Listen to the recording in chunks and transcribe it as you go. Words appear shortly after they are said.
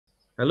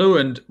Hello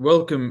and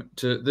welcome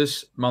to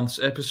this month's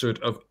episode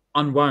of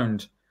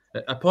Unwound,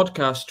 a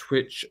podcast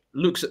which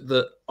looks at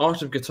the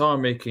art of guitar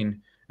making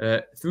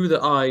through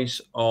the eyes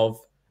of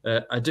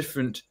a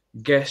different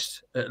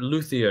guest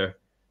luthier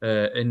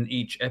in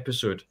each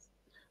episode.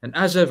 And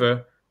as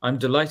ever, I'm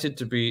delighted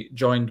to be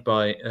joined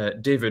by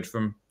David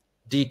from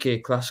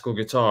DK Classical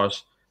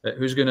Guitars,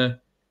 who's going to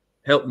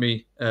help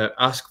me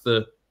ask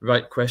the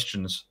right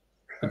questions.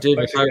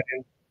 David,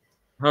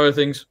 how are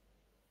things?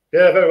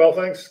 Yeah, very well,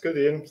 thanks. Good,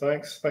 Ian.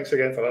 Thanks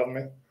again for having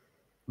me.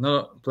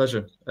 No,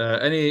 pleasure.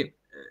 Any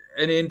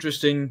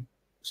interesting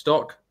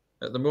stock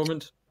at the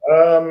moment?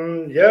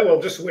 Yeah,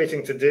 well, just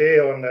waiting today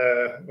on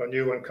a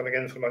new one coming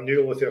in from a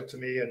new luthier to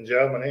me in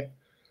Germany.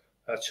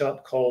 A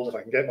chap called, if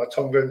I can get my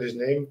tongue around his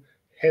name,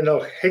 Henner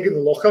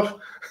Higgenlocher,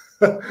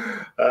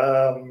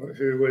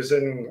 who was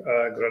in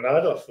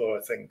Granada for,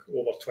 I think,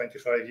 over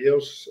 25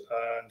 years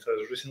and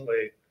has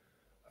recently,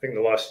 I think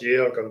the last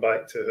year, gone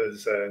back to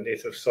his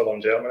native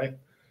southern Germany.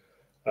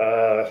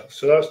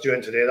 So that's due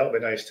in today. That'll be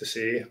nice to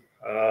see.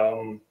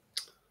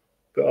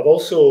 But I've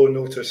also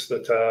noticed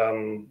that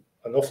an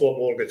awful lot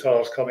more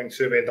guitars coming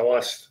to me in the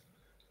last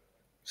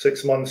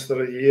 6 months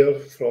to a year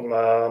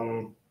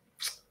from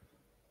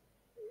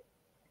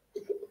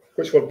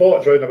which were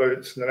bought around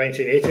about the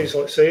 1980s,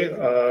 let's say,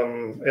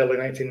 early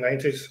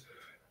 1990s.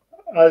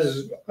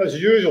 As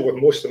usual with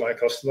most of my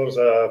customers,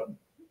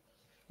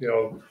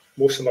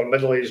 most of them are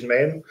middle-aged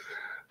men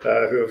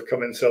who have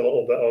come into a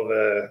little bit of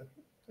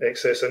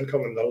excess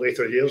income in their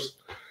later years.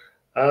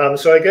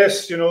 So I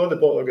guess, they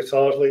bought their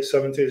guitars late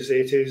 70s,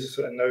 80s,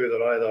 and now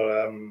they're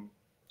either,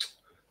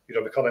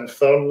 becoming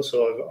firm,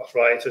 so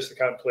arthritis, they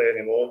can't play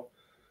anymore,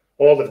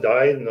 or they've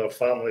died and their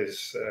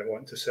families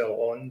want to sell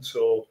on.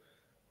 So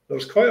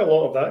there's quite a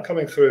lot of that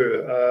coming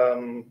through.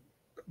 A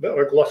bit of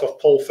a glut of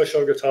Paul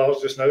Fisher guitars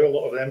just now, a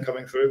lot of them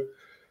coming through.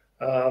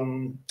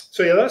 So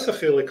yeah, that's a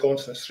fairly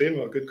constant stream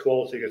of good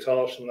quality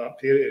guitars from that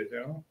period,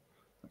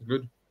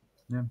 Good.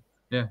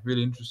 Yeah,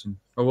 really interesting.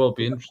 I will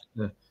be interested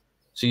to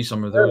see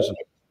some of those if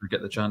we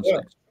get the chance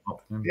next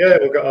up. Yeah,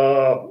 I've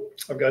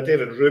got a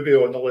David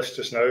Rubio on the list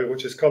just now,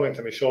 which is coming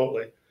to me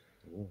shortly.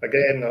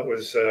 Again, that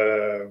was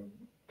the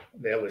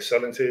early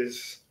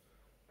 70s.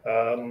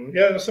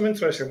 There's some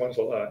interesting ones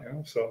like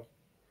that, so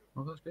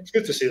it's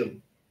good to see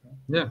them.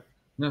 Yeah,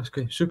 that's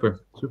great. Super.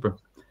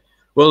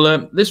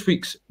 Well, this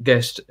week's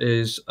guest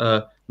is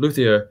a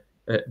luthier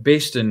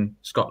based in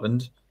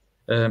Scotland,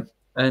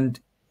 and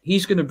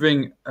he's going to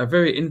bring a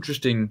very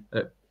interesting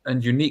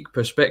and unique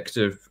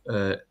perspective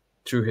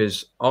to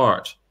his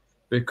art,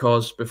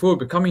 because before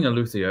becoming a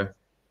luthier,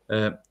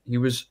 he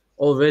was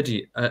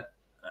already a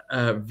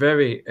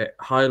very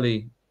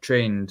highly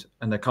trained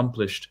and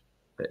accomplished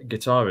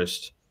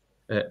guitarist,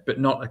 but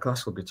not a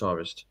classical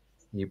guitarist.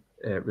 He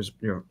was,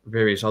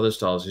 various other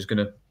styles. He's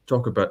going to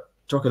talk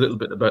a little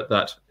bit about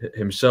that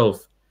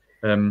himself,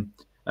 and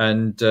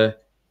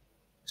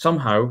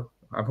somehow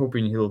I'm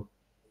hoping he'll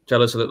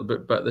tell us a little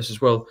bit about this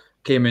as well.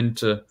 Came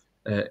into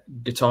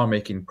guitar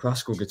making,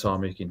 classical guitar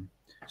making.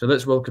 So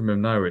let's welcome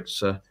him now.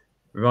 It's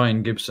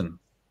Ryan Gibson.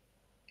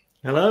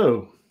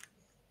 Hello.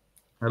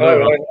 Hi,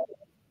 Ryan.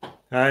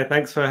 Hi,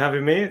 thanks for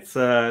having me. It's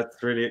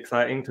really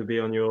exciting to be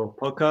on your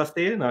podcast,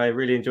 Ian. I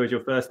really enjoyed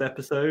your first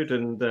episode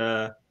and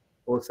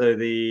also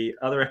the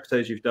other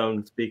episodes you've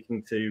done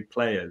speaking to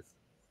players.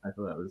 I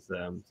thought that was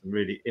some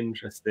really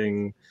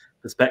interesting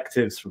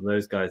perspectives from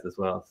those guys as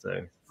well.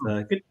 So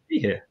it's good to be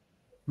here.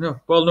 No,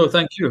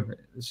 thank you.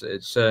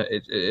 It's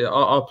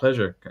our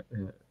pleasure.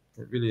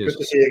 It really is.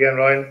 Good to see you again,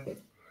 Ryan.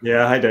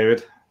 Yeah, hi,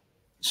 David.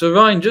 So,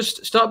 Ryan,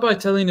 just start by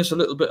telling us a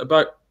little bit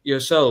about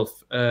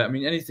yourself. I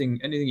mean, anything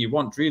you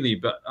want, really.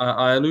 But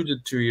I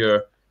alluded to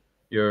your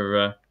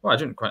well, I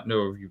didn't quite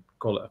know if you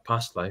call it a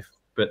past life,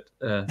 but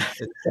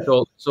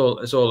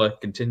it's all a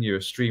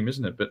continuous stream,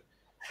 isn't it? But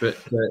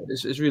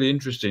it's really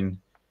interesting,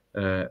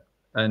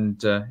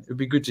 and it'd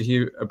be good to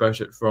hear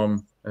about it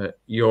from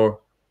your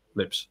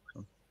lips.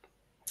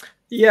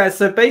 Yeah,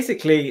 so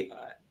basically,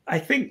 I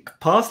think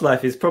past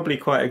life is probably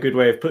quite a good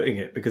way of putting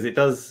it, because it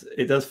does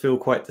feel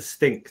quite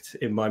distinct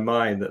in my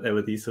mind that there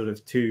were these sort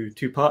of two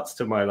parts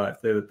to my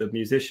life: the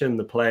musician,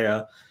 the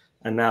player,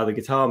 and now the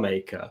guitar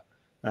maker.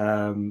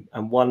 And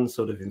one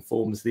sort of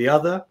informs the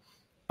other,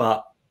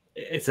 but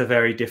it's a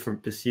very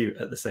different pursuit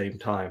at the same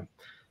time.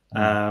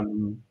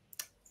 And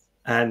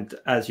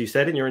as you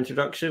said in your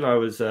introduction, I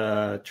was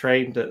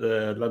trained at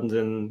the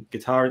London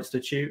Guitar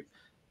Institute.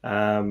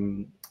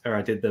 Or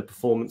I did the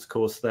performance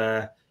course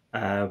there,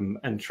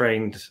 and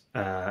trained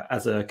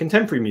as a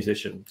contemporary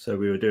musician. So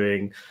we were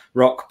doing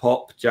rock,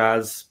 pop,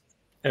 jazz,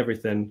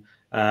 everything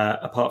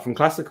apart from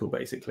classical,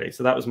 basically.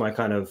 So that was my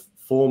kind of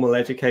formal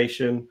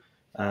education.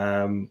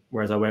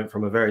 Whereas I went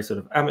from a very sort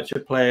of amateur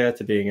player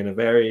to being in a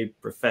very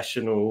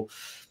professional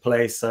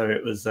place. So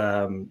it was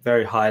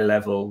very high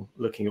level,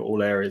 looking at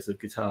all areas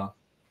of guitar.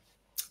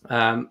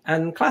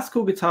 And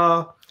classical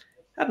guitar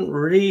hadn't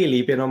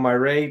really been on my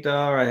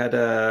radar. I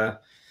had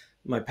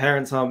my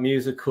parents aren't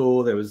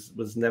musical. There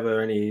was never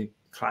any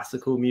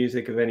classical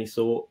music of any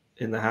sort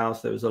in the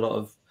house. There was a lot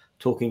of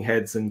Talking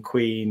Heads and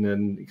Queen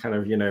and kind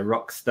of,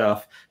 rock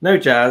stuff. No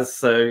jazz.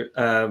 So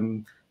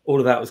all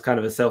of that was kind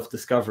of a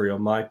self-discovery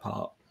on my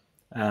part.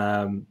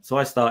 So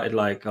I started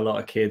like a lot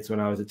of kids when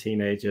I was a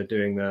teenager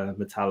doing the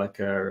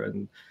Metallica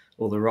and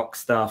all the rock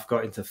stuff,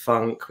 got into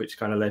funk, which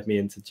kind of led me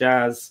into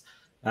jazz.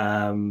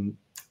 And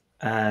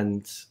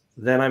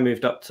then I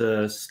moved up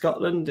to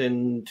Scotland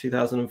in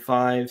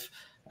 2005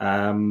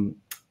 and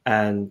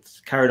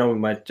carried on with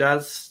my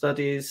jazz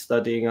studies,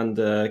 studying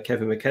under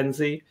Kevin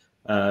Mackenzie,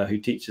 who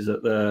teaches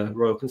at the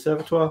Royal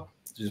Conservatoire,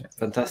 which is a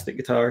fantastic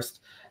guitarist.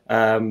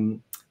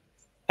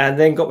 And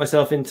then got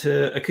myself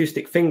into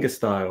acoustic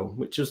fingerstyle,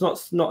 which was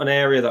not an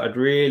area that I'd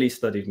really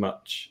studied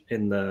much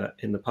in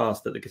the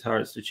past at the Guitar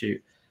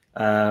Institute,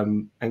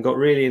 and got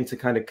really into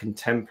kind of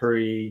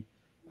contemporary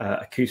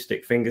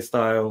acoustic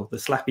fingerstyle, the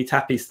slappy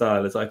tappy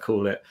style, as I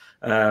call it,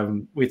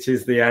 which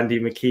is the Andy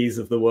McKees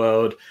of the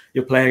world.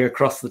 You're playing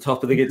across the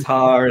top of the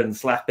guitar and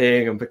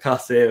slapping and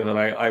percussive,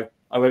 and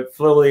I went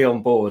fully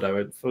on board. I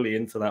went fully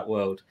into that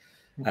world.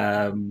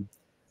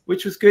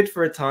 Which was good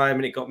for a time,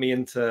 and it got me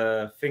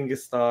into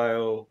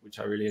fingerstyle, which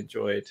I really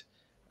enjoyed,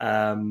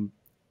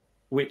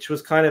 which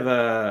was kind of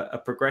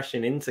a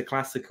progression into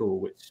classical,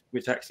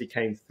 which actually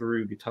came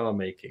through guitar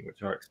making,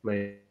 which I'll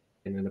explain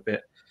in a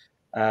bit.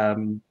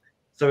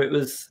 So it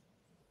was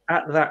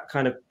at that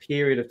kind of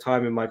period of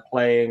time in my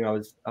playing, I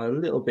was a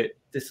little bit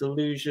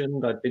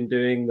disillusioned. I'd been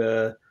doing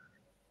the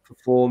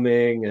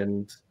performing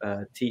and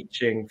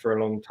teaching for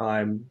a long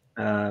time,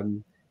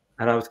 and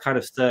I was kind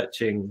of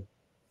searching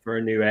for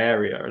a new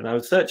area, and I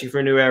was searching for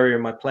a new area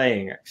in my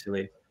playing,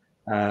 actually,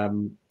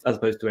 as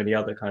opposed to any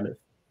other kind of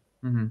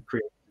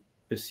creative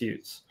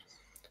pursuits.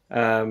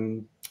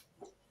 And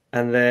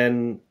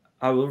then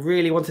I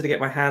really wanted to get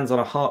my hands on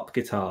a harp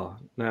guitar.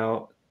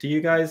 Now, do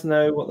you guys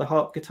know what the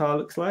harp guitar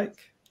looks like?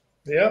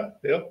 Yeah,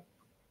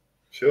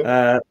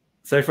 sure.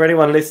 So for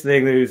anyone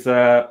listening who's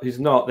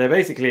not, they're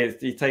basically,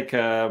 you take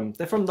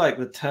they're from like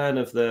the turn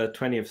of the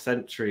 20th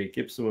century.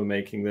 Gibson were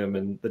making them,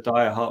 and the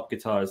Dyer harp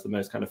guitar is the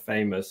most kind of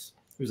famous.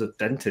 He was a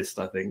dentist,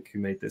 I think, who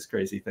made this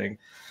crazy thing.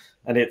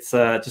 And it's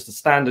just a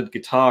standard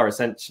guitar,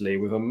 essentially,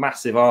 with a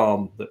massive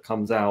arm that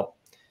comes out.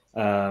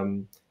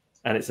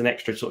 And it's an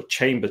extra sort of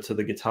chamber to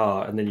the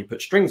guitar. And then you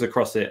put strings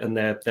across it, and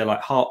they're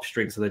like harp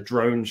strings, so they're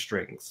drone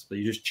strings. So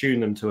you just tune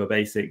them to a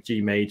basic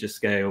G major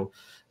scale.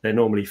 They're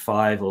normally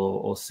 5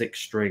 or 6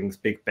 strings,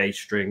 big bass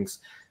strings.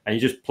 And you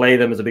just play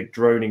them as a big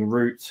droning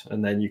root,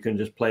 and then you can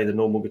just play the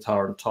normal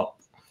guitar on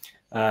top.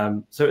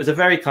 So it was a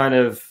very kind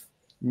of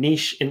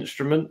niche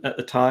instrument at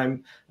the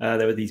time.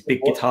 There were these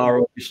big guitar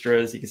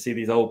orchestras. You can see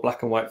these old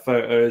black and white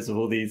photos of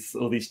all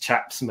these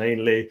chaps,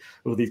 mainly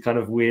all these kind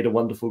of weird and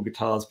wonderful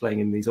guitars playing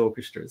in these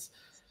orchestras.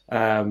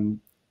 And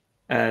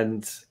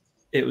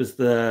it was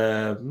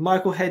the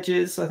Michael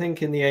Hedges, I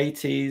think, in the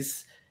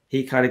 80s.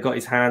 He kind of got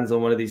his hands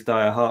on one of these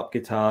Dyer harp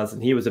guitars,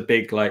 and he was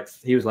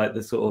he was like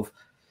the sort of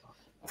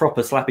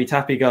proper slappy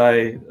tappy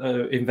guy,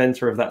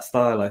 inventor of that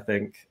style, I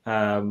think.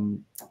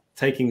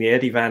 Taking the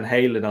Eddie Van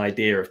Halen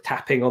idea of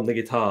tapping on the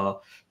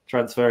guitar,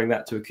 transferring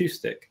that to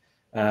acoustic.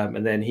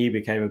 And then he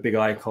became a big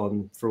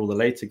icon for all the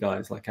later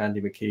guys like Andy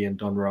McKee and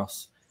Don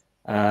Ross.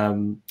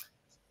 And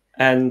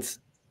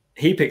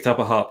he picked up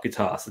a harp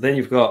guitar. So then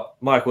you've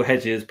got Michael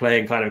Hedges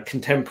playing kind of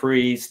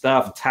contemporary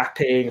stuff,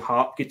 tapping,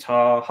 harp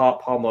guitar,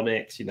 harp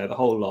harmonics, the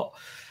whole lot.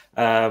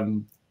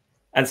 And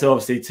so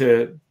obviously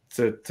to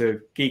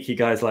geeky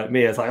guys like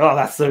me, it's like, oh,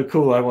 that's so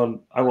cool. I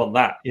want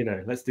that,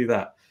 let's do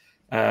that.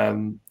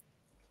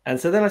 And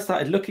so then I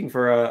started looking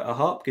for a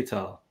harp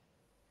guitar,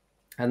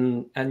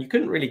 and you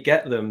couldn't really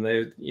get them.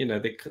 They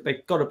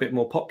got a bit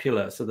more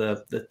popular. So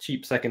the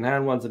cheap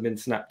secondhand ones have been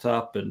snapped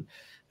up, and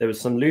there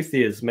was some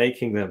luthiers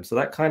making them. So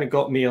that kind of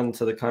got me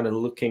onto the kind of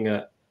looking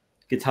at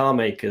guitar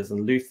makers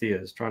and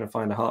luthiers, trying to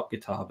find a harp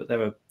guitar, but there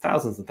were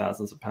thousands and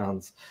thousands of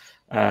pounds.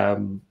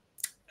 And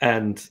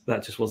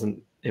that just wasn't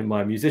in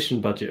my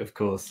musician budget, of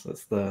course.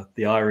 That's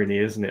the irony,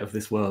 isn't it, of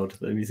this world,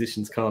 that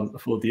musicians can't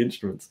afford the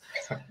instruments.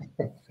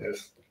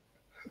 Yes.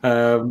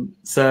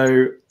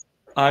 So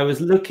I was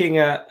looking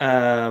at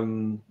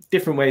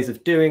different ways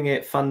of doing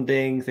it,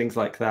 funding, things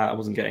like that. I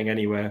wasn't getting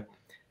anywhere.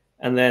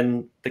 And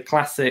then the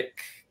classic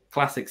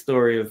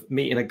story of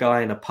meeting a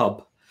guy in a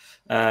pub.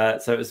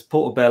 So it was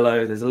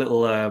Portobello. There's a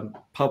little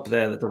pub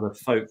there that does a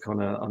folk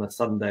on a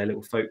Sunday, a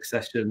little folk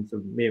session.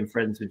 So me and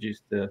friends would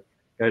used to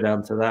go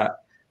down to that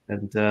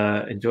and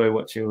enjoy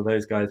watching all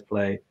those guys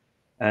play.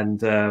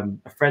 And a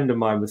friend of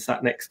mine was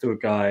sat next to a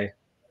guy,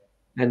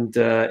 and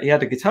he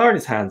had a guitar in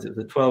his hands. It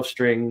was a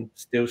 12-string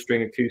steel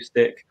string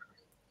acoustic.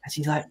 And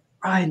she's like,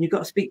 Ryan, you've got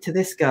to speak to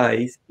this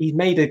guy. He's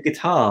made a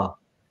guitar.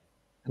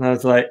 And I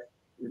was like,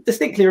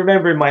 distinctly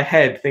remember in my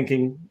head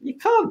thinking, you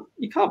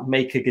can't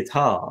make a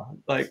guitar.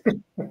 Like,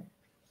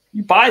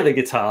 you buy the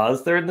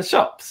guitars, they're in the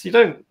shops. You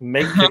don't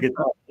make a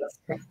guitar.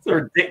 That's a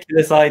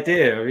ridiculous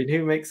idea. I mean,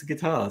 who makes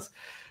guitars?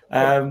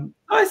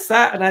 I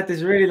sat and had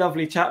this really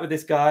lovely chat with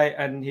this guy,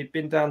 and he'd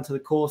been down to the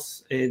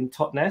course in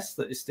Totnes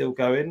that is still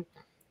going,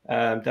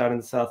 down in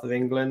the south of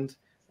England.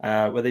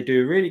 where they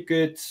do a really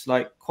good,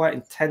 like quite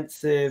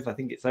intensive. I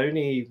think it's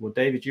only, well,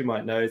 David, you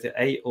might know, is it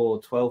 8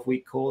 or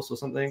 12-week course or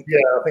something? Yeah,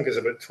 I think it's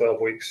about 12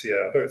 weeks.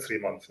 Yeah, about 3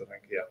 months. I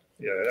think. Yeah.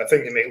 I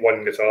think you make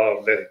one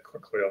guitar very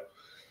quickly.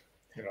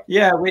 You know.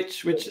 Yeah,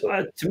 which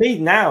to me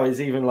now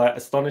is even like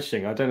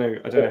astonishing. I don't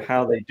know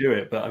how they do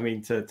it, but I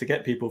mean to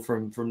get people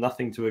from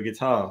nothing to a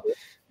guitar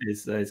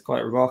is quite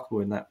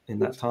remarkable in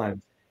that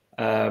time.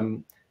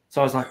 So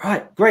I was like,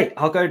 right, great.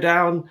 I'll go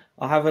down.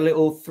 I'll have a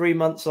little 3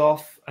 months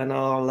off, and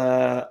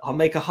I'll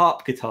make a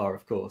harp guitar.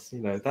 Of course, you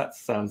know that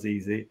sounds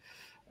easy.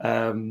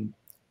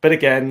 But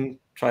again,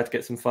 tried to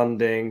get some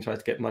funding, tried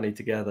to get money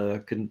together.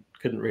 Couldn't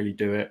really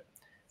do it.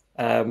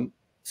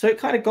 So it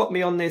kind of got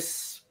me on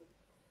this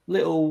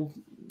little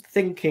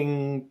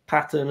thinking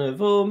pattern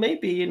of, oh,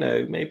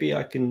 maybe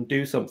I can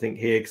do something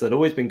here, because I'd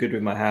always been good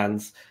with my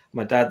hands.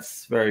 My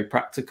dad's very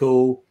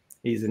practical.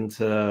 He's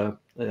into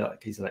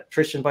he's an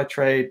electrician by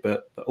trade,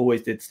 but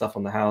always did stuff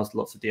on the house,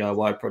 lots of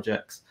DIY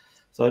projects.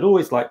 So I'd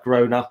always like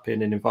grown up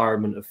in an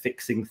environment of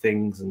fixing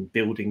things and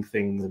building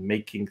things and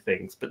making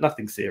things, but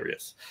nothing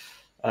serious.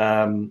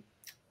 So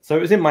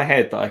it was in my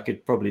head that I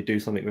could probably do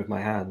something with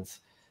my hands.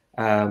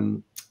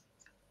 And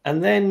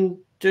then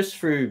just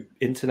through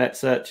internet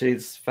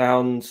searches,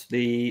 found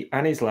the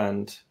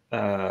Anniesland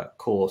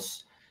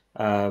course,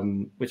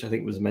 which I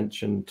think was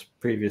mentioned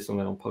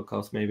previously on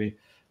podcast, maybe.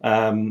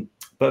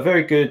 But a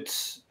very good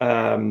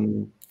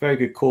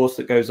course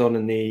that goes on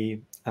in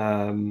the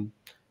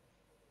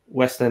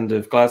west end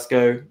of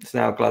Glasgow. It's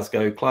now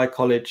Glasgow Clyde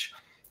College.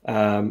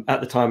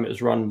 At the time, it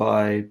was run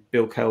by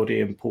Bill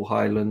Keldy and Paul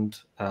Hyland.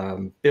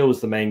 Bill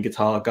was the main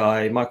guitar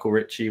guy. Michael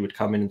Ritchie would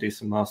come in and do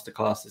some master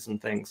classes and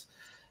things.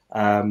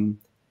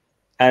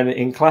 And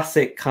in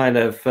classic kind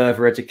of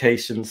further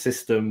education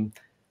system,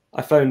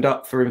 I phoned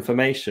up for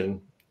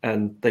information,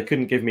 and they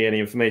couldn't give me any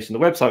information. The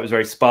website was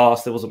very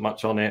sparse. There wasn't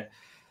much on it.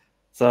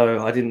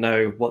 So I didn't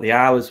know what the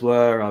hours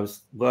were. I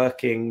was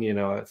working,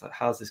 I was like,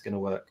 how's this going to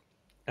work?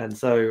 And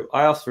so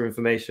I asked for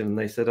information, and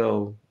they said,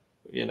 oh,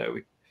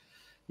 you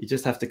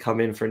just have to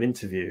come in for an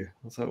interview.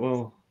 I was like,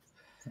 well,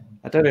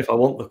 I don't know if I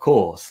want the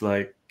course.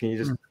 Like,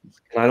 can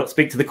I not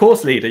speak to the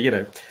course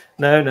leader?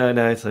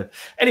 No. So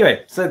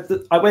anyway,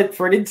 I went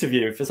for an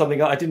interview for something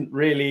that I didn't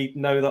really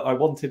know that I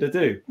wanted to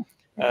do.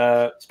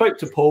 Spoke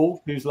to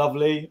Paul, who's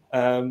lovely,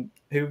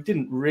 who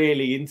didn't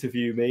really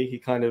interview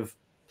me.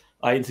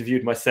 I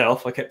interviewed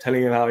myself. I kept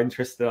telling him how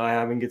interested I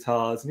am in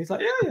guitars, and he's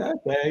like,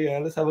 yeah,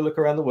 let's have a look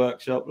around the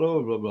workshop,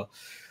 blah, blah, blah.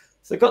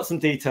 So got some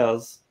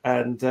details,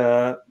 and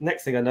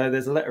next thing I know,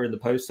 there's a letter in the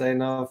post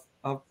saying I've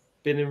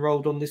been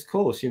enrolled on this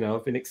course.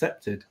 I've been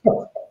accepted,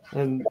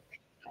 and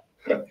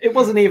it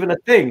wasn't even a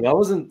thing. That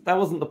wasn't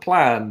the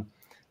plan.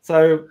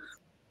 So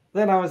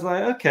then I was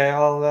like, okay,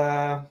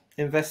 I'll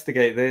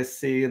investigate this,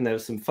 see, and there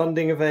was some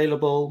funding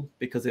available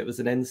because it was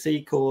an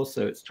NC course,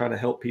 so it's trying to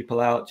help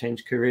people out,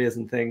 change careers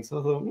and things. So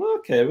I thought, well,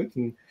 okay,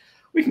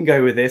 we can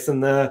go with this.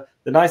 And the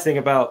nice thing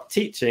about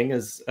teaching,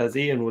 as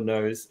Ian will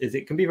know, is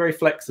it can be very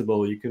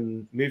flexible. You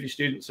can move your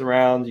students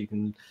around. You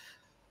can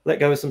let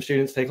go of some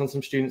students, take on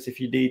some students if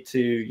you need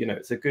to.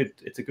 It's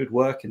a good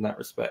work in that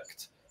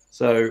respect.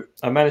 So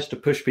I managed to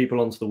push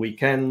people onto the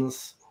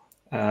weekends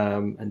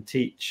and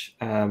teach,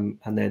 and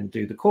then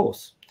do the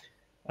course.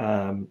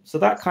 So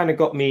that kind of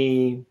got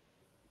me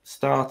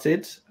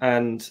started,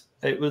 and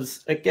it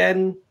was,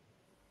 again,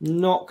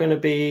 not going to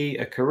be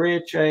a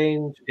career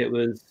change. It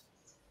was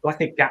like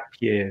a gap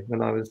year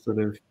when I was sort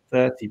of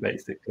 30,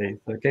 basically.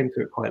 So I came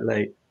to it quite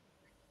late.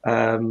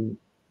 And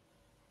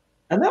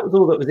that was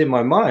all that was in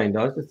my mind.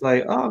 I was just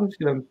like, oh,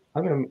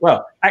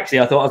 well,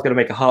 actually, I thought I was going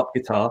to make a harp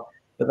guitar,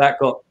 but that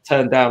got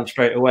turned down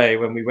straight away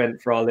when we went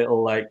for our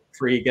little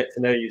free get to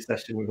know you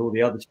session with all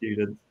the other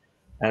students.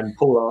 And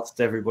Paul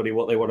asked everybody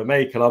what they want to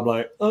make. And I'm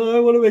like, oh, I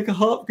want to make a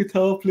harp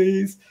guitar,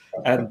 please.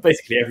 And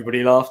basically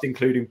everybody laughed,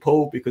 including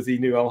Paul, because he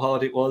knew how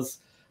hard it was.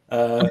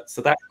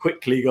 So that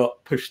quickly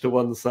got pushed to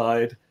one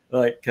side.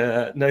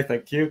 No,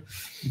 thank you.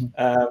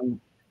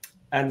 And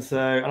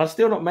I've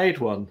still not made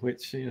one,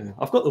 which,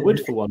 I've got the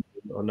wood for one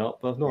or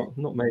not, but I've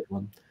not made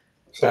one.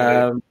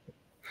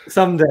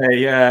 Someday,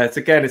 yeah.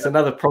 It's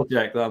another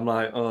project that I'm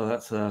like, oh,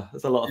 that's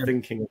a lot of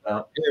thinking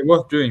about. Yeah,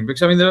 worth doing,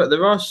 because I mean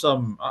there are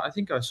some. I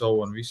think I saw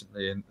one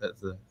recently at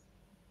the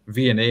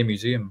V&A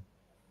Museum,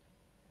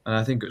 and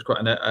I think it was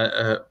quite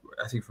I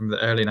think from the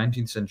early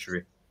 19th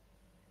century.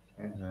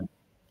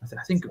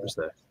 I think it was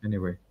there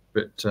anyway.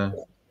 But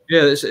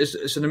yeah,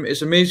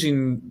 it's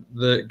amazing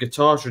the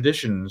guitar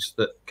traditions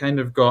that kind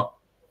of got,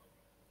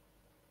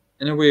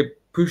 in a way,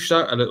 pushed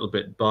out a little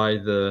bit by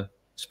the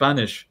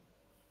Spanish.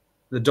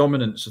 The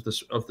dominance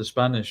of the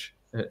Spanish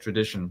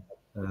tradition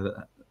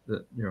that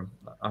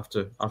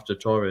after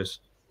Torres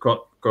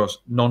got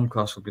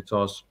non-classical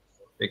guitars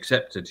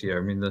accepted here.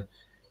 I mean, the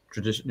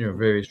tradition,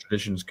 various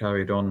traditions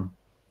carried on,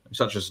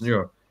 such as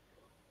the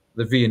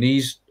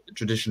Viennese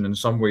tradition in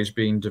some ways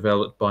being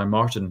developed by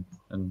Martin,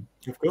 and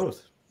of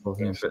course. But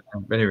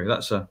anyway,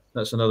 that's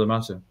another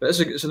matter. But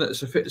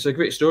it's a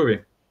great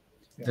story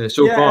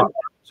so far.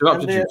 So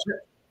up to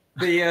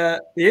the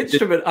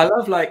instrument I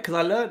love, because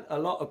I learned a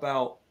lot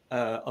about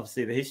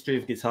obviously the history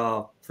of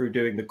guitar through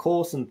doing the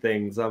course and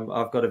things,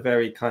 I've got a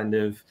very kind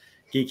of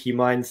geeky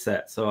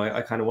mindset, so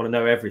I kind of want to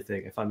know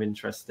everything if I'm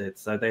interested.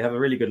 So they have a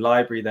really good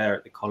library there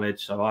at the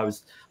college. So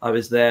I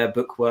was there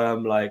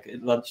bookworm, like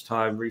at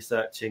lunchtime,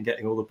 researching,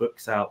 getting all the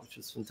books out, which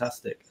was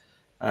fantastic.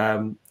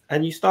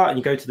 And you start and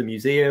you go to the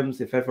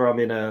museums. If ever I'm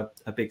in a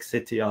big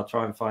city, I'll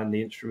try and find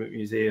the instrument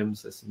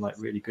museums. There's some like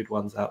really good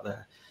ones out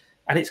there.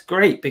 And it's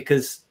great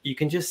because you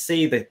can just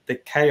see the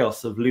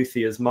chaos of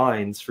luthiers'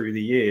 minds through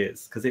the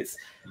years, because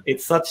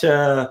it's such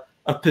a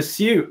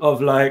pursuit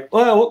of like,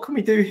 well, what can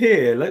we do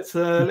here? Let's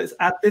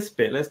add this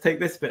bit. Let's take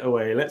this bit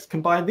away. Let's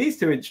combine these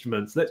two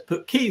instruments. Let's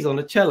put keys on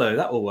a cello.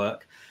 That will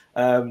work.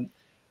 And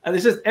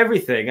it's just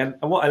everything. And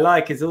what I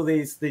like is all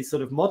these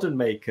sort of modern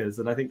makers.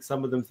 And I think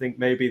some of them think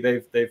maybe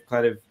they've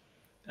kind of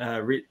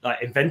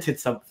like invented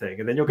something.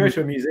 And then you'll go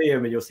to a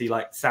museum and you'll see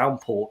like sound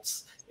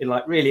ports in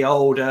like really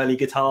old early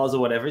guitars or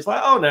whatever. It's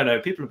like, oh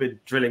no, people have been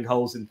drilling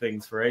holes in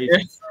things for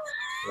ages.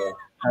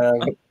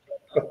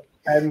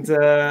 And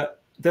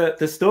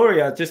the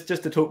story, just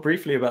to talk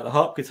briefly about the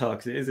harp guitar,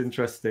 because it is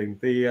interesting.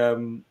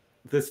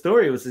 The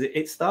story was,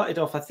 it started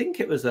off, I think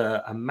it was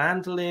a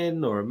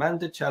mandolin or a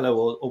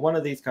mandocello or one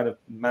of these kind of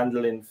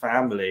mandolin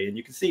family, and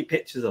you can see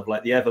pictures of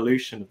like the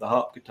evolution of the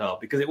harp guitar,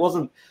 because it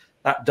wasn't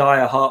that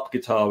dire harp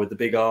guitar with the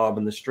big arm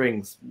and the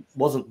strings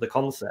wasn't the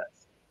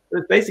concept. It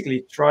was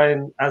basically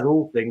trying, as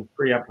all things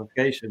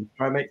pre-amplification,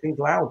 try and make things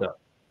louder.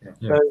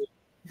 So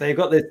they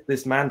got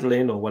this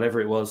mandolin or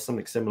whatever it was,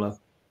 something similar.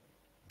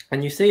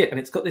 And you see it, and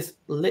it's got this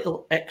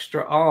little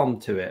extra arm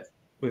to it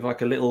with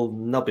like a little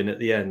nubbin at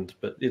the end,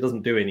 but it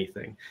doesn't do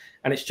anything.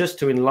 And it's just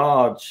to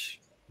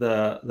enlarge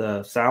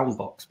the sound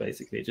box,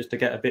 basically, just to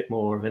get a bit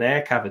more of an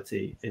air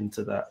cavity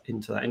into that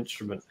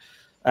instrument.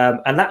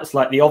 And that's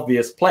like the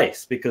obvious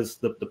place, because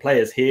the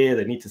players here,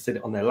 they need to sit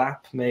it on their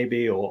lap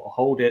maybe or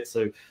hold it.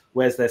 So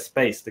where's their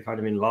space to kind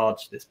of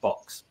enlarge this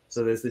box?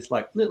 So there's this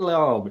like little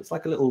arm. It's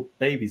like a little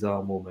baby's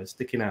arm almost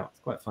sticking out.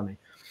 It's quite funny.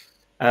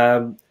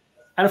 And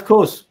of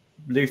course,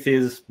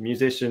 luthiers,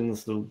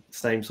 musicians, the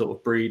same sort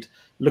of breed,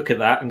 look at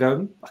that and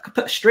go, I could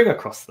put a string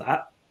across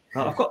that.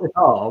 I've got this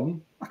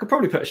arm. I could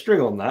probably put a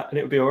string on that and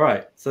it would be all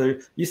right. So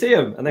you see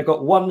them and they've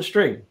got one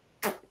string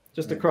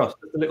just across,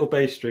 just a little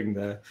bass string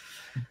there.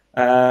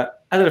 And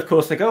then, of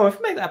course, they go, if I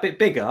make that a bit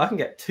bigger, I can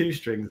get two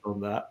strings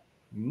on that.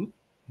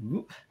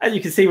 And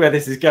you can see where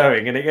this is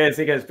going. And it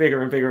gets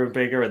bigger and bigger and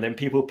bigger. And then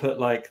people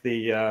put like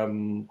the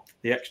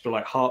extra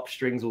like harp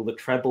strings, all the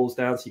trebles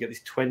down. So you get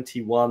these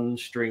 21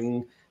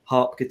 string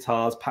harp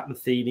guitars. Pat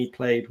Metheny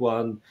played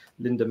one.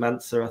 Linda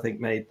Manser, I think,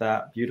 made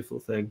that. Beautiful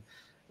thing.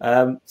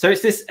 So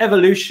it's this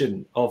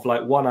evolution of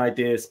like one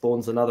idea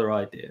spawns another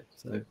idea.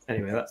 So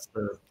anyway, that's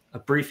a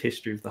brief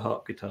history of the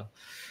harp guitar.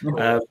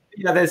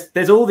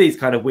 There's all these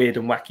kind of weird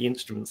and wacky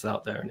instruments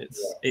out there, and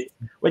it's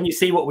when you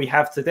see what we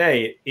have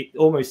today, it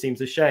almost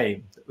seems a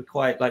shame that we're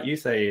quite, like you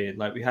say,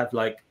 like we have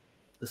like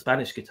the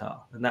Spanish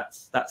guitar, and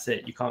that's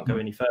it. You can't go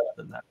any further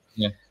than that.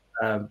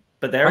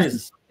 But I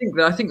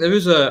think there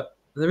is a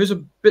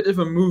bit of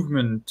a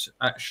movement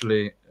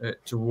actually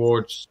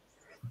towards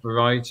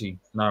variety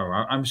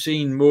now. I'm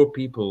seeing more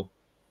people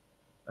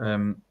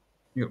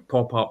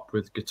pop up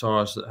with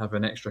guitars that have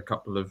an extra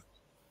couple of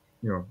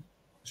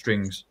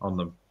strings on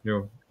them,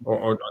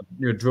 or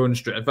drone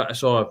string. In fact, I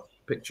saw a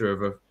picture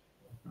of a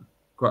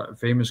quite a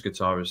famous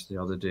guitarist the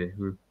other day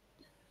who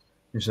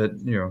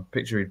said,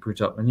 picture he'd put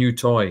up a new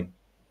toy,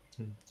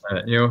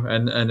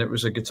 and it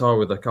was a guitar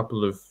with a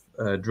couple of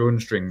drone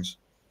strings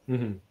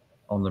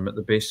on them at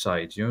the bass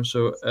side,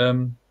 So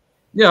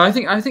I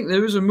think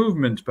there is a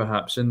movement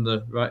perhaps in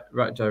the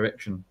right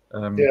direction.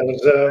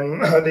 There's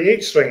the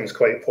 8 strings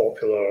quite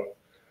popular.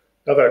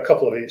 I've got a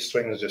couple of 8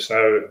 strings just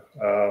now.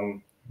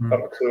 I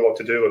haven't a clue what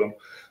to do with them,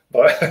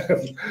 but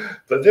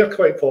they're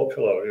quite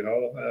popular.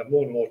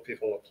 More and more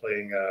people are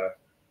playing.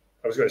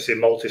 I was going to say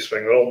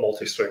multi-string. They're all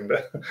multi-string,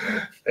 but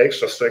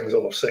extra strings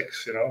over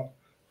 6. I'm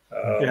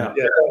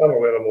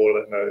aware of more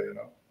of it now.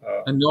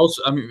 And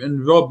also,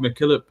 and Rob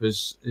McKillop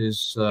is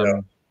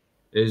at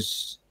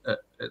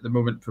the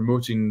moment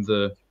promoting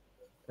the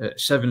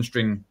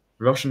 7-string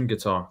Russian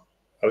guitar.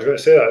 I was going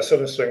to say that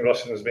 7-string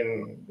Russian has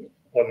been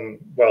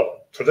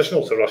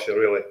traditional to Russia,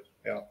 really.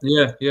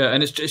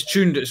 And it's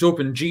tuned. It's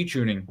open G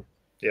tuning.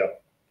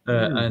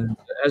 And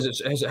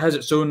it has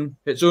its own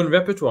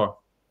repertoire.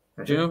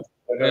 Do you know?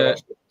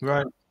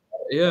 Right.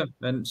 Yeah,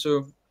 and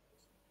so.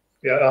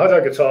 Yeah, I had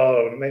a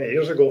guitar many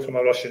years ago from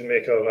a Russian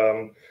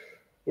maker,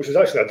 which was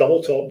actually a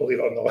double top, believe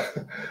it or not.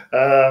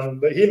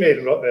 But he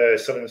made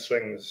 7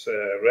 strings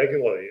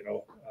regularly,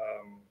 for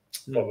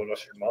the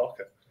Russian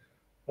market.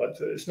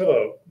 But it's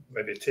never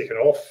maybe taken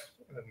off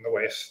in the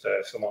West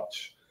so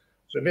much.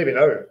 So maybe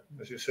now,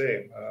 as you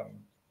say,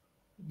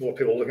 more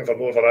people looking for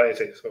more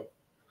variety. So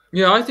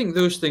yeah, I think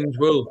those things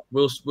will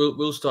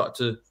start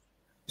to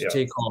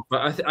take off.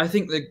 But I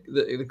think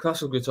the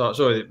classical guitar.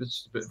 Sorry,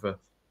 it's a bit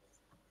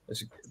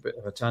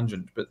of a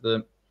tangent. But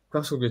the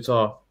classical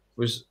guitar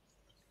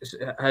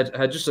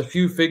had just a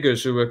few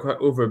figures who were quite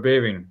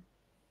overbearing,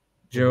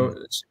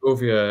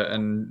 Segovia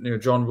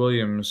and John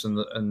Williams and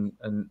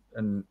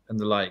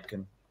the like,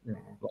 and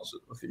lots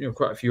of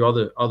quite a few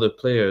other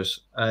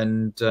players,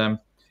 and the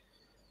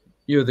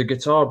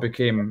guitar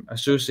became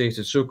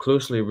associated so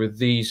closely with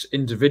these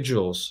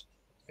individuals.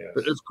 Yes.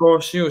 But of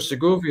course,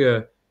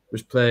 Segovia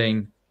was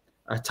playing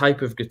a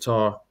type of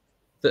guitar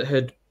that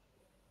had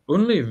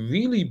only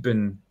really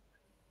been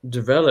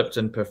developed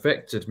and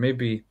perfected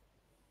maybe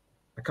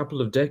a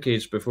couple of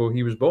decades before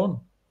he was born.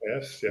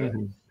 Yes, yeah.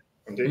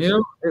 Indeed.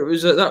 It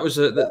was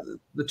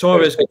the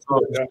Torres guitar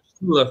was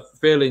still a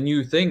fairly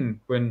new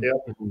thing when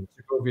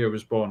Segovia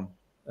was born.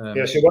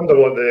 Yes, you wonder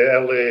what the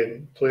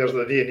early players of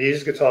the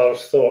Viennese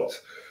guitars thought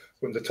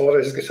when the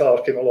Torres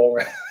guitar came along.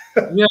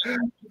 Yeah,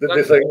 did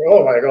they think,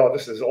 "Oh my God,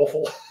 this is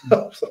awful"?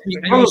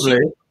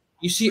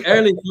 You see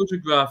early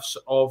photographs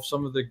of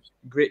some of the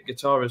great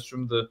guitarists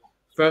from the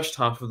first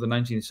half of the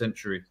 19th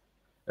century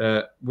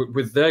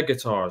with their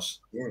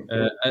guitars,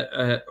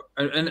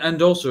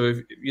 and also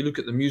if you look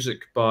at the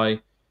music by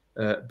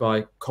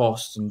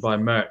Kost and by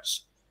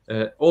Mertz,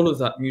 all of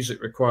that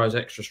music requires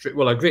extra string.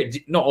 Well,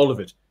 not all of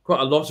it,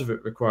 quite a lot of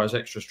it requires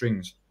extra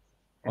strings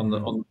on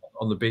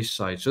the bass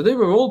side. So they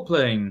were all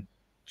playing,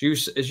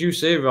 as you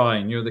say,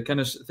 Ryan, the kind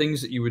of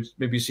things that you would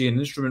maybe see in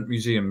instrument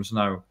museums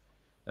now.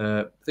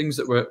 Things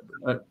that were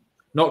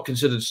not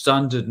considered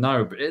standard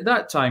now, but at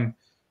that time,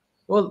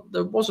 well,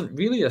 there wasn't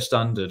really a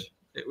standard.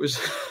 It was,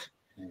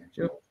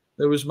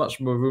 there was much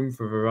more room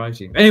for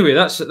variety. Anyway,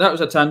 that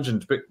was a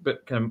tangent,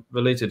 but kind of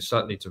related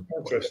slightly to.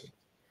 Interesting.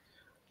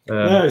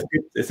 No,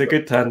 it's a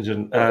good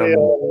tangent.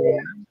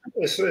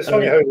 It's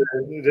funny how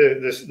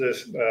this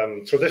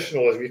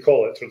traditional, as we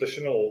call it,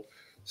 traditional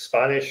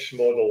Spanish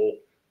model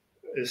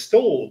is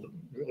still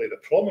really the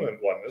prominent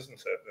one, isn't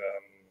it?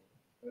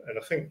 And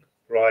I think,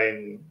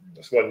 Ryan,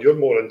 that's one you're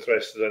more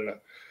interested in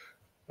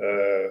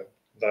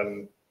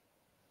than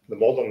the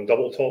modern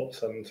double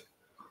tops and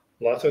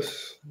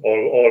lattice,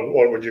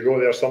 or would you go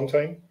there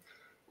sometime?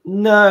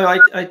 No,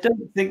 I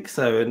don't think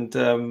so.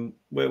 And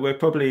we're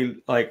probably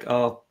like,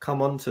 I'll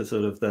come on to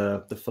sort of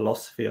the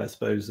philosophy, I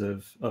suppose,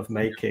 of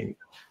making.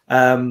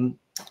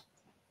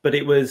 But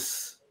it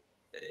was,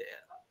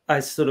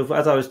 as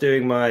I was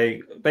doing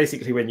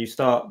basically when you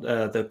start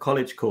the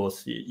college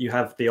course, you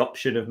have the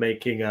option of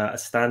making a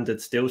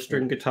standard steel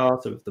string guitar,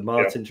 sort of the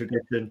Martin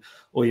tradition,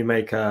 or you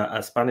make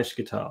a Spanish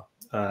guitar,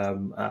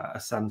 a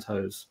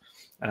Santos.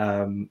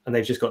 And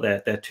they've just got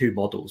their two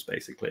models,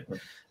 basically.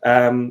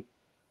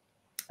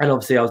 And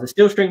obviously, I was a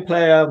steel string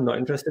player. I'm not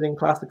interested in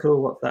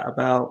classical. What's that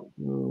about?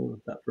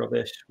 That's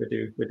rubbish.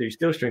 We do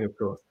steel string, of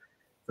course.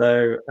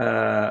 So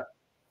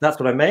that's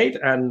what I made,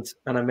 and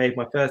I made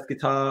my first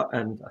guitar,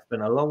 and I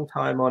spent a long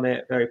time on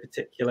it, very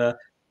particular.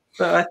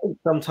 But I think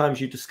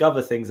sometimes you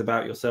discover things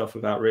about yourself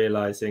without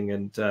realizing,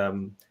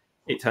 and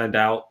it turned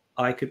out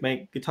I could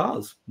make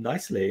guitars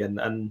nicely,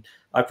 and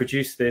I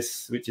produced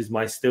this, which is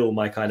my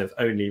kind of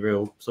only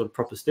real sort of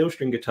proper steel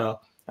string guitar,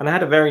 and I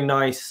had a very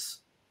nice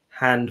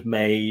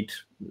handmade.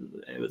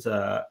 It was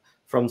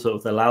from sort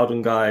of the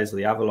Loudon guys or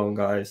the Avalon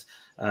guys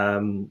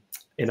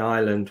in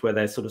Ireland, where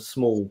they're sort of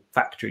small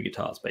factory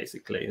guitars,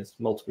 basically. There's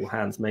multiple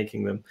hands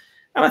making them.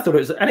 And I thought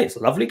it's a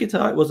lovely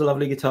guitar. It was a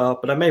lovely guitar,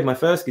 but I made my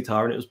first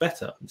guitar and it was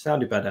better. It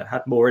sounded better,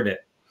 had more in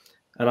it.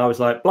 And I was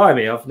like,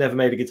 blimey, I've never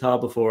made a guitar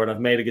before, and I've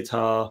made a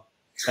guitar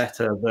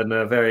better than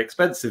a very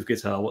expensive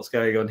guitar. What's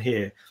going on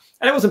here?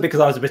 And it wasn't because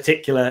I was a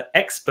particular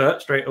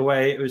expert straight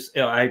away. It was,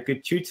 I had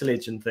good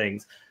tutelage and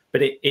things,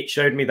 but it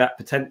showed me that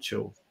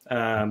potential.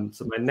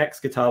 So my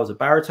next guitar was a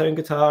baritone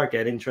guitar,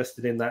 again,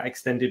 interested in that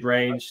extended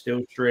range,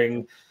 steel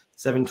string,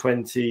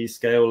 720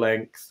 scale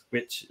length,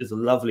 which is a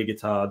lovely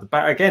guitar. The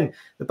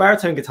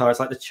baritone guitar is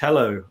like the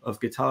cello of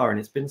guitar, and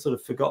it's been sort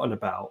of forgotten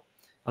about.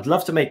 I'd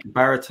love to make a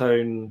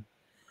baritone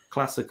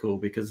classical,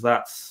 because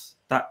that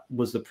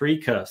was the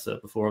precursor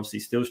before obviously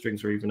steel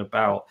strings were even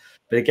about.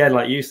 But again,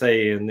 like you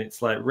say, and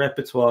it's like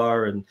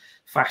repertoire and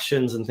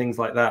fashions and things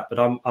like that. But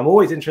I'm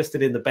always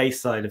interested in the bass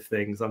side of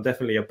things. I'm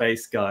definitely a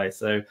bass guy,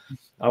 so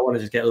I want to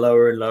just get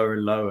lower and lower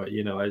and lower.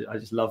 I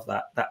just love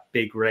that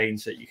big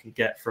range that you can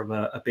get from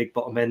a big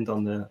bottom end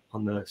on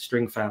the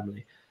string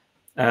family.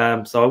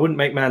 So I wouldn't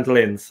make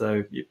mandolins,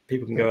 so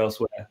people can go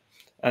elsewhere.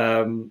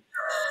 Oh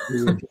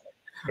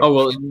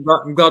well,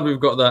 I'm glad we've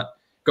got that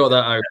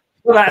out.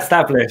 Well, that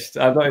established.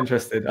 I'm not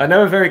interested. I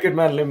know a very good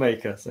mandolin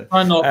maker. So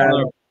I'm not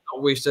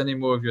waste any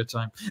more of your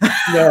time.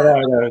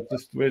 No.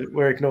 Just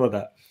we're ignore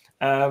that.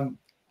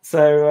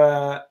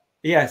 So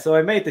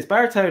I made this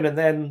baritone, and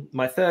then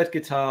my third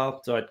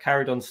guitar. So I'd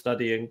carried on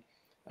studying.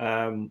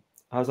 I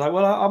was like,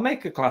 well, I'll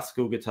make a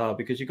classical guitar,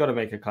 because you've got to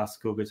make a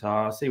classical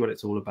guitar. I'll see what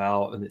it's all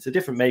about, and it's a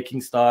different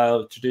making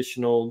style: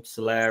 traditional,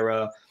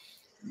 Solera,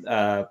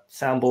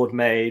 soundboard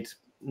made,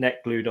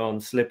 neck glued on,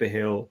 slipper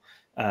heel.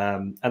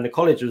 And the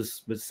college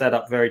was set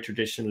up very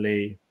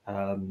traditionally,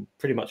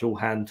 pretty much all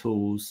hand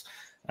tools,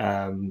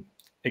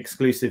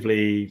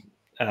 exclusively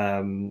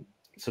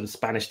sort of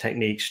Spanish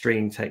techniques,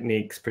 stringing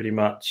techniques, pretty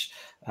much,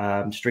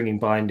 stringing,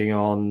 binding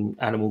on,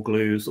 animal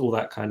glues, all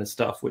that kind of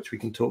stuff, which we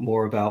can talk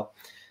more about.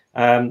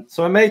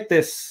 So I made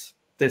this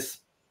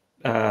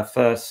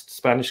first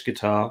Spanish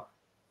guitar,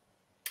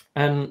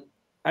 and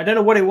I don't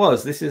know what it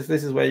was. This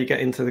is where you get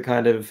into the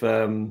kind of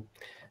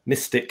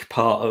mystic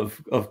part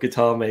of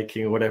guitar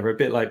making or whatever. A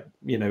bit like,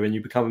 you know, when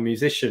you become a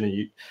musician and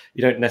you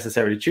don't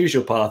necessarily choose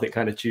your path; it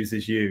kind of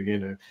chooses you, you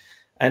know.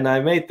 And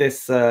I made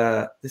this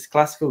this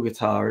classical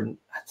guitar, and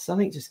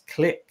something just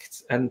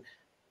clicked. And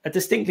I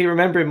distinctly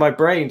remember in my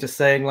brain just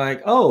saying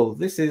like, "Oh,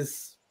 this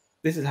is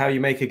how you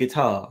make a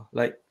guitar."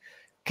 Like,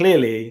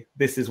 clearly,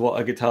 this is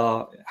what a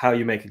guitar, how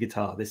you make a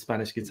guitar. This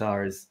Spanish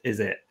guitar is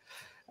it.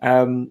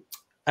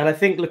 And I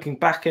think looking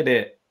back at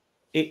it,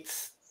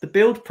 it's the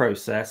build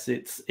process.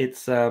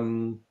 It's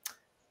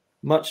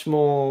much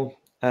more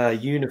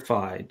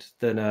unified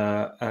than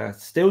a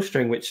steel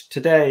string, which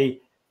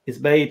today is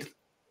made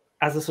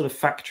as a sort of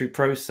factory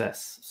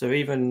process. So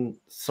even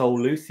sole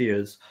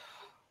luthiers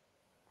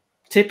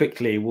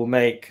typically will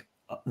make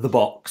the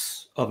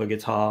box of a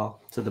guitar,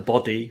 to the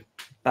body,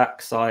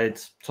 back,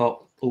 sides,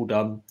 top, all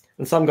done.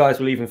 And some guys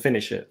will even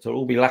finish it. So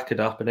it'll all be lacquered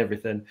up and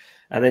everything.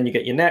 And then you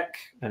get your neck,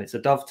 and it's a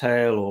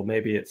dovetail, or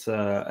maybe it's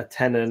a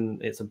tenon,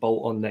 it's a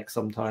bolt-on neck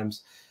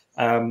sometimes.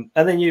 And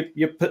then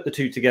you put the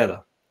two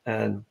together,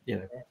 and, you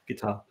know,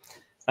 guitar.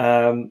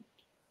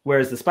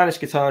 Whereas the Spanish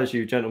guitar, as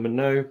you gentlemen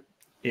know,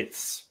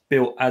 it's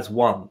built as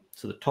one.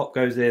 So the top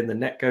goes in, the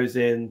neck goes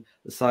in,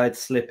 the sides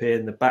slip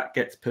in, the back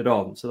gets put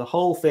on. So the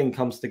whole thing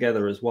comes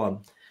together as one.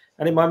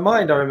 And in my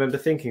mind, I remember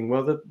thinking,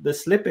 well, the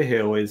slipper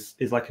heel is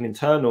like an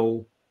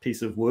internal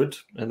piece of wood,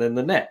 and then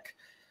the neck.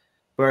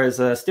 Whereas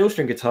a steel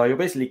string guitar, you're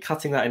basically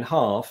cutting that in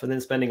half and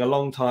then spending a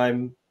long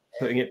time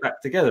putting it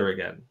back together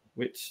again,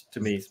 which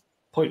to me is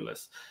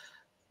pointless.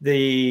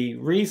 The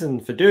reason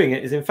for doing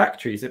it is in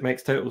factories. It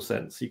makes total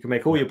sense. You can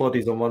make all your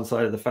bodies on one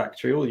side of the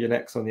factory, all your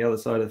necks on the other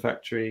side of the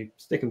factory,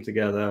 stick them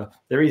together.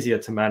 They're easier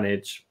to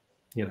manage.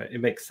 You know,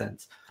 it makes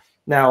sense.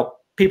 Now,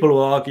 people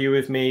will argue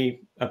with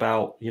me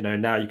about, you know,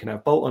 now you can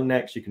have bolt-on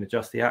necks, you can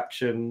adjust the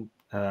action,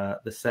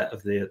 the set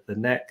of the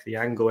neck, the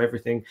angle,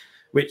 everything,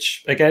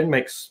 which again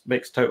makes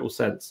total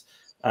sense.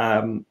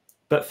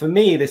 But for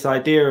me, this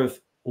idea of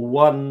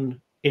one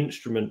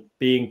instrument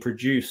being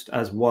produced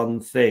as one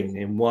thing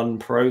in one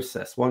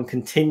process, one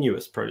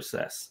continuous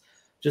process,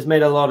 just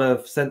made a lot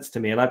of sense to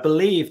me. And I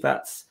believe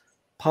that's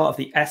part of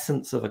the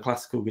essence of a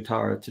classical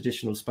guitar, a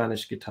traditional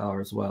Spanish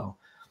guitar as well.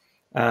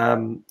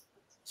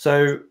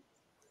 So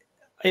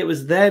it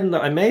was then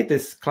that I made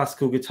this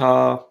classical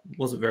guitar.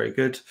 Wasn't very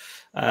good.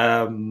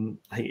 I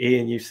think,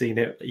 Ian, you've seen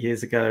it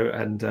years ago,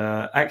 and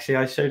actually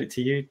I showed it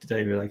to you,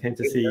 David. I came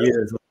to see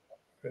you as well.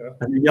 Yeah.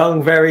 And a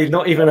young, very,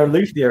 not even a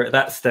luthier at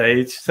that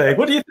stage, saying,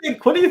 "What do you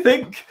think? What do you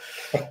think?"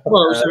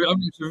 Well, it's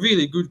a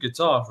really good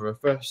guitar for a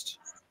first.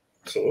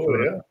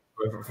 Absolutely, yeah.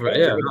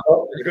 Yeah.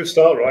 A good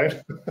start,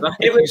 Ryan.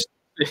 It was,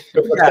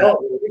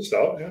 Good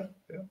start, yeah.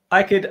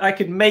 I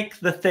could make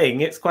the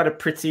thing. It's quite a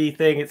pretty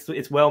thing.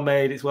 It's well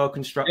made. It's well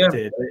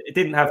constructed. Yeah. It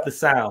didn't have the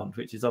sound,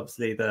 which is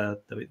obviously the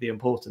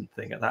important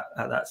thing at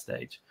that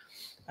stage.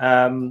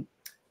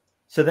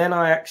 So then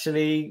I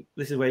actually,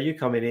 this is where you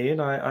come in, Ian.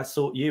 I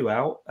sought you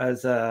out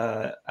as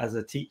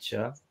a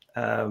teacher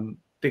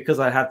because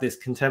I had this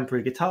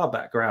contemporary guitar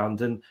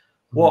background. And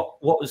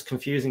what was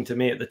confusing to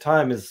me at the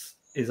time is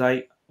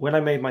when I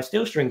made my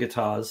steel string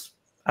guitars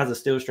as a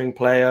steel string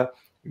player,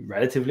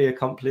 relatively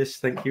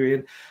accomplished, thank you,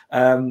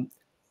 Ian.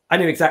 I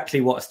knew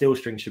exactly what a steel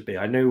string should be.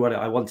 I knew what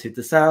I wanted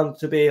the sound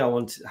to be. I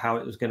wanted how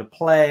it was going to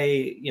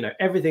play, you know,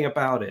 everything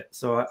about it.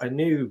 So I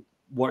knew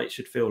what it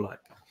should feel like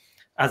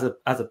as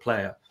a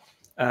player.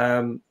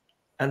 And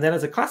then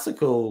as a try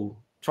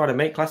to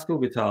make classical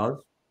guitars,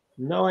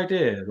 no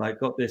idea. Like,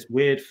 got this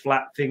weird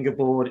flat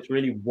fingerboard. It's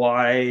really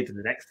wide, and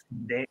the next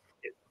thick.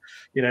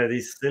 You know,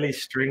 these silly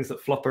strings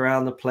that flop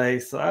around the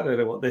place. I don't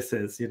know what this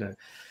is, you know.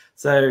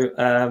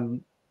 So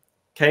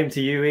came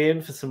to you,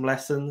 Ian, for some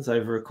lessons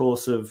over a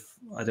course of,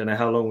 I don't know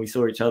how long we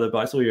saw each other, but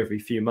I saw you every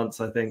few months,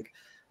 I think,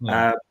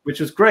 which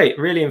was great,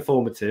 really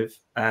informative.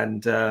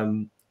 And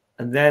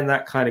then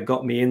that kind of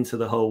got me into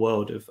the whole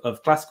world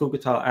of classical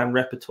guitar and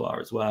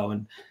repertoire as well.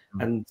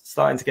 And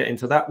starting to get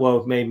into that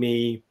world made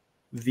me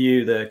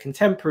view the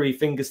contemporary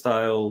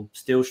fingerstyle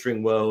steel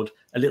string world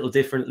a little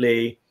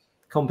differently,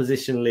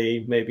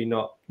 compositionally, maybe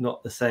not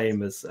the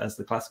same as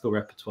the classical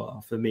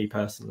repertoire for me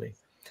personally.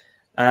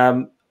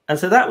 And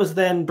so that was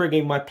then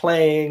bringing my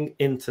playing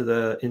into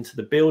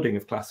the building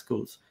of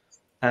classicals,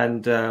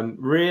 and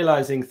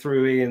realizing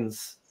through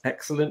Ian's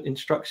excellent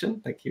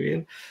instruction, thank you,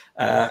 Ian,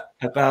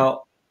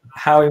 about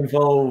how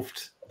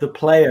involved the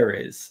player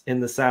is in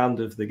the sound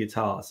of the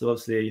guitar. So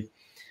obviously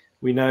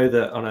we know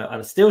that on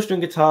a steel string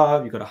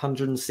guitar, you've got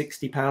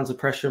 160 pounds of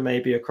pressure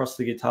maybe across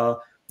the guitar.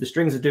 The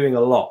strings are doing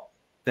a lot.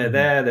 They're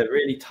there, they're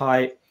really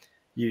tight.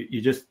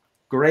 You just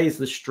graze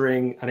the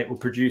string and it will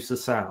produce a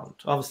sound.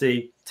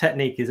 Obviously,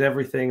 technique is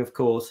everything, of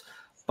course,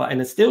 but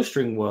in a steel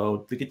string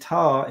world, the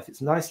guitar, if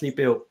it's nicely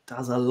built,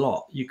 does a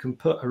lot. You can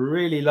put a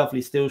really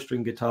lovely steel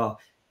string guitar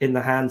in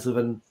the hands of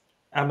an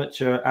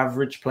amateur,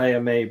 average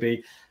player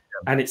maybe,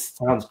 and it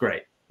sounds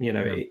great. You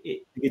know,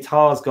 the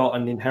guitar's got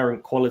an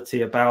inherent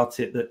quality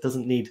about it that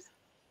doesn't need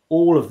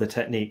all of the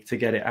technique to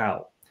get it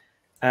out.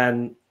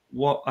 And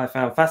what I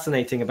found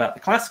fascinating about the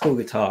classical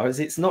guitar is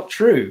it's not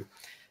true.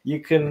 You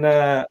can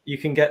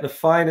get the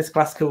finest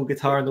classical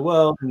guitar in the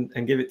world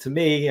and give it to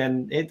me,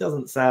 and it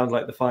doesn't sound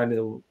like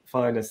the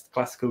finest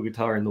classical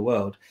guitar in the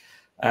world.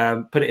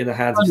 Put it in the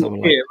hands of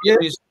someone like yeah,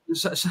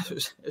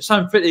 it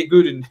sounds pretty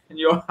good in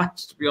your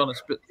hands, to be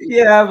honest. But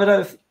yeah,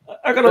 but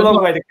I've got a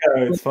long way to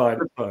go. It's fine.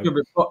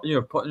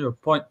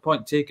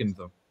 Point taken,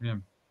 though.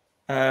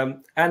 Yeah.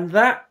 And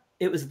that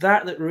it was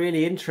that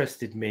really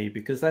interested me,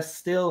 because that's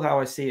still how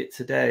I see it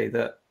today.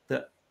 That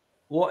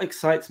what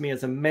excites me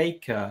as a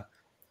maker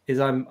is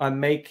I'm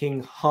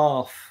making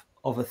half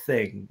of a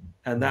thing,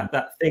 and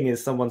that thing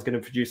is someone's going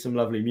to produce some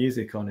lovely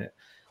music on it,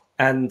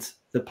 and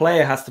the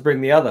player has to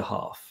bring the other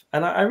half.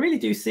 And I really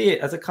do see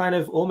it as a kind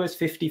of almost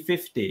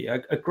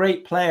 50-50. A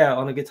great player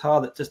on a guitar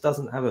that just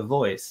doesn't have a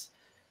voice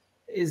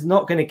is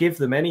not going to give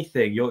them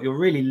anything. You're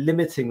really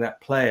limiting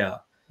that player.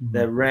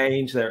 Their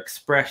range, their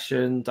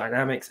expression,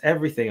 dynamics,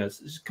 everything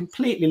is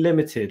completely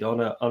limited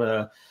on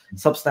a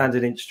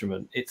substandard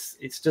instrument.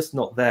 It's just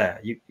not there.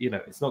 You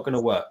know, it's not going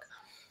to work.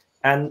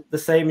 And the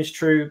same is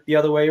true the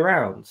other way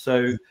around.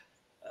 So,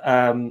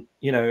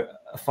 you know,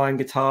 a fine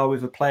guitar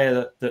with a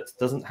player that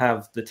doesn't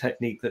have the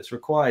technique that's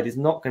required is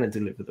not going to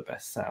deliver the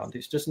best sound.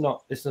 It's just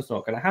not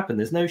going to happen.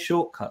 There's no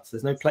shortcuts.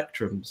 There's no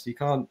plectrums. You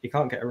can't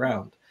get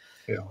around.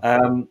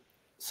 Yeah.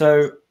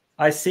 So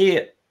I see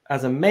it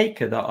as a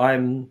maker that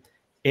I'm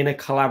in a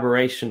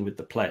collaboration with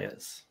the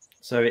players.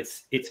 So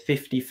it's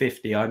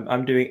 50-50.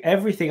 I'm doing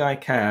everything I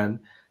can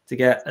to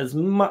get as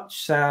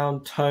much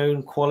sound,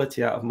 tone,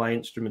 quality out of my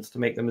instruments to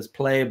make them as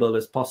playable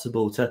as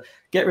possible, to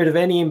get rid of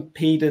any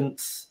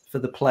impedance for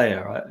the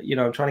player. You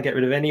know, I'm trying to get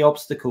rid of any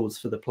obstacles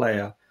for the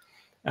player,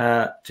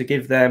 to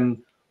give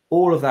them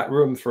all of that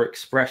room for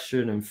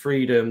expression and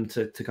freedom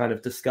to kind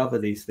of discover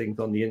these things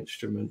on the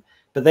instrument.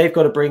 But they've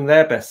got to bring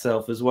their best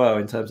self as well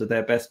in terms of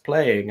their best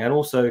playing. And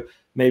also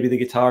maybe the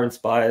guitar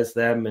inspires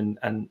them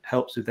and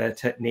helps with their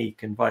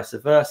technique and vice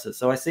versa.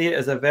 So I see it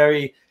as a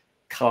very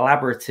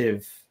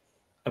collaborative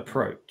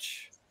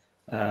approach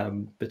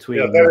between.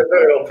 Yeah, very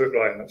well put,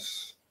 Ryan.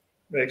 That's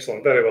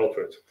excellent. Very well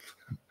put.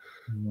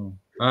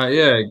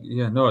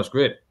 Yeah, no, it's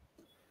great.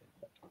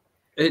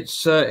 It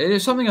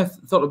is something I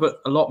thought about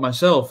a lot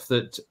myself,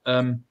 that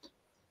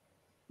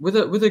with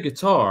a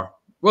guitar,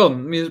 well, I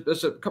mean,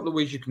 there's a couple of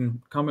ways you can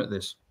come at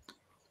this.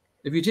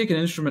 If you take an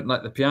instrument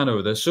like the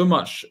piano, there's so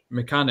much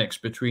mechanics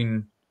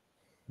between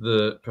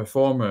the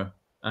performer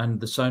and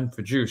the sound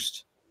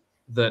produced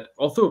that,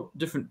 although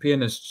different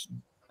pianists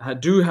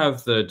do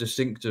have the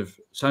distinctive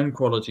sound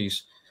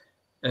qualities,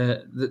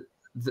 the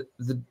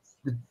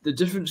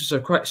differences are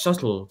quite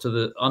subtle to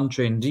the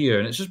untrained ear,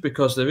 and it's just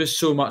because there is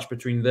so much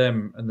between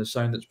them and the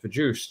sound that's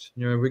produced.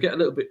 You know, we get a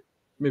little bit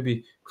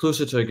maybe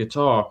closer to a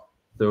guitar,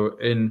 though,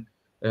 in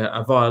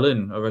a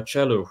violin or a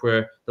cello,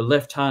 where the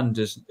left hand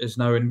is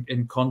now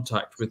in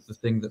contact with the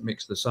thing that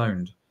makes the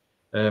sound.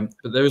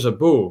 But there is a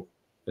bow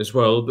as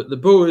well, but the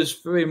bow is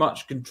very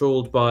much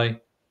controlled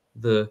by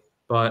the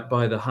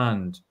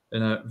hand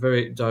in a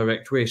very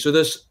direct way. So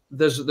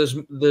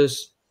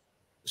there's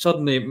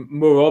suddenly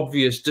more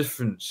obvious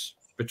difference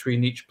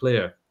between each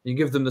player. You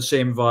give them the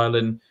same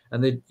violin,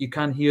 and you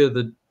can hear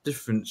the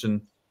difference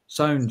in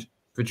sound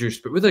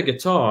produced. But with a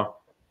guitar,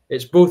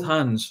 it's both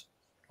hands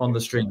on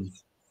the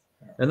strings.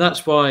 And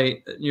that's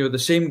why, you know, the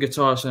same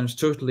guitar sounds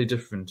totally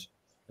different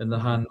in the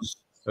hands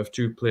of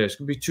two players. It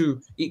can be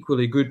two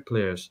equally good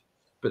players,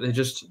 but they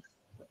just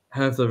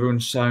have their own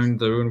sound,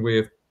 their own way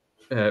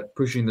of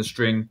pushing the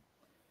string.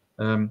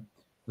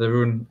 Their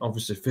own,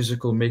 obviously,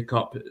 physical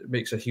makeup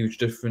makes a huge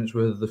difference,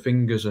 whether the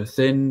fingers are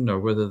thin or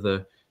whether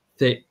they're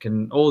thick,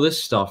 and all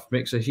this stuff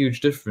makes a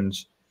huge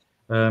difference.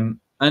 But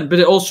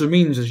it also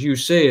means, as you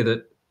say,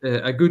 that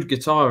a good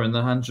guitar in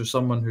the hands of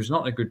someone who's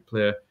not a good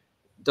player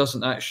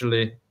doesn't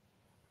actually,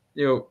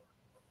 you know,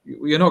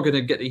 you're not going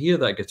to get to hear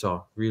that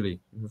guitar really.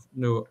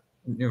 No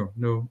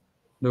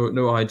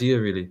idea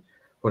really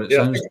what it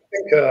sounds.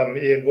 I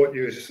think Ian, what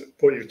you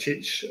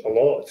teach a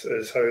lot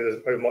is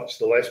how much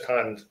the left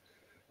hand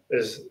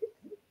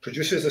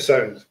produces the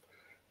sound.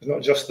 It's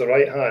not just the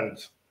right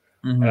hand.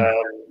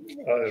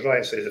 As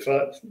Ryan says, if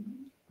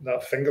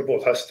that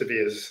fingerboard has to be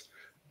as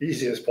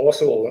easy as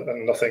possible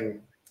and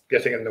nothing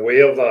getting in the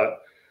way of that.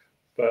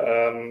 But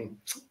I'm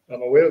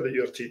aware that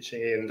your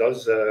teaching, Ian,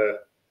 does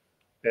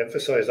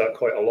emphasize that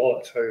quite a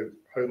lot,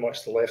 how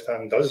much the left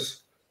hand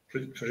does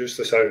produce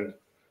the sound,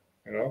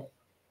 you know.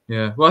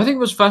 Yeah, well, I think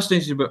what's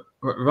fascinating about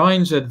what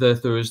Ryan said there,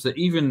 though, is that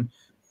even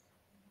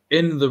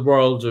in the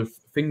world of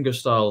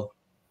fingerstyle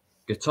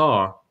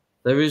guitar,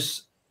 there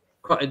is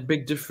quite a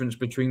big difference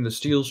between the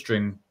steel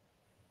string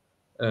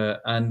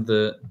and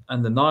the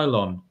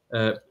nylon,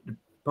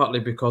 partly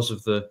because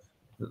of the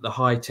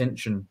high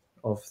tension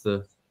of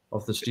the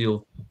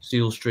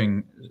steel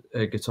string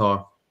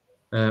guitar,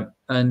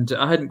 and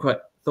I hadn't quite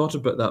thought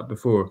about that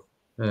before.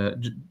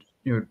 You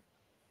know,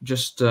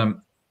 just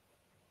you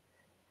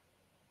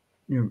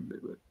know,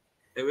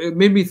 it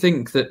made me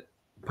think that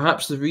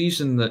perhaps the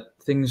reason that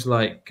things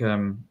like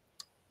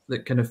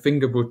that kind of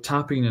fingerboard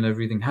tapping and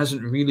everything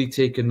hasn't really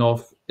taken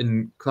off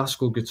in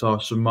classical guitar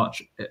so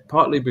much,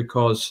 partly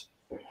because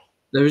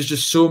there is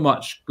just so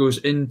much goes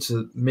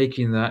into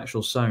making the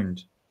actual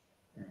sound.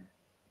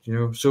 You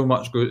know, so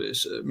much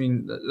goes. I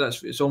mean,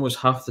 it's almost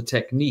half the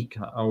technique.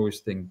 I always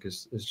think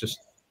is just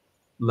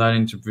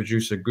learning to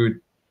produce a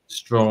good,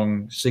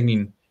 strong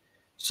singing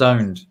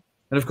sound.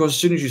 And of course, as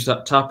soon as you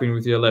start tapping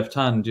with your left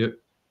hand,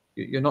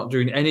 you're not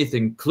doing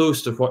anything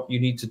close to what you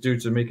need to do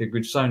to make a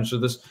good sound. So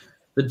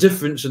the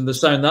difference in the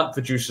sound that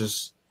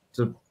produces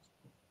to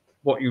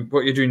what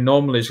you're doing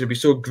normally is going to be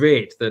so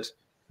great that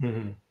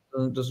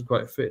it doesn't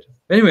quite fit.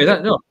 Anyway,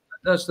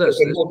 that's Is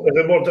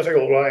it more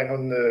difficult, Ryan,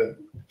 on the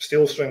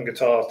steel string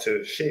guitar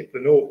to shape the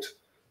note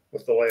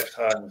with the left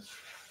hand?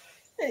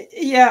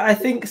 Yeah, I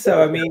think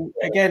so. I mean,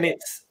 again,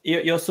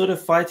 you're sort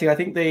of fighting. I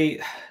think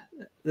the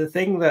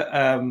thing that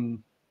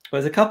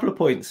there's a couple of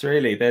points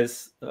really.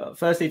 There's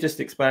firstly just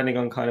expanding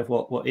on kind of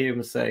what Ian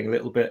was saying a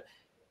little bit.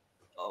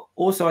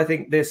 Also, I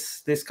think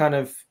this kind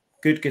of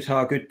good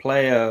guitar, good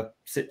player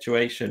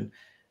situation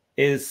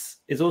is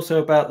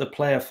also about the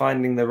player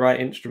finding the right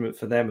instrument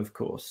for them, of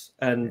course.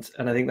 And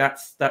I think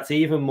that's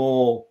even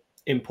more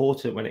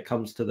important when it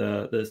comes to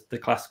the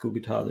classical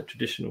guitar, the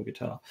traditional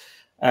guitar.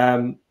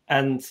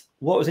 And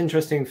what was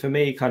interesting for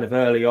me kind of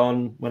early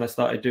on when I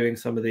started doing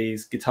some of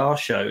these guitar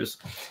shows,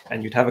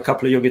 and you'd have a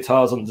couple of your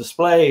guitars on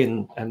display,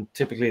 and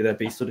typically there'd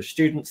be sort of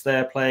students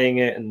there playing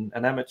it, and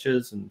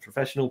amateurs and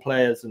professional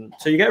players. And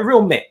so you get a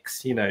real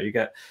mix, you know, you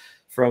get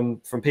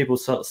from people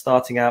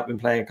starting out, been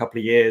playing a couple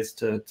of years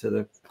to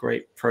the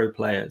great pro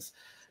players.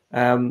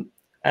 And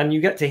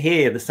you get to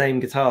hear the same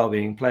guitar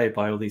being played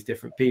by all these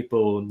different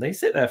people, and they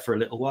sit there for a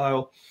little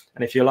while.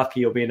 And if you're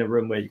lucky, you'll be in a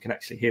room where you can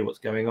actually hear what's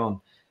going on.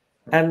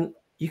 And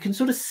you can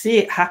sort of see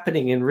it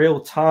happening in real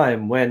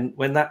time when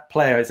that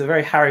player, it's a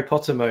very Harry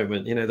Potter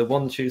moment, you know, the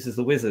wand chooses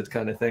the wizard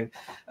kind of thing.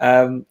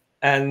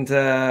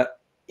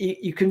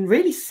 You can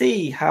really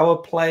see how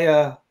a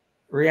player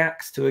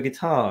reacts to a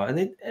guitar,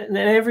 and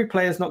every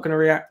player is not going to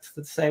react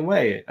the same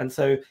way. And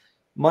so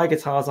my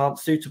guitars aren't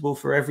suitable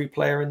for every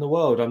player in the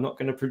world. I'm not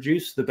going to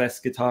produce the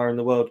best guitar in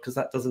the world because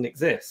that doesn't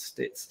exist.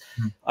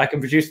 I can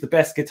produce the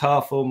best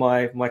guitar for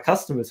my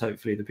customers,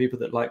 hopefully, the people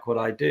that like what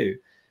I do.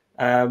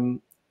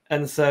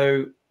 And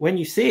so when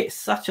you see it, it's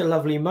such a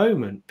lovely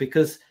moment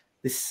because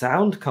this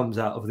sound comes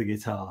out of the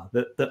guitar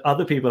that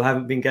other people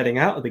haven't been getting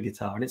out of the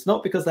guitar. And it's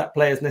not because that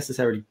player is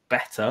necessarily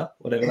better,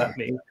 whatever that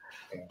means,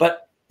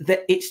 but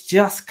it's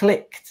just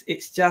clicked.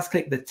 It's just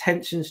clicked. The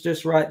tension's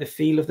just right. The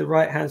feel of the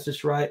right hand's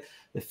just right.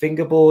 The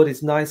fingerboard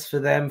is nice for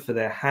them, for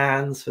their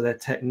hands, for their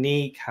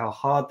technique, how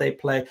hard they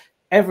play,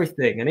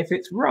 everything. And if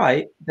it's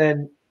right,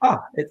 then,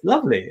 it's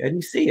lovely. And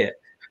you see it.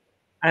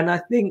 And I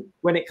think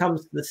when it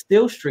comes to the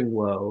steel string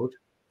world,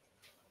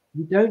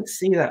 you don't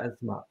see that as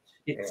much.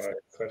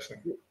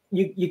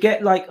 You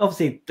get, like,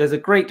 obviously there's a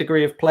great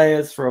degree of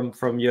players from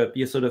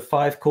your sort of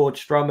 5-chord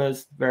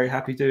strummers, very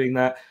happy doing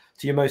that,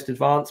 to your most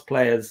advanced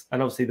players.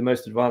 And obviously the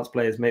most advanced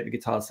players make the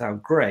guitar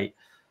sound great.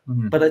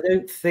 But I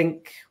don't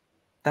think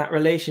that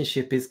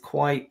relationship is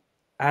quite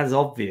as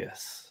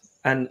obvious.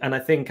 And I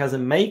think as a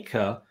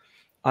maker,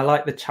 I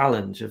like the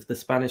challenge of the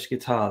Spanish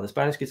guitar. The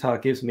Spanish guitar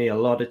gives me a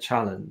lot of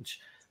challenge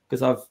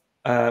because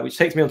which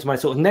takes me on to my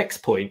sort of next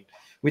point,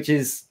 which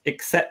is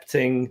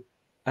accepting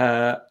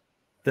that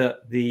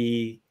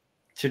the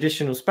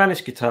traditional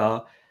Spanish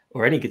guitar,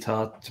 or any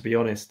guitar, to be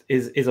honest,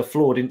 is a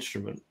flawed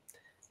instrument.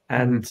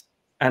 And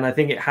I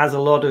think it has a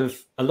lot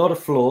of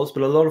flaws,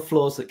 but a lot of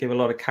flaws that give a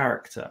lot of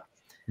character.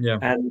 Yeah.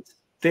 And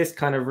this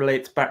kind of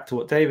relates back to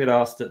what David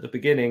asked at the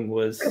beginning,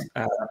 was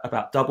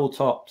about double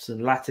tops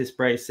and lattice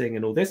bracing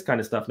and all this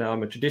kind of stuff. Now,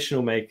 I'm a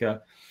traditional maker,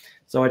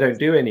 so I don't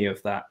do any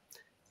of that.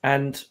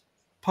 And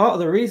part of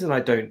the reason I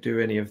don't do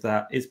any of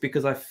that is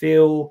because I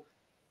feel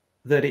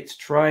that it's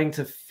trying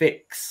to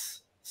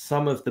fix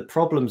some of the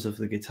problems of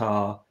the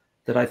guitar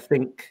that I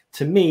think,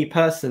 to me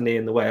personally,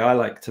 in the way I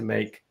like to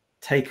make,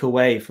 take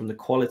away from the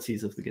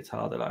qualities of the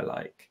guitar that I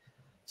like.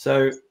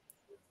 So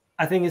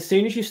I think as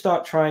soon as you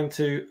start trying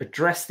to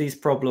address these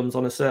problems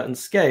on a certain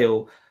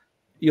scale,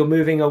 you're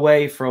moving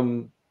away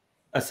from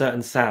a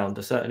certain sound,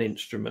 a certain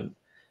instrument.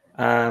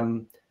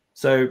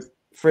 So,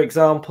 for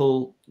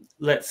example,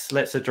 let's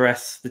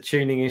address the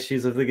tuning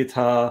issues of the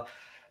guitar,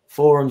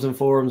 forums and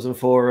forums and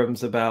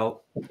forums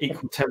about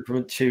equal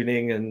temperament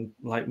tuning and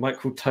like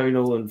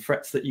microtonal and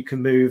frets that you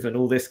can move and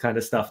all this kind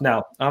of stuff.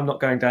 Now, I'm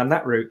not going down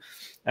that route,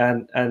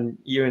 and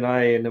you and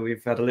I, and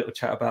we've had a little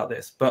chat about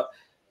this, but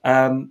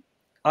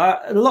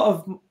a lot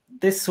of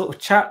this sort of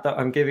chat that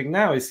I'm giving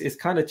now is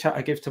kind of chat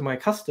I give to my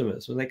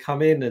customers when they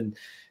come in and,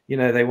 you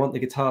know, they want the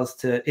guitars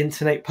to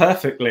intonate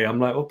perfectly. I'm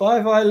like, well, buy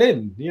a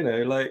violin, you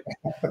know, like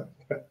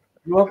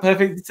you want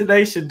perfect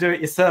intonation, do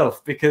it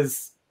yourself,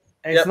 because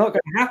it's not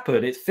going to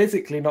happen. It's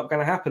physically not going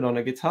to happen on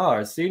a guitar.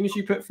 As soon as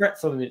you put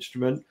frets on an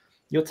instrument,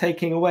 you're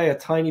taking away a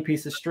tiny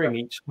piece of string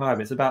each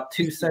time. It's about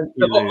 2 cents.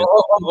 I've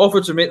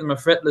offered to make them a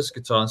fretless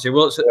guitar and say,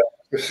 well,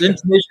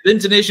 the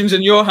intonation's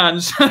in your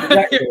hands.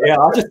 Exactly, yeah,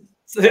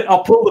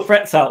 I'll pull the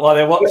frets out while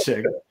they're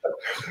watching.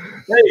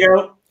 There you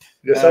go.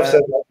 Yes, I've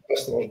said that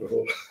customers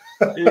before.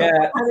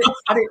 Yeah, and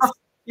it's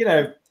you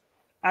know,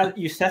 as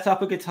you set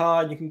up a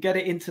guitar and you can get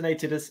it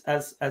intonated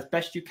as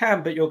best you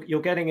can, but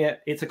you're getting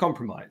it. It's a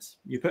compromise.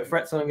 You put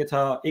frets on a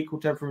guitar, equal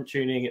temperament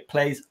tuning. It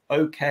plays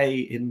okay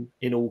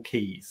in all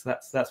keys.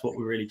 That's what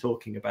we're really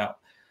talking about.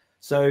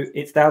 So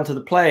it's down to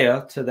the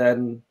player to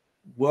then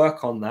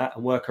work on that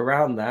and work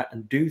around that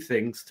and do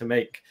things to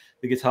make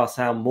the guitar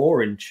sound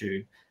more in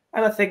tune.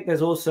 And I think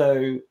there's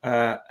also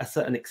a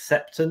certain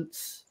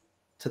acceptance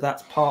to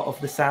that part of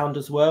the sound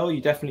as well.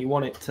 You definitely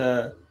want it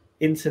to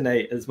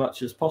intonate as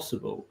much as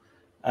possible.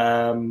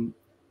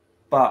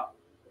 But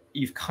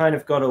you've kind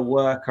of got to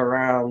work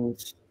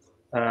around.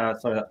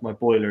 Sorry, that's my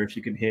boiler. If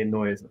you can hear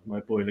noise of my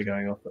boiler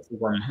going off, that's the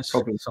one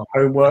problem. It's a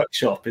home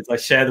workshop. I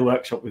share the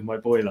workshop with my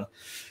boiler,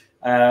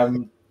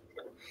 and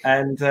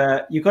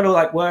you've got to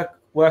like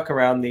work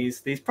around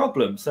these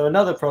problems. So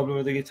another problem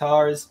with the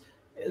guitar is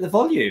the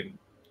volume.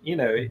 You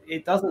know,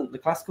 it doesn't. The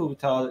classical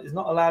guitar is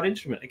not a loud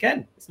instrument.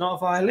 Again, it's not a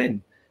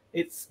violin.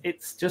 It's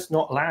just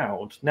not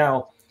loud.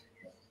 Now,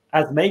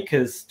 as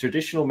makers,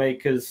 traditional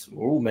makers,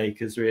 all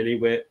makers really,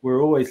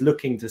 we're always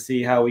looking to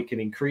see how we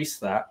can increase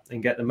that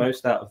and get the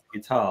most out of the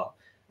guitar.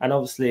 And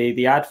obviously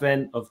the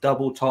advent of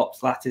double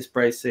tops, lattice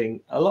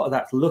bracing, a lot of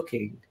that's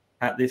looking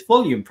at this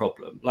volume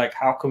problem. Like,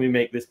 how can we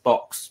make this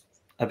box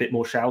a bit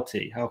more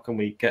shouty? How can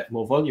we get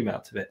more volume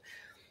out of it?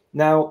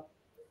 Now,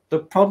 the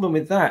problem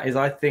with that is,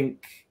 I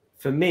think,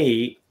 for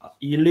me,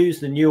 you lose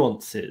the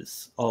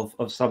nuances of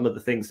some of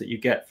the things that you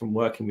get from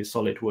working with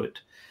solid wood.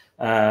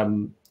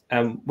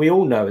 And we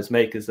all know as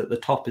makers that the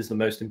top is the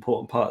most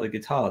important part of the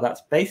guitar.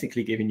 That's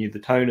basically giving you the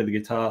tone of the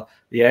guitar.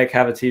 The air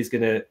cavity is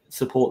going to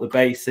support the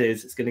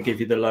basses. It's going to give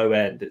you the low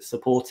end. It's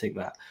supporting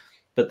that.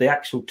 But the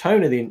actual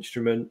tone of the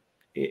instrument,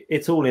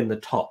 it's all in the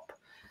top.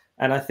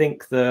 And I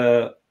think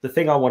the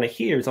thing I want to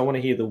hear is I want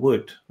to hear the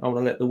wood. I want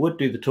to let the wood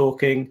do the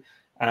talking.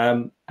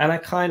 And I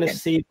kind of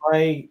see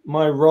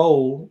my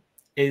role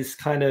is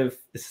kind of,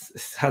 it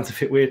sounds a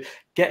bit weird,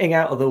 getting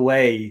out of the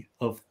way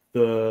of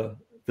the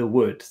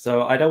wood.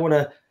 So I don't want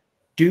to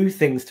do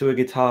things to a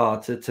guitar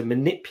to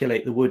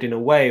manipulate the wood in a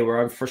way where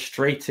I'm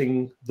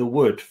frustrating the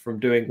wood from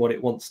doing what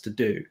it wants to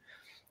do.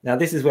 Now,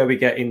 this is where we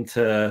get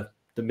into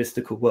the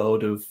mystical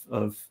world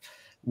of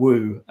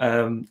woo,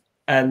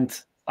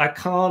 and I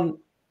can't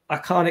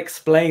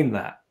explain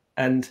that.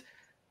 And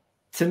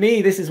to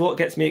me, this is what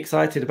gets me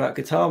excited about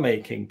guitar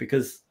making,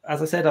 because,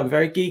 as I said, I'm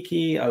very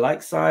geeky. I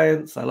like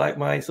science. I like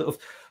my sort of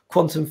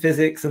quantum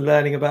physics and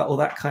learning about all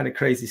that kind of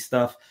crazy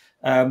stuff.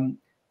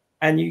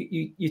 And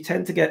you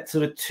tend to get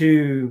sort of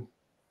two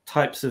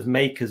types of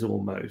makers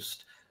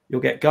almost. You'll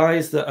get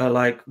guys that are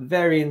like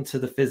very into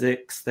the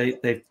physics.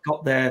 They've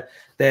got their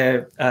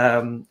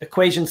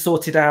equations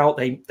sorted out.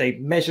 They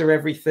measure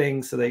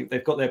everything. So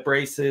they've got their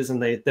braces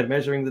and they're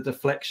measuring the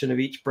deflection of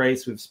each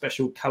brace with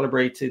special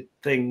calibrated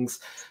things.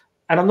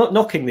 And I'm not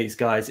knocking these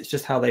guys. It's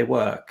just how they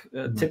work.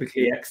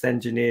 Typically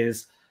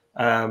ex-engineers.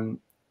 And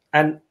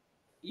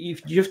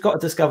you've just got to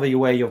discover your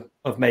way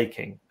of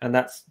making, and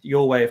that's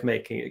your way of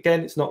making it.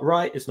 Again, it's not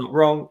right, it's not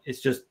wrong, it's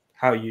just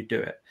how you do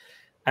it.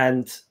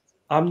 And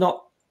I'm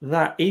not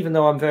that, even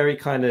though I'm very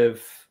kind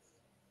of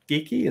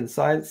geeky and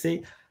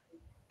sciencey,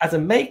 as a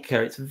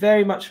maker, it's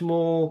very much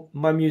more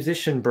my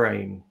musician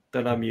brain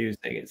that I'm using.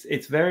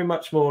 It's very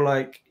much more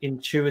like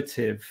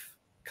intuitive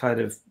kind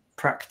of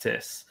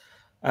practice.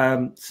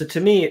 So to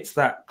me, it's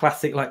that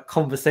classic like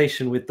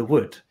conversation with the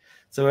wood.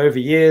 So over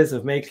years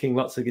of making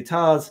lots of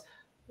guitars,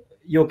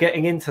 you're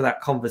getting into that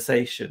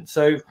conversation.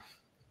 So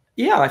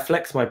yeah, I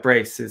flex my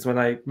braces when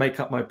I make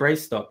up my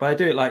brace stock, but I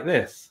do it like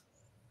this.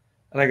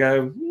 And I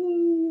go,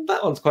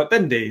 that one's quite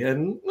bendy,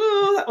 and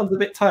that one's a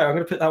bit tighter. I'm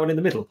going to put that one in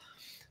the middle.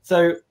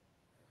 So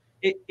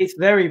it's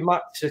very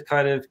much a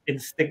kind of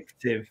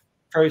instinctive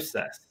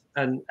process.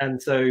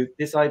 And so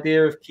this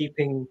idea of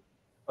keeping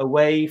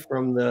away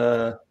from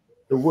the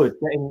wood,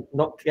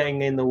 not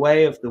getting in the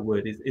way of the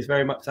wood is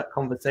very much that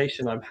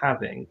conversation I'm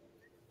having.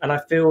 And I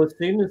feel as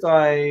soon as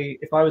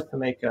if I was to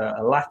make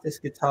a lattice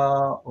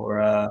guitar or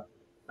a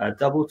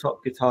double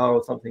top guitar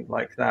or something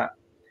like that,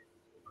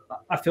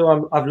 I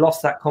feel I've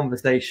lost that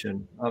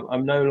conversation.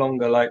 I'm no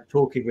longer like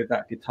talking with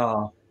that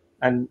guitar.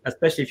 And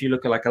especially if you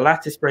look at like a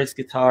lattice brace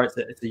guitar,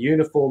 it's a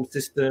uniform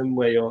system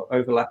where you're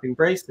overlapping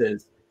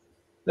braces.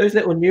 Those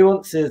little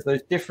nuances,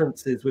 those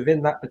differences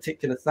within that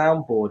particular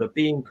soundboard are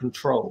being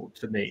controlled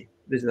to me.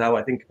 This is how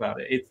I think about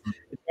it. It's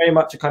very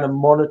much a kind of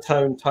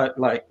monotone type,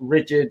 like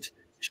rigid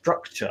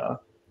structure,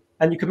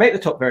 and you can make the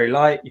top very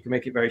light, you can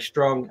make it very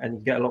strong, and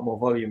you get a lot more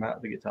volume out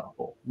of the guitar,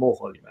 or more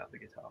volume out of the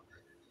guitar.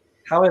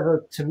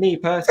 However, to me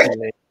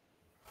personally,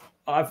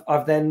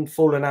 I've then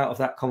fallen out of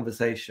that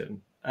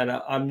conversation, and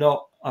I'm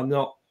not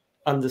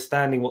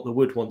understanding what the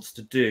wood wants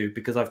to do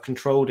because I've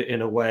controlled it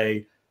in a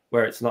way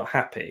where it's not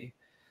happy.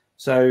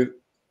 So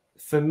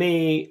for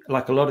me,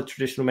 like a lot of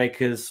traditional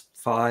makers,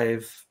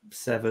 5,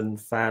 7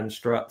 fan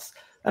struts.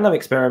 And I'm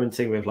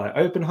experimenting with like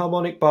open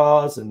harmonic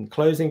bars and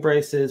closing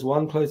braces,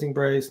 one closing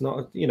brace,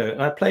 not,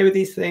 and I play with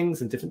these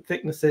things and different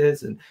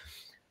thicknesses. And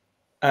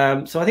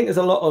so I think there's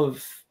a lot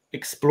of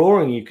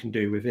exploring you can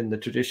do within the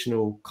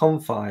traditional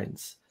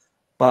confines,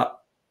 but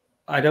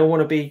I don't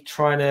want to be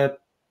trying to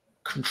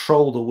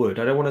control the wood.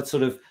 I don't want to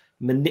sort of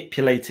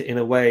manipulate it in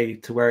a way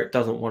to where it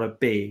doesn't want to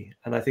be.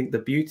 And I think the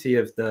beauty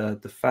of the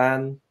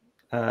fan,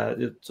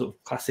 the sort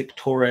of classic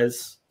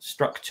Torres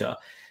structure,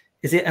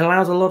 is it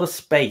allows a lot of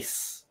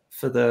space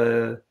for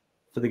the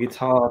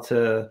guitar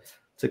to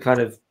kind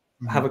of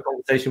have a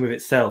conversation with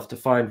itself, to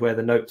find where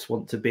the notes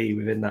want to be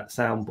within that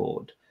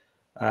soundboard.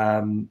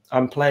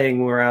 I'm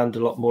playing around a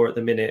lot more at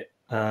the minute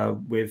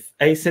with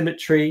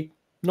asymmetry,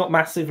 not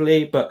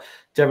massively, but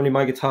generally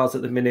my guitars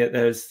at the minute,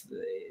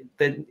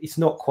 it's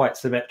not quite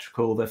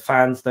symmetrical. The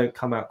fans don't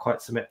come out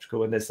quite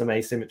symmetrical, and there's some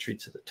asymmetry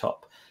to the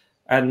top.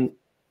 And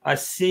I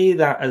see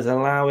that as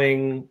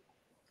allowing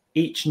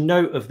each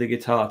note of the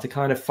guitar to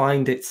kind of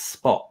find its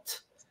spot.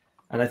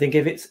 And I think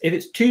if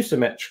it's too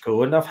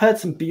symmetrical, and I've heard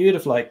some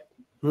beautiful, like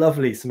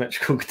lovely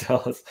symmetrical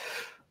guitars,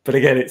 but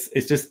again,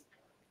 it's just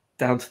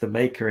down to the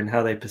maker and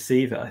how they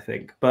perceive it, I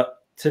think.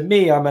 But to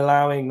me, I'm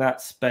allowing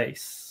that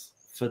space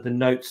for the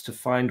notes to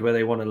find where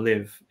they want to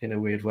live in a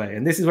weird way.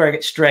 And this is where it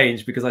gets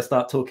strange, because I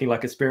start talking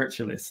like a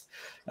spiritualist.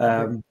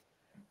 But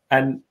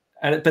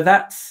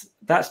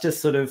that's just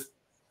sort of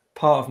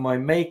part of my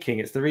making.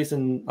 It's the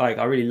reason, like,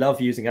 I really love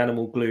using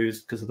animal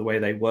glues because of the way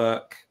they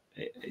work.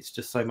 It's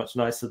just so much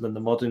nicer than the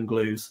modern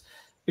glues,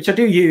 which I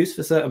do use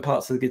for certain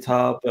parts of the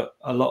guitar, but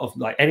a lot of,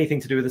 like, anything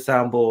to do with the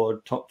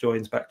soundboard, top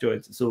joints, back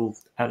joints, it's all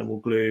animal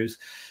glues.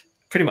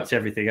 Pretty much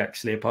everything,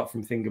 actually, apart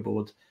from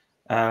fingerboard.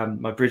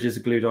 My bridges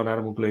are glued on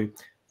animal glue.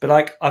 But,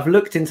 like, I've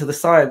looked into the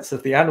science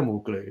of the animal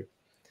glue.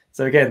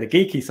 So again, the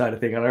geeky side of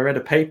thing, and I read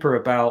a paper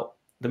about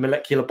the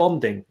molecular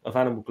bonding of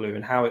animal glue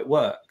and how it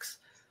works.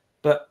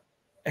 But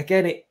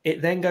again,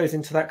 it then goes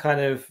into that kind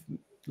of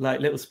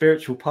like little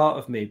spiritual part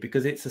of me,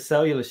 because it's a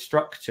cellular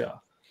structure.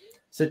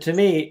 So to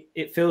me,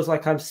 it feels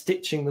like I'm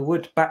stitching the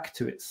wood back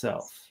to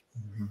itself,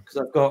 because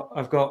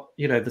I've got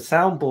the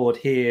soundboard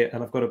here,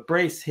 and I've got a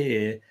brace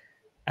here,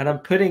 and I'm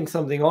putting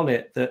something on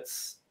it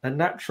that's a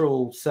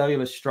natural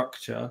cellular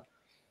structure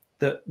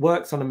that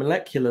works on a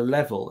molecular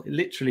level. It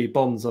literally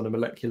bonds on a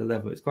molecular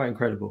level. It's quite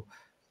incredible.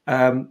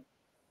 And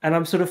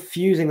I'm sort of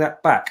fusing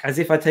that back as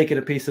if I taken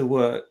a piece of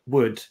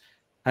wood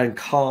and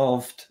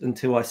carved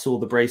until I saw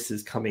the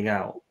braces coming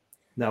out.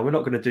 Now, we're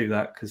not going to do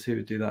that, because who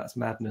would do that? It's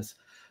madness.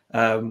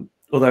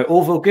 Although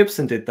Orville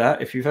Gibson did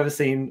that. If you've ever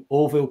seen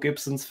Orville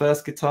Gibson's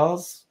first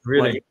guitars,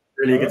 really, like,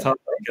 really a guitar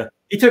maker,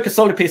 he took a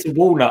solid piece of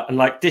walnut and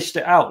like dished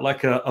it out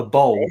like a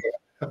bowl,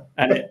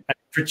 and it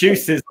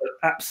produces an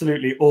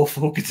absolutely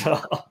awful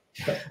guitar.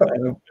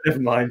 Never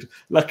mind.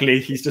 Luckily,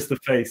 he's just the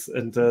face,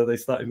 and they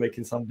started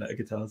making some better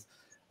guitars.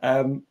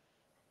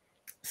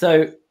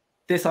 So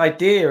this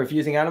idea of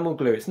using animal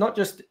glue, it's not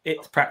just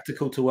it's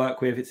practical to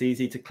work with, it's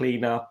easy to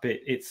clean up,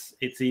 it's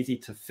easy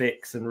to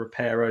fix and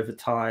repair over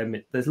time.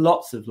 There's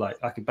lots of, like,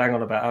 I could bang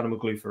on about animal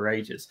glue for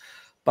ages,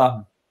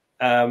 but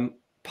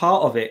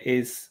part of it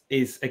is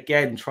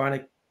again trying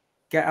to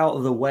get out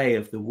of the way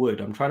of the wood.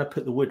 I'm trying to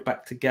put the wood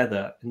back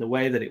together in the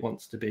way that it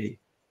wants to be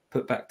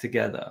put back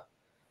together.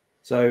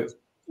 So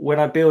when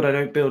I build, I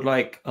don't build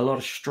like a lot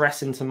of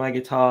stress into my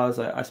guitars.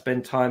 I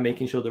spend time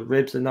making sure the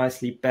ribs are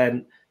nicely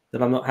bent,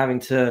 that I'm not having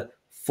to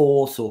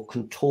force or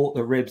contort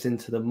the ribs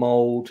into the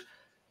mold.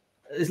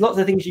 There's lots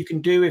of things you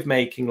can do with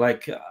making,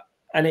 like,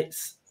 and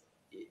it's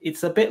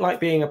a bit like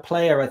being a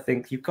player. I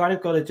think you've kind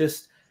of got to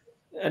just,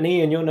 and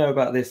Ian, you'll know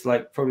about this,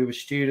 like probably with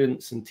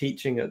students and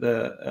teaching at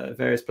the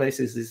various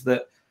places, is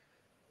that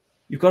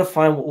you've got to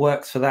find what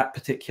works for that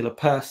particular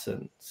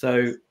person.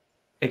 So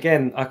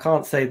again, I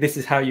can't say this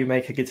is how you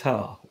make a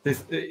guitar.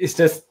 This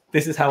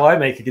is how I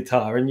make a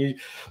guitar. And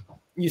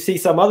you see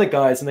some other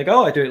guys and they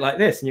go, oh, I do it like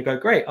this. And you go,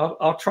 great,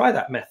 I'll try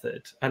that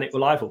method. And it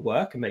will either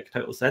work and make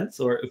total sense,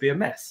 or it will be a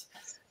mess.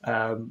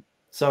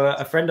 So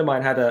a friend of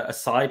mine had a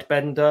side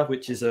bender,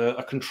 which is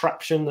a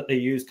contraption that they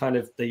use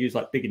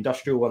like big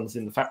industrial ones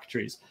in the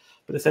factories.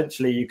 But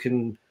essentially you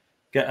can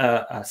get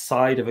a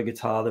side of a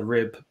guitar, the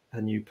rib,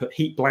 and you put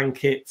heat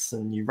blankets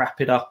and you wrap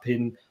it up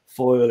in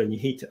foil and you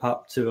heat it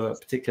up to a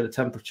particular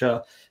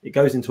temperature. It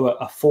goes into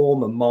a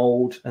form, a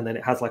mold, and then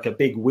it has like a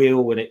big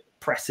wheel and it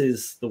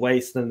presses the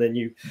waste, and then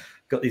you've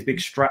got these big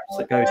straps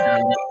that go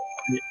down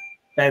and it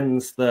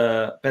bends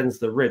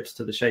the ribs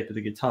to the shape of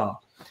the guitar.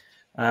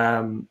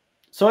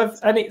 It's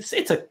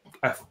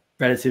a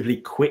relatively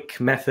quick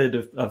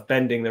method of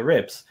bending the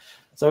ribs.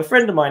 So a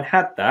friend of mine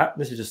had that.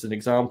 This is just an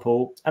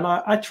example, and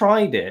I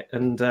tried it,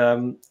 and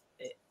I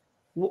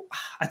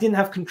didn't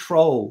have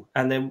control.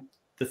 And then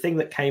the thing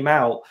that came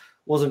out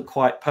wasn't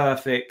quite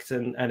perfect,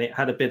 and it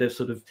had a bit of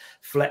sort of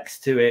flex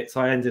to it.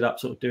 So I ended up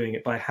sort of doing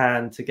it by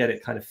hand to get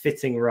it kind of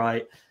fitting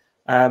right.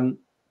 But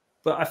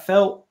I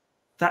felt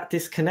that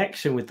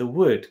disconnection with the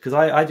wood, because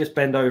I just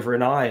bend over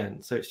an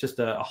iron, so it's just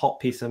a hot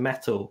piece of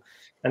metal.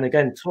 And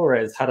again,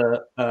 Torres had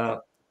an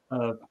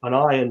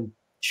iron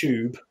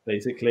tube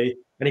basically,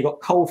 and he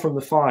got coal from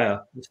the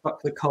fire. He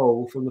stuck the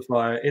coal from the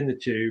fire in the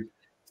tube,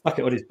 stuck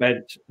it on his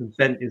bench, and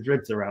bent his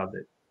ribs around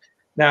it.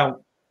 Now,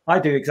 I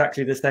do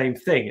exactly the same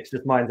thing. It's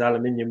just mine's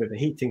aluminium with a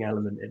heating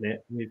element in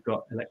it, and we've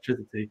got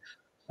electricity.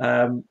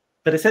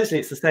 But essentially,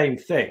 it's the same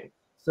thing.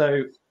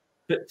 So,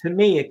 but to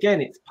me,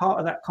 again, it's part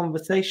of that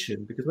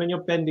conversation, because when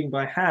you're bending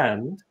by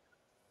hand,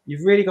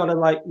 you've really got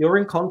to, you're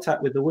in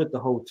contact with the wood the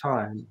whole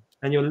time,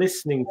 and you're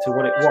listening to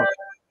what it wants,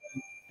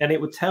 and it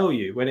will tell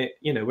you when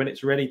when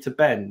it's ready to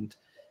bend.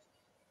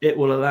 It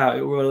will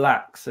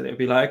relax, and it'll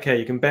be like, okay,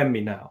 you can bend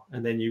me now,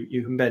 and then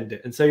you can bend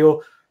it, and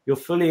so you're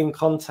fully in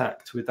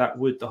contact with that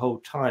wood the whole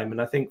time.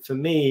 And I think for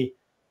me,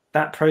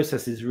 that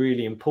process is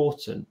really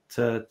important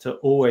to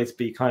always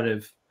be kind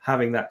of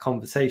having that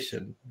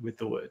conversation with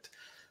the wood,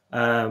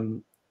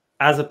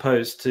 as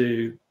opposed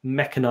to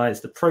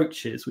mechanized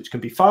approaches, which can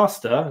be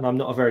faster. And I'm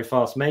not a very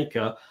fast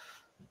maker,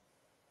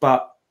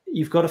 but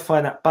you've got to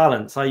find that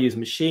balance. I use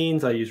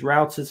machines, I use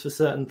routers for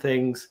certain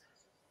things,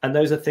 and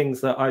those are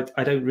things that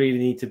I don't really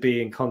need to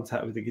be in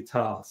contact with the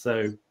guitar.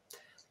 So,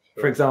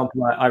 for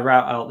example, I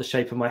route out the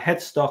shape of my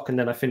headstock, and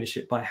then I finish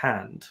it by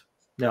hand.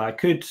 Now, I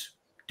could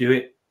do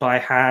it by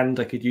hand.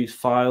 I could use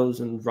files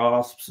and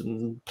rasps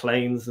and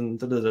planes and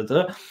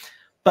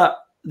but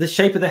the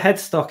shape of the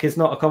headstock is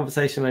not a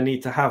conversation I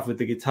need to have with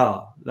the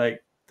guitar.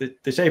 Like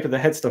the shape of the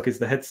headstock is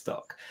the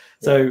headstock.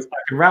 So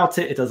I can route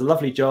it. It does a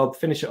lovely job.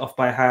 Finish it off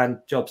by hand.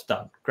 Job's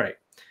done. Great.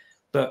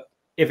 But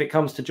if it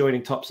comes to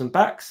joining tops and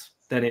backs,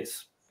 then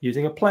it's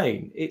using a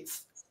plane.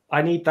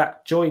 I need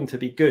that join to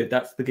be good.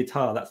 That's the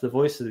guitar. That's the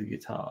voice of the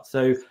guitar.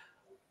 So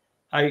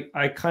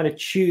I kind of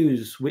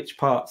choose which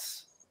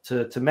parts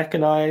to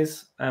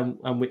mechanize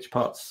and which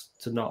parts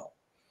to not.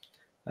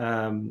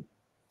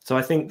 So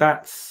I think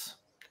that's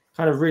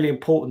kind of really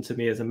important to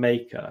me as a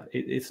maker.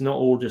 It's not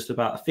all just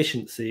about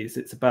efficiencies.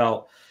 It's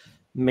about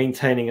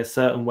maintaining a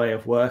certain way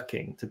of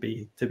working to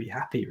be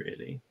happy,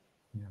 really.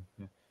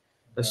 Yeah.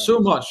 There's so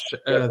much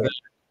that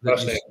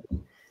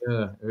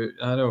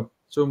I know,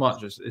 so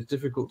much. It's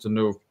difficult to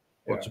know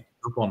what to pick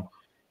up on.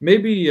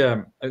 Maybe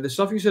the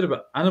stuff you said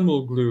about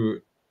animal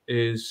glue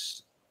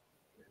is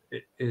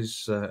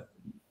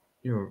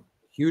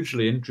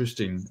hugely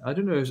interesting. I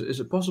don't know. Is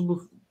it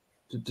possible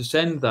to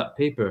send that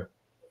paper?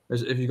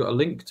 If you've got a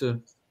link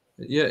to,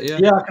 yeah,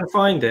 I can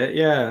find it.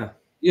 Yeah.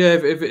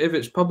 If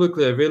it's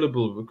publicly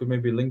available, we could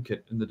maybe link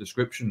it in the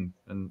description.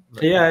 And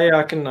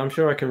I can. I'm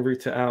sure I can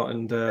root it out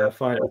and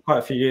find it. Quite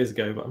a few years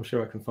ago, but I'm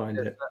sure I can find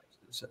it.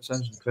 That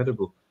sounds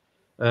incredible.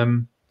 I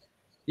mean,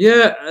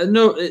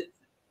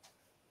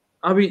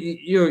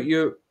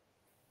 you're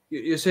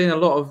saying a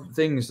lot of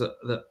things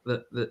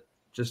that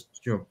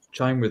just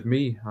chime with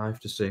me, I have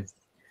to say.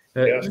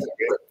 I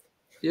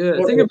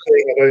think about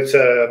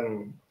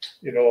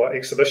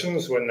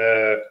exhibitions when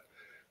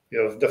you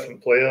have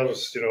different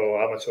players,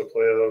 amateur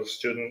players,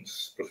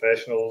 students,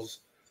 professionals.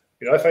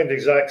 I find the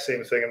exact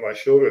same thing in my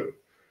showroom.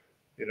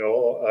 I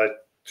had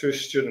 2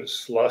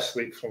 students last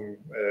week from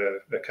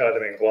the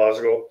academy in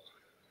Glasgow,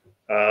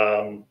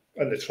 and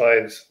they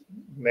tried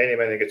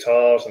many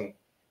guitars, and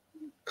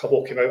a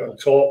couple came out on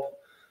top.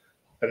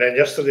 And then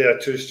yesterday I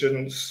had 2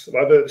 students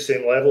about the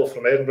same level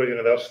from Edinburgh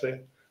University,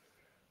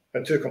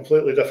 and 2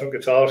 completely different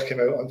guitars came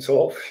out on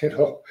top.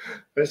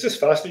 It's just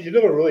fascinating. You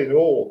never really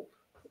know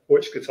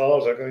which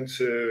guitars are going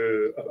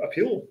to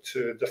appeal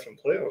to different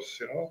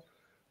players.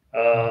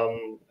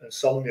 And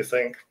some you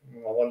think, I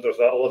wonder if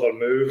that'll ever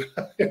move.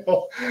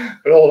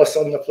 But all of a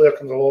sudden the player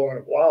comes along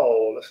and,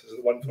 wow, this is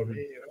the one for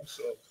me.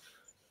 So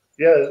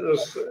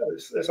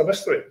it's a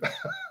mystery.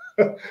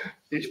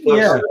 Each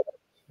player,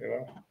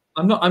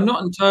 I'm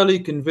not entirely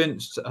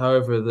convinced,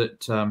 however,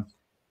 that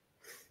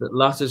that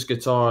lattice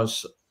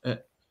guitars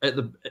at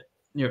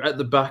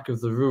the back of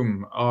the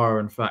room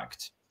are in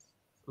fact,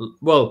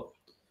 well,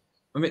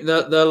 I mean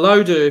they're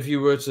louder if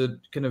you were to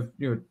kind of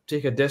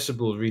take a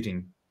decibel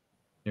reading,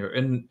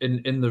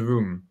 in the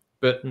room,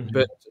 but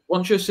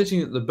once you're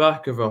sitting at the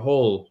back of a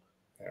hall,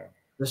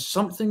 there's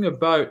something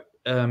about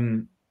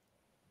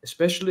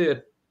especially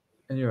a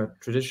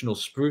traditional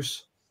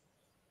spruce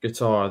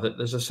guitar that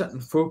there's a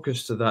certain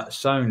focus to that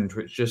sound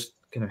which just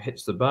kind of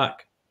hits the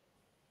back.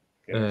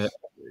 Yes.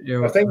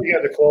 I think you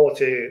get the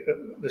quality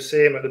the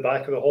same at the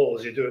back of the hall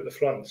as you do at the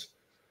front.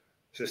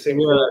 It's the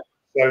same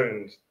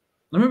sound.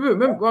 I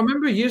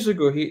remember years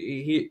ago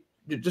he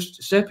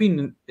just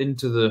stepping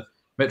into the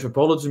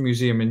Metropolitan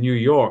Museum in New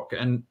York,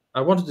 and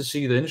I wanted to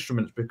see the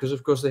instruments because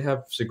of course they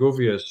have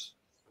Segovia's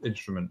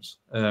instruments.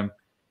 But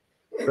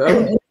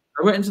I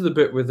went into the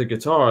bit with the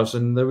guitars,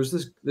 and there was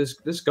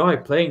this guy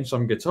playing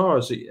some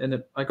guitars,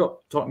 and I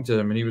got talking to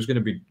him, and he was going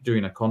to be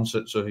doing a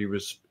concert, so he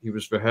was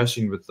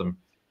rehearsing with them.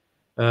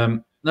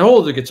 Now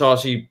all the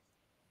guitars he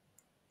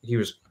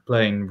was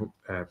playing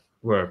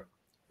were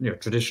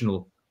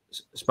traditional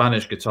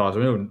Spanish guitars,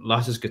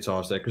 lattice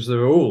guitars there, because they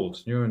were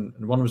old, and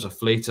one was a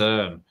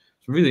flater, and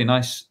some really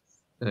nice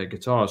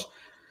guitars.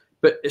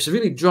 But it's a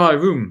really dry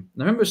room.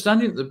 And I remember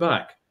standing at the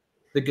back.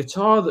 The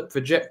guitar that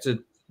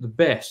projected the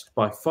best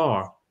by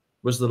far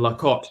was the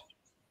Lacotte.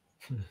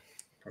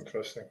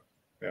 Interesting.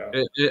 Yeah.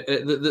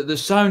 The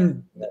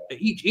sound,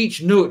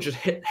 each note just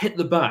hit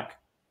the back.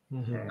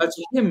 That's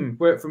him.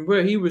 From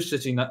where he was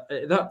sitting,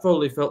 that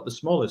probably felt the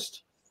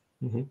smallest.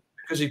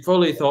 because he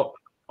probably thought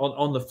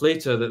on the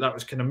flater that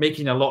was kind of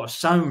making a lot of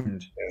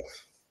sound.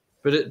 Yes.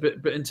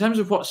 But in terms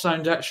of what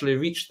sound actually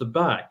reached the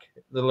back,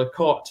 the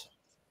Lacotte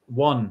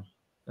won.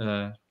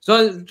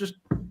 So just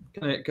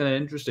kind of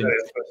interesting. Very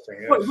interesting.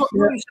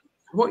 Yes.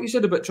 What you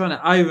said about trying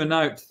to iron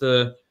out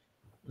the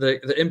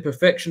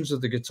imperfections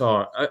of the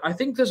guitar, I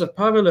think there's a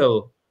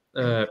parallel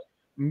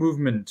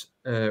movement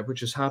which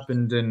has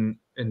happened in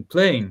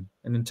playing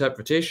and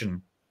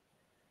interpretation.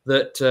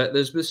 That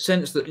there's this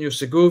sense that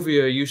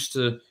Segovia used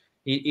to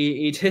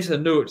he'd hit a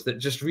note that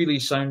just really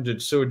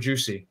sounded so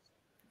juicy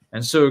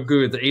and so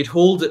good that he'd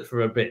hold it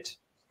for a bit,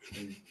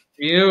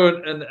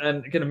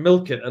 and kind of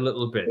milk it a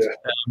little bit.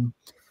 Yeah.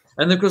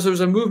 And of course there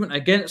was a movement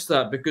against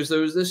that because there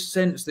was this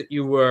sense that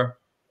you were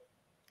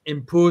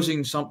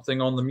imposing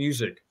something on the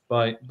music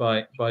by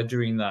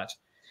doing that.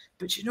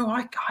 But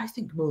I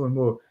think more and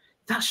more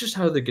that's just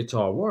how the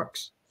guitar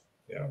works.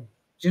 Yeah.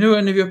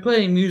 And if you're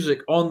playing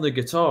music on the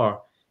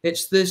guitar,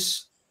 it's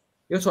this.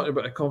 You're talking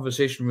about a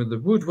conversation with the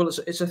wood. Well,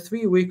 it's a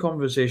three-way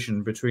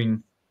conversation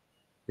between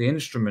the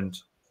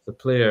instrument, the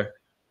player,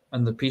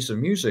 and the piece of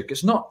music.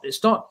 It's not.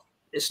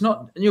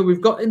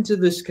 We've got into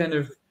this kind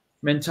of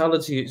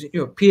mentality,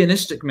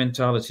 pianistic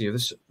mentality of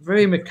this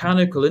very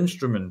mechanical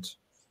instrument,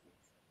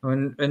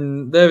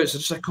 and there it's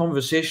just a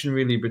conversation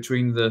really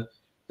between the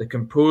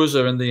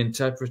composer and the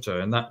interpreter,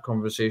 and that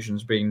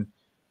conversation's being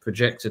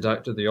projected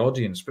out to the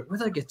audience. But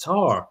with a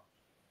guitar,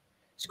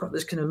 it's got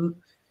this kind of.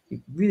 It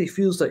really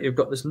feels like you've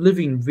got this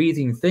living,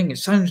 breathing thing. It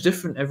sounds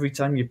different every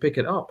time you pick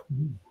it up,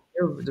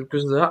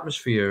 because of the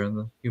atmosphere and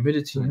the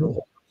humidity and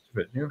all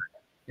the rest of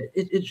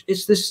it.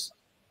 It's this.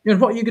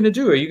 What are you going to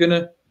do?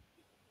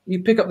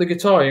 You pick up the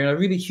guitar? You're in a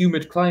really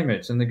humid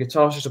climate, and the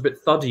guitar's just a bit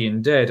thuddy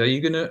and dead. Are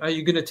you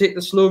gonna take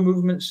the slow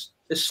movements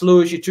as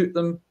slow as you took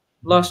them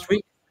last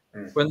week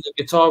when the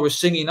guitar was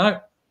singing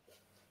out?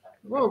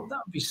 Well, that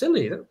would be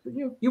silly.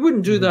 You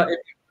wouldn't do that.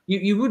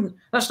 You wouldn't.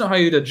 That's not how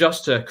you'd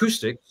adjust to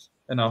acoustics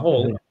in a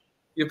hall.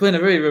 You're playing a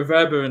very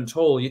reverberant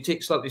hall. You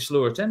take slightly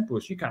slower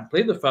tempos. You can't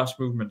play the fast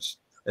movements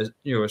as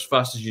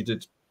fast as you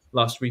did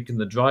last week in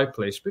the dry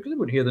place because they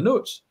wouldn't hear the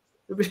notes.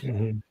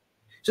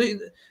 So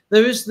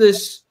there is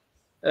this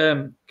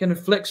kind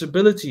of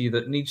flexibility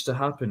that needs to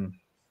happen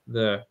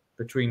there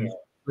between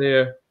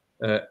player,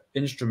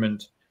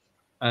 instrument,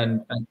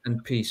 and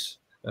piece.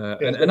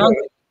 And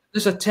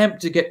this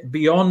attempt to get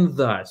beyond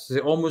that,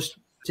 almost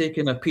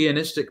taking a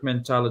pianistic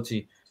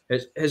mentality,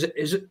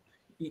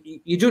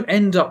 you don't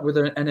end up with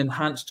an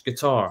enhanced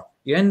guitar.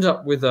 You end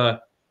up with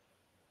a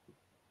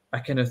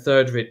kind of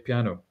third-rate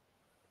piano.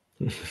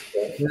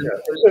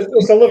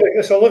 It's a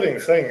living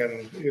thing,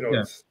 and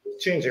it's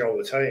changing all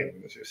the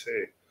time, as you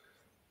say.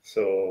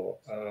 So,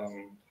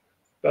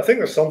 but I think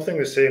there's something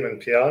the same in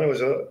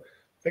pianos. I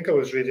think I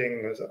was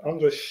reading, was it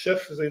András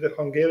Schiff, is he the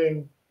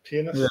Hungarian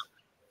pianist? Yeah.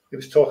 He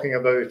was talking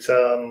about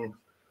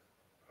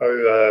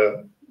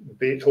how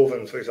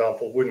Beethoven, for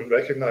example, wouldn't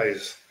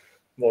recognize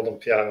modern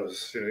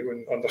pianos. He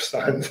wouldn't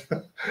understand,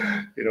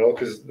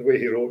 because the way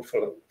he wrote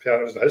for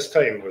pianos in his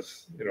time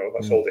was,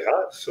 that's all they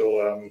had.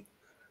 So,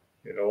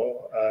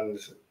 and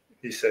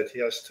he said he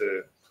has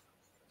to,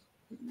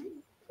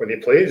 when he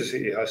plays,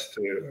 he has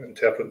to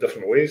interpret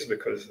different ways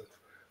because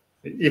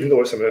even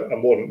though it's a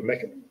more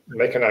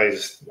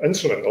mechanized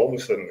instrument,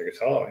 almost than the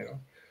guitar,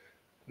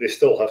 they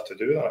still have to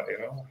do that,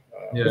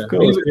 Of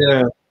course,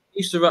 he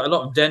used to write a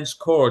lot of dense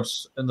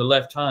chords in the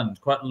left hand,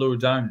 quite low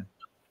down.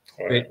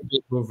 Right.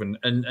 Beethoven,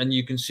 and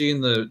you can see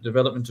in the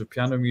development of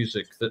piano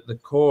music that the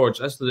chords,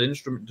 as the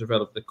instrument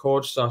developed, the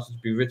chords started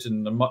to be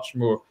written in a much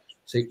more,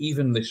 say,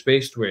 evenly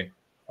spaced way.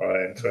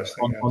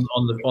 Interesting.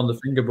 On the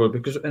fingerboard,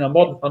 because on a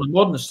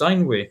modern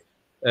Steinway,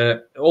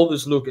 all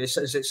this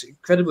it's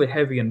incredibly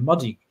heavy and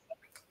muddy.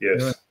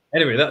 Yes.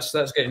 Anyway, that's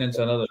getting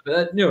into another.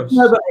 But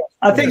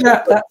I think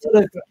that's sort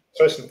of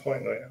interesting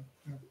point there.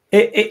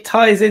 It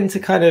ties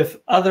into kind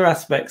of other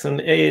aspects, and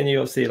Ian, you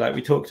obviously, like,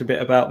 we talked a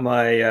bit about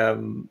my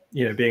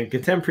being a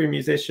contemporary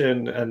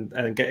musician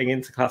and getting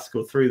into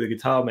classical through the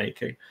guitar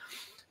making.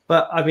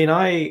 But I mean,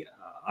 I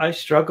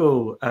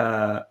struggle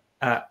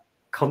at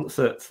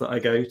concerts that I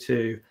go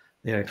to,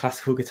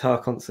 classical guitar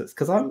concerts,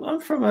 because I'm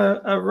from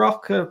a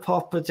rock, a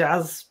pop, a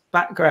jazz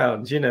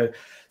background,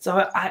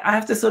 so I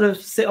have to sort of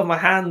sit on my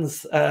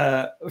hands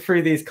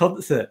through these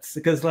concerts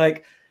because,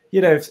 like,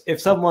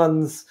 if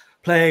someone's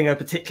playing a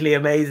particularly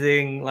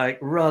amazing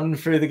run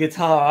through the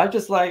guitar, I'm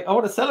just like, I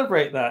want to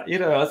celebrate that,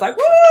 I was like,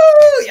 woo,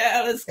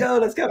 yeah, let's go,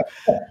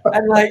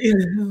 and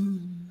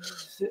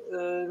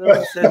no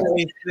one says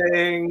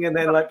anything, and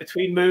then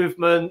between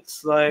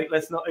movements,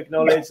 let's not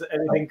acknowledge that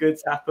anything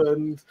good's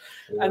happened.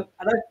 And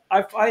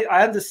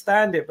I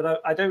understand it,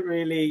 but I'm not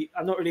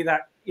really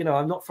that,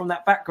 I'm not from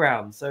that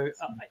background, so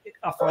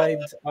I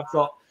find I've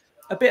got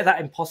a bit of that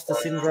imposter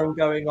syndrome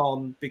going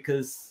on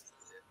because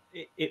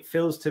it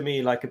feels to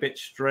me like a bit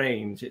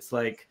strange. It's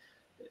like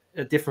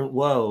a different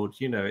world,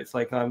 it's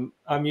like I'm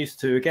used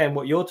to, again,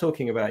 what you're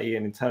talking about,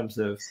 Ian, in terms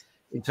of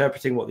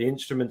interpreting what the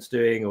instrument's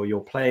doing or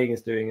your playing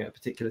is doing at a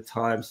particular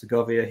time,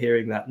 Segovia,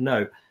 hearing that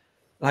note.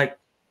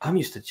 I'm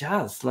used to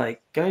jazz.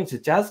 Like going to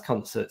jazz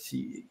concerts,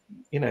 you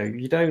know,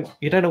 you don't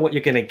know what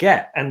you're going to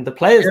get, and the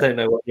players don't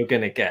know what you're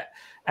going to get.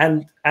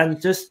 And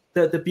just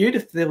the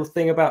beautiful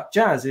thing about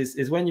jazz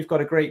is when you've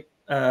got a great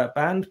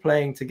band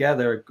playing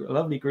together, a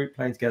lovely group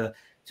playing together,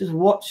 just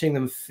watching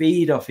them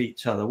feed off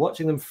each other,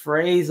 watching them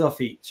phrase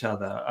off each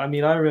other. I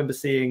mean, I remember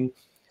seeing.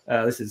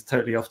 This is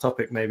totally off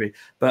topic, maybe,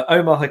 but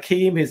Omar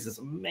Hakim, who's this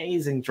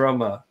amazing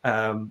drummer,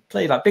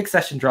 played like big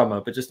session drummer,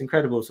 but just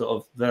incredible, sort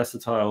of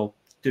versatile,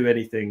 do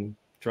anything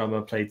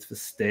drummer, played for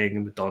Sting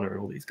and Madonna and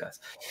all these guys.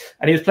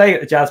 And he was playing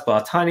at the jazz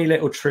bar, tiny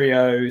little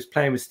trio. He was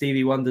playing with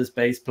Stevie Wonder's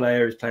bass player.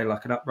 He was playing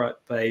like an upright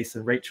bass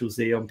and Rachel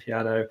Z on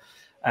piano.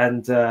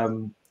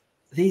 And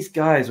these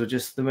guys were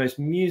just the most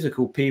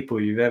musical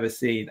people you've ever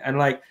seen. And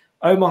like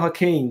Omar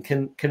Hakim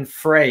can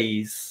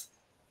phrase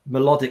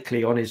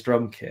melodically on his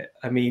drum kit.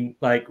 I mean,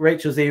 like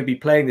Rachel Z would be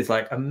playing this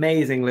like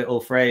amazing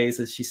little phrase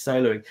as she's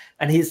soloing,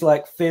 and his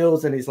like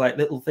fills and his like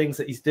little things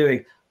that he's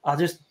doing are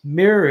just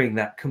mirroring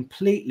that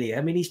completely.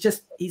 I mean,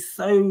 he's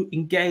so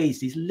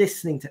engaged, he's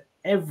listening to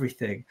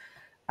everything.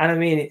 And I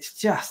mean, it's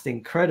just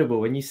incredible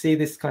when you see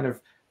this kind of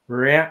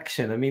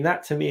reaction. I mean,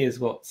 that to me is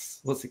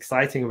what's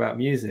exciting about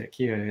music,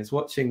 you know, is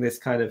watching this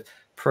kind of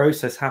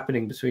process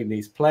happening between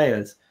these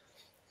players.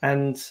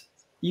 And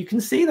you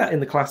can see that in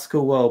the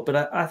classical world,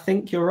 but I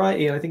think you're right,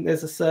 Ian. I think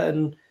there's a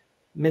certain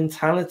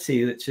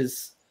mentality that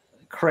has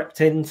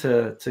crept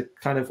into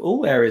kind of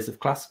all areas of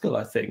classical,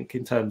 I think,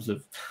 in terms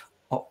of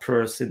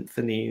opera,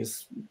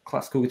 symphonies,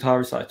 classical guitar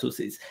recitals.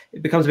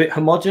 It becomes a bit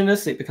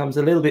homogenous. It becomes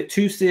a little bit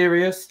too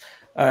serious.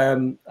 I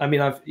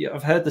mean,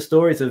 I've heard the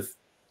stories of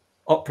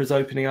operas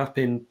opening up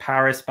in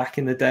Paris back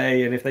in the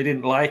day, and if they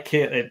didn't like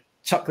it, they'd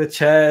chuck the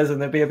chairs and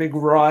there'd be a big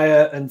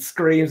riot and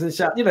screams and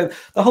shout. You know,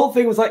 the whole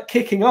thing was like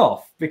kicking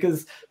off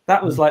because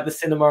that was like the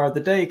cinema of the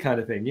day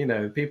kind of thing. You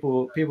know,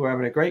 people were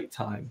having a great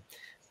time.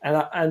 And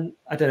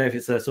I don't know if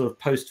it's a sort of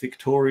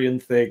post-Victorian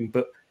thing,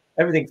 but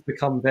everything's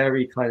become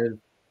very kind of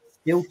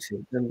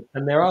stilted, and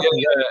there are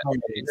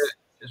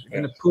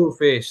kind of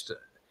poor-faced.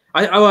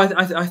 I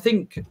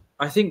think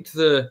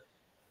the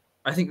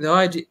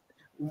idea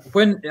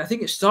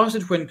it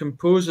started when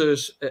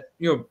composers,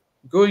 you know,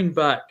 going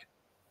back,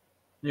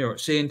 you know,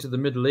 say into the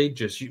Middle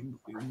Ages,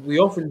 we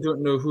often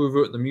don't know who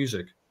wrote the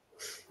music.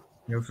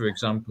 You know, for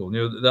example, you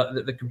know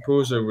that the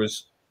composer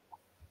was,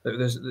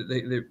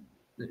 the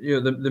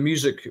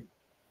music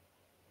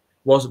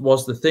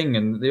was the thing,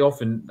 and they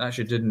often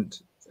actually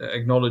didn't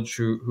acknowledge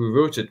who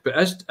wrote it. But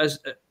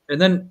and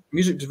then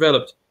music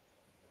developed,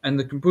 and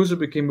the composer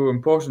became more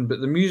important.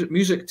 But the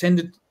music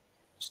tended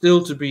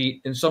still to be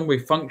in some way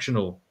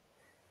functional,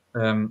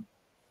 you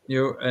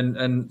know,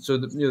 and so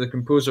the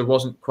composer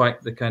wasn't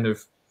quite the kind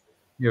of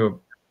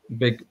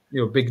big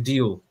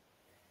deal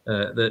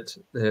that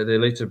they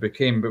later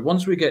became. But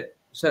once we get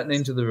setting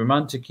into the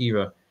Romantic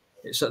era,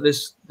 it's that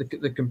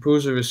the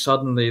composer is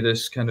suddenly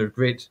this kind of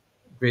great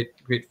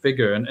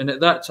figure, and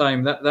at that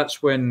time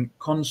that's when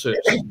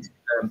concerts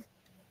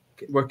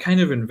were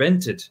kind of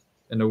invented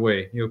in a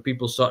way. You know,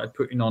 people started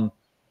putting on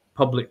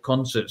public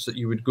concerts that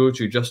you would go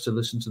to just to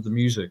listen to the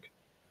music,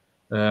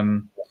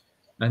 and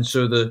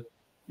so the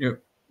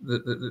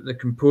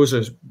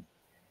composer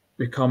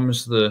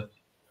becomes the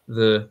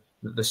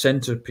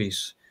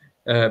centerpiece.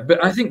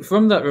 But I think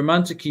from that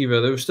Romantic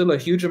era, there was still a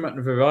huge amount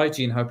of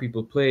variety in how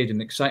people played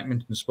and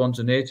excitement and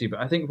spontaneity. But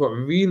I think what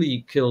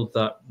really killed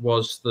that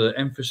was the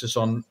emphasis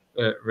on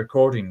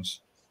recordings.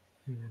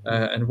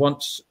 And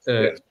once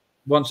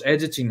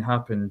editing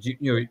happened,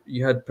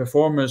 you had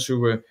performers who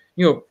were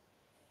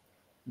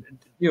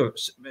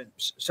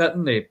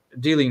certainly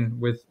dealing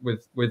with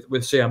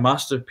say a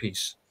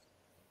masterpiece,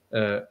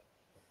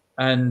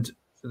 and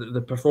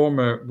the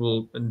performer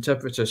will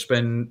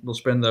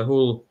spend their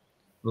whole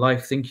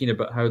life thinking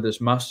about how this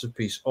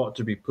masterpiece ought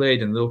to be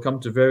played, and they'll come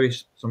to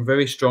some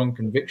very strong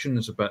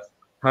convictions about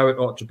how it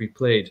ought to be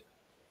played.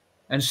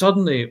 And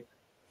suddenly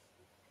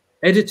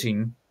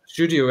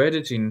studio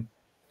editing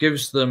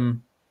gives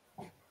them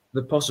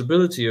the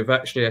possibility of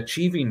actually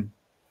achieving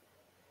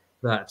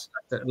that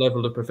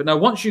level of perfection. Now,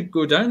 once you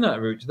go down that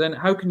route, then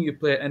how can you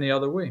play it any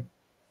other way?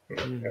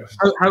 Yes.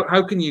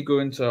 How can you go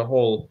into a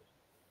hall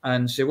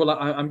and say, well,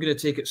 I'm going to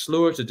take it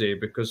slower today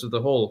because of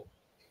the hall?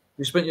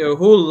 You spent your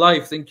whole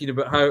life thinking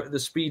about how the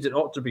speed it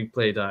ought to be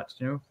played at.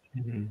 You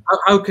know,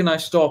 how can I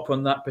stop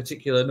on that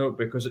particular note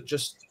because it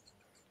just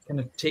kind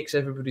of takes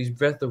everybody's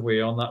breath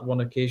away on that one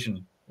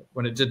occasion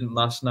when it didn't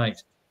last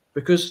night?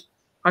 Because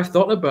I've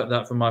thought about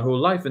that for my whole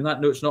life, and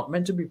that note's not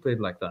meant to be played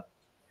like that.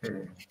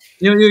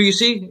 You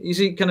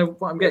see, kind of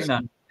what I'm getting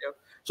at. You know?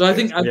 So I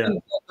think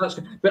that's.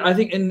 But I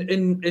think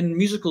in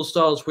musical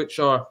styles which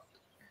are,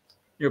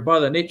 by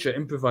their nature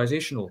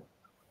improvisational,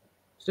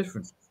 it's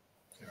different.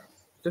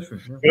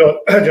 Different. Yeah.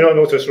 Do you not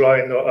notice,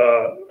 Ryan,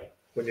 that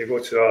when you go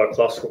to a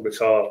classical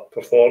guitar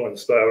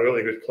performance by a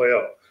really good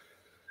player,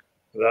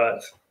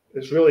 that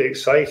it's really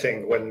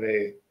exciting when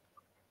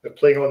they're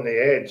playing on the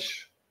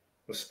edge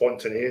with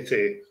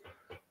spontaneity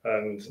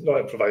and not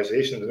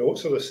improvisation. The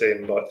notes are the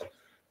same, but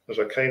there's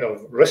a kind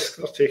of risk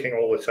they're taking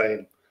all the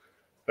time,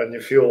 and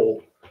you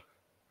feel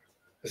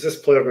is this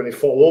player going to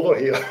fall over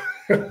here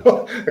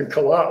and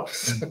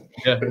collapse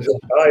and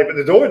just die? But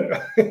they don't,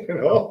 That's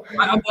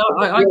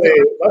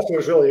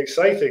what's really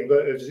exciting.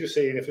 But as you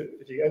say, if you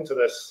get into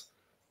this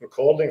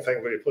recording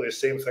thing where you play the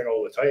same thing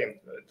all the time,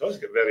 it does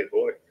get very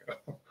boring.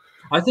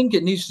 I think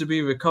it needs to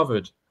be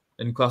recovered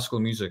in classical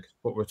music,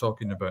 what we're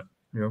talking about.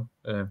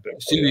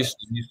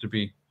 Seriously needs to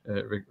be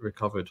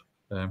recovered.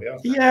 And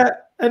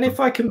if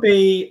I can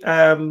be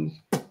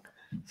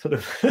sort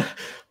of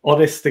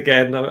honest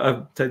again,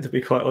 I tend to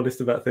be quite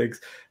honest about things.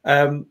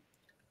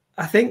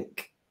 I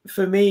think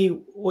for me,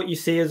 what you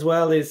see as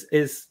well is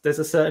there's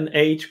a certain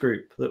age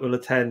group that will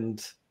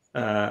attend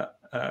a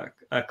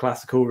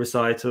classical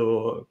recital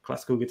or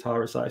classical guitar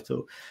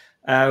recital.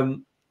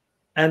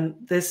 And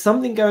there's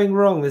something going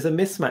wrong. There's a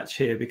mismatch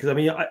here because, I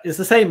mean, it's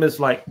the same as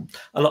like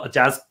a lot of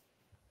jazz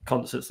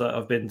concerts that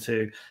I've been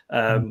to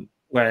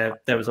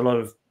where there was a lot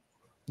of,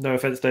 no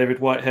offense, David,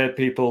 white-haired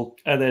people,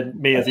 and then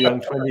me as a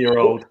young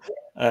 20-year-old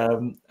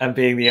and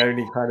being the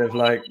only kind of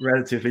like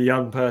relatively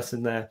young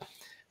person there.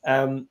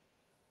 And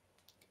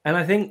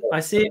I think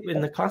I see it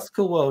in the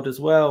classical world as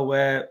well,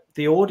 where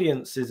the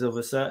audience is of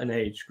a certain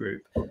age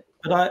group.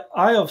 But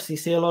I obviously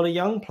see a lot of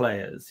young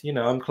players.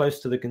 I'm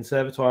close to the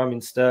conservatoire. I'm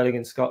in Stirling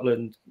in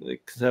Scotland, the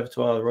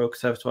conservatoire, the Royal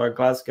Conservatoire in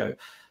Glasgow.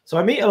 So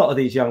I meet a lot of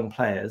these young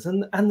players,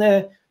 and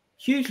they're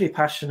hugely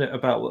passionate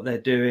about what they're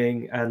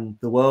doing and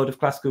the world of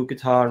classical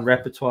guitar and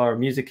repertoire and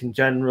music in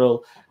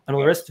general and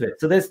all the rest of it.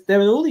 So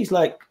there are all these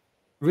like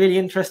really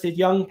interested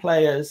young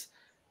players,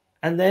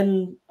 and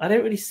then I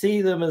don't really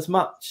see them as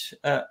much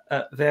at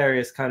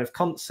various kind of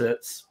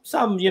concerts.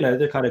 Some,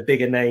 the kind of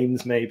bigger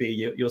names,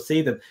 maybe you'll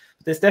see them.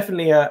 But there's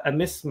definitely a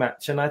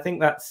mismatch, and I think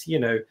that's,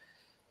 do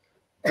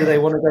they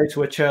want to go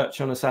to a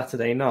church on a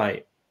Saturday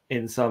night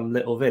in some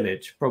little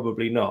village?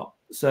 Probably not.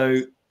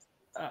 So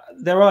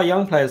there are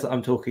young players that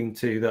I'm talking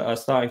to that are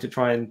starting to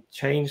try and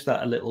change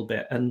that a little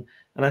bit. And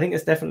I think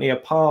it's definitely a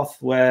path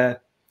where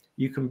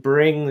you can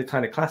bring the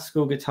kind of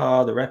classical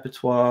guitar, the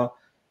repertoire,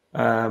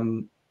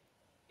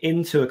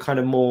 into a kind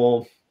of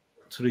more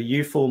sort of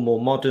youthful,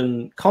 more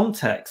modern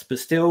context, but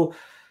still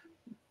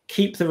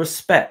keep the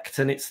respect.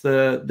 And it's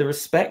the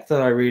respect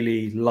that I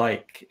really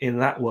like in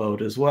that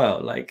world as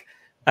well. Like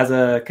as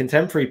a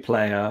contemporary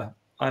player,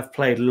 I've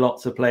played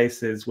lots of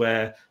places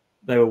where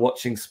they were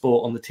watching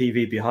sport on the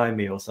TV behind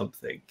me or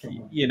something,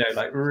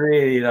 like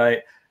really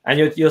like, and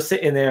you're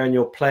sitting there and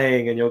you're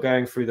playing and you're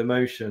going through the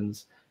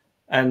motions,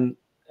 and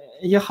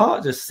your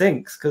heart just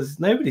sinks because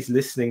nobody's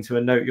listening to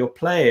a note you're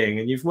playing,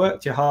 and you've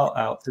worked your heart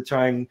out to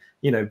try and,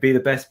 be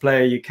the best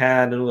player you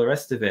can and all the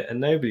rest of it,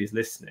 and nobody's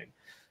listening.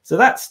 So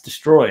that's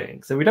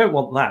destroying. So we don't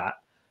want that,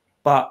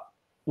 but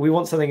we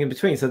want something in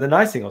between. So the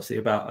nice thing, obviously,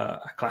 about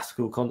a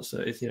classical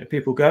concert is,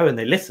 people go and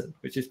they listen,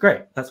 which is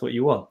great. That's what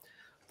you want.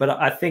 But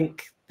I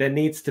think there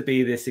needs to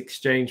be this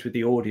exchange with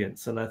the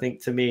audience. And I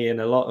think, to me, in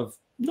a lot of,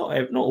 not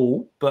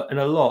all, but in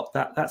a lot,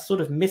 that's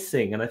sort of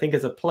missing. And I think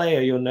as a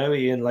player,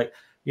 Ian, like,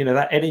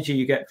 that energy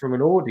you get from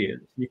an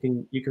audience, you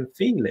can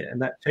feel it,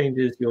 and that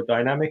changes your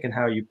dynamic and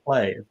how you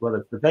play as well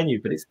as the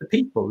venue. But it's the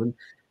people, and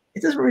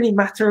it doesn't really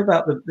matter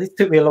about this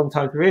took me a long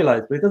time to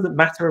realize, but it doesn't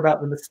matter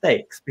about the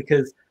mistakes,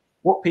 because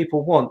what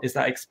people want is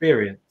that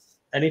experience.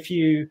 And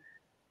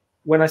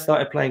when I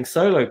started playing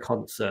solo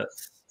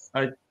concerts,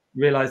 I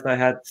realized I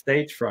had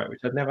stage fright, which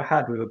I'd never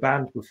had with a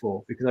band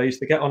before, because I used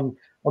to get on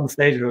the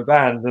stage with a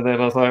band, and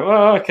then I was like,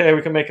 well, okay,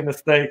 we can make a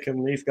mistake,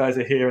 and these guys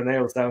are here and they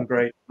all sound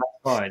great,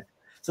 that's fine.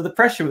 So the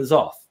pressure was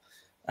off.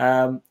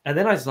 And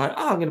then I was like,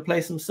 I'm going to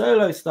play some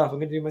solo stuff, I'm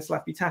going to do my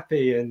slappy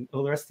tappy and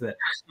all the rest of it.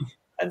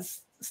 And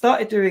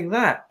started doing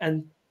that,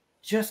 and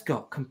just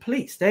got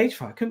complete stage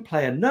fright. Couldn't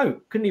play a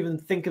note, couldn't even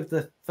think of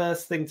the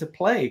first thing to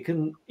play,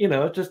 couldn't,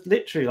 just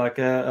literally like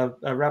a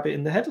rabbit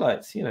in the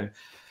headlights,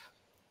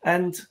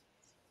 And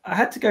I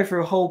had to go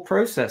through a whole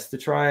process to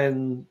try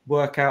and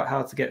work out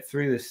how to get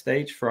through this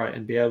stage fright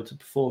and be able to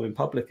perform in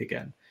public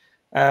again.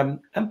 And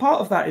part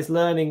of that is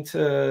learning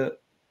that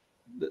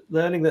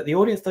the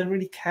audience don't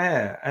really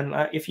care. And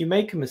if you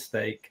make a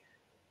mistake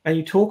and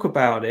you talk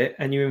about it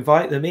and you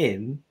invite them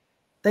in,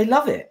 they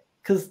love it,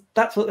 because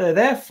that's what they're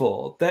there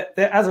for. They're,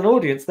 as an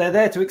audience, they're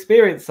there to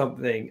experience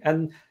something,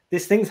 and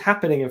this thing's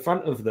happening in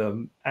front of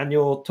them, and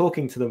you're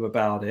talking to them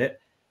about it,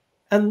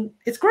 and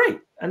it's great,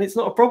 and it's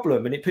not a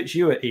problem, and it puts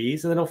you at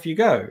ease, and then off you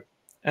go.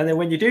 And then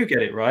when you do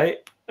get it right,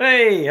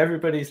 hey,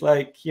 everybody's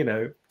like,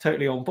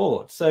 totally on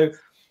board. So,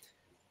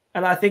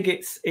 and I think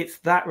it's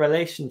that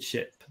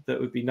relationship that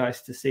would be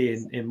nice to see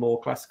in more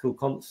classical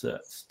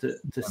concerts,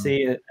 to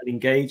see an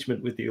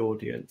engagement with the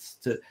audience,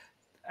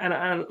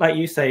 and like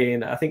you say,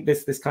 Ian, I think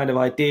this kind of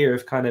idea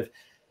of kind of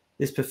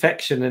this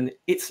perfection, and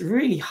it's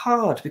really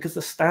hard because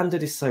the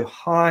standard is so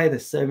high.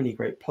 There's so many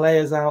great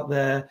players out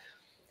there,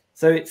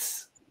 so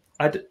it's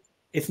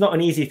not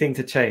an easy thing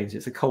to change.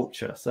 It's a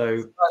culture.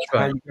 So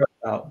how you go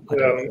about?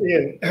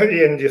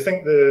 Ian, do you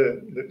think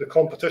the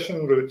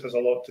competition route has a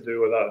lot to do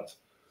with that?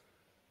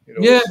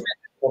 Yeah,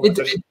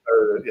 competition,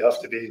 you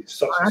have to be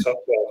such and such.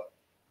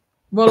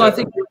 Well, I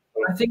think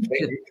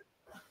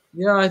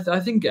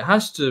it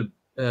has to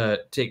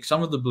take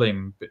some of the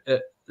blame.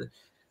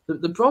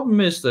 The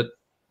problem is that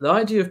the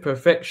idea of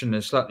perfection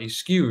is slightly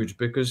skewed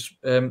because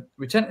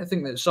we tend to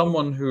think that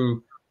someone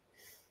who,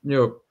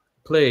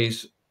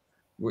 plays,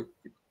 at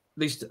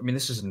least, I mean,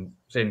 this isn't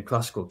saying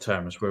classical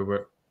terms where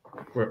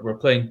we're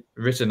playing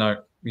written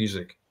out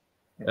music.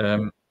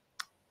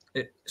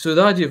 So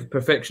the idea of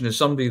perfection is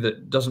somebody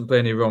that doesn't play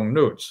any wrong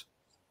notes.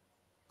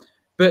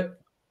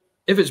 But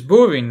if it's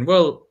boring,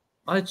 well,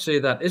 I'd say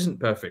that isn't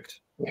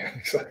perfect. Yeah,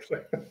 exactly.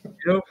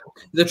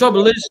 The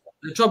trouble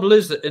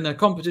is that in a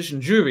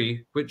competition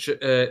jury, which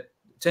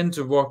tend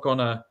to work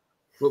on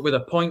with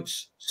a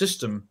points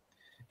system,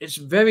 it's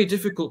very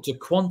difficult to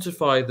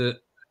quantify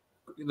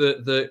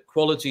the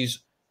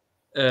qualities,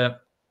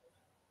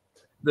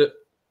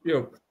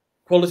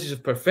 qualities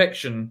of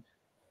perfection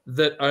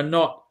that are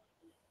not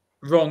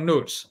wrong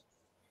notes.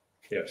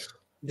 Yes.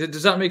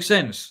 Does that make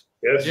sense?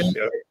 Yes.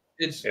 Yeah.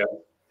 It's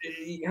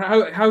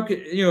how could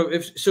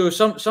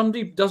if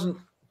somebody doesn't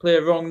play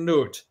a wrong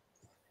note,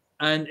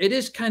 and it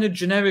is kind of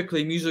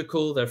generically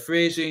musical, their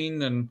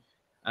phrasing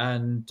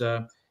and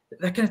they're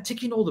kind of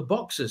ticking all the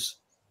boxes.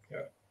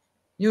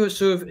 Yeah.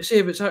 So if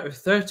it's out of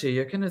 30,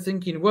 you're kind of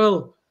thinking,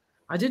 well,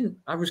 I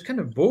was kind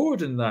of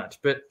bored in that,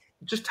 but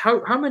just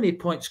how many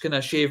points can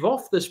I shave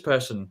off this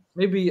person?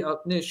 Maybe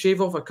I'll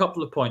shave off a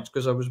couple of points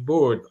because I was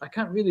bored. I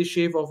can't really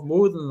shave off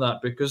more than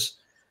that because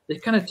they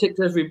kind of ticked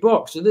every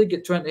box, so they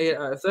get 28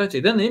 out of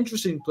 30. Then the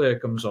interesting player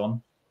comes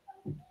on,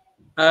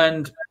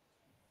 and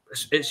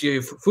it's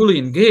you fully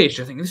engaged.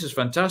 I think this is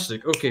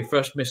fantastic. Okay,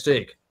 first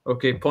mistake.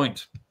 Okay,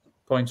 point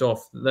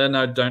off. They're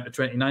now down to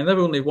 29. They're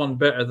only one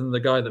better than the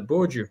guy that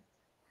bored you.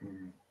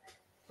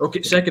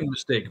 Okay, second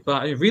mistake.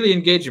 But really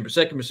engaging, but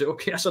second mistake.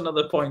 Okay, that's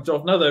another point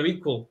off. Now they're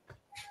equal.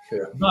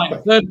 Yeah. Right,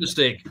 third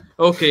mistake.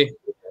 Okay,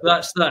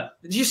 that's that.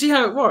 Do you see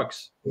how it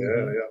works?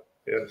 Yeah,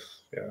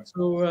 yes, yeah.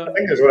 So I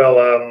think as well,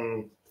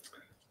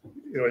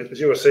 as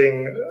you were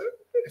saying,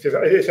 if you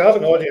have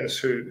an audience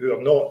who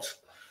are not,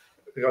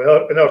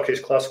 in our case,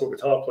 classical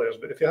guitar players,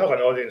 but if you have an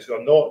audience who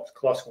are not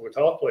classical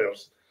guitar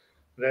players,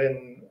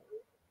 then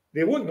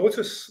they won't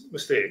notice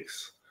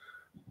mistakes.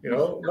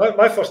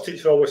 My first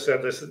teacher always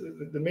said this: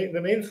 the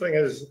main thing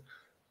is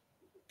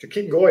to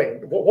keep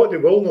going. What they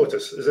will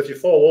notice is if you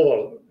fall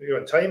over,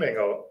 in timing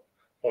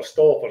or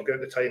stop or get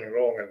the timing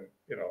wrong, and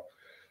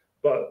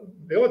But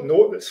the odd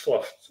note that's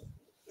fluffed,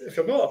 if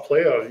you're not a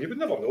player, you would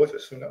never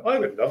notice. And I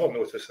would never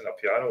notice in a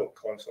piano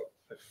concert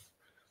if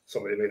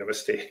somebody made a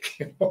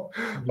mistake, or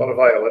a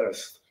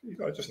violinist.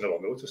 I just never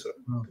notice it.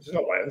 It's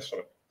not my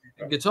instrument.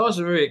 Guitar's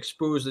a very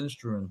exposed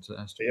instrument.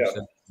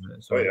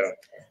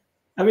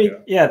 I mean,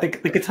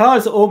 the guitar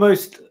is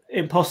almost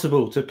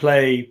impossible to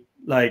play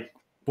like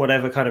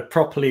whatever kind of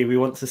properly we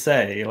want to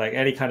say, like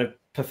any kind of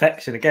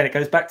perfection. Again, it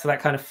goes back to that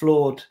kind of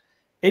flawed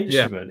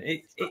instrument.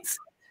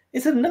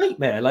 It's a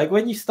nightmare. Like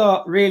when you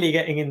start really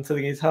getting into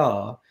the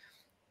guitar,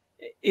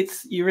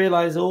 you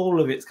realize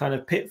all of its kind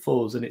of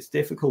pitfalls and its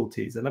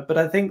difficulties. But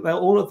I think that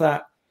all of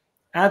that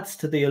adds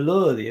to the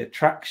allure, the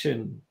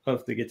attraction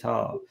of the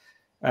guitar.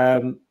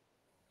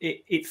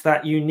 It's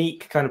that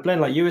unique kind of blend,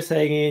 like you were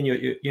saying, Ian.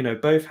 You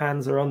both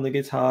hands are on the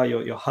guitar.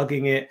 You're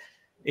hugging it.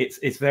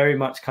 It's very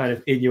much kind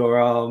of in your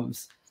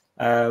arms.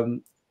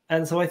 And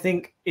so I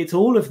think it's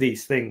all of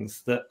these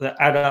things that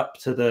add up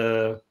to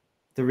the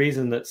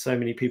reason that so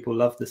many people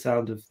love the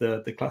sound of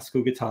the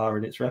classical guitar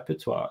and its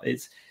repertoire.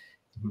 It's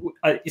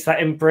that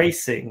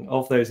embracing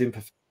of those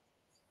imperfections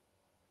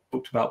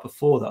talked about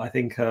before that I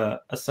think are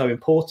so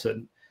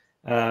important.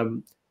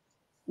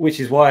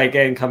 Which is why,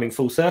 again, coming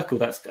full circle,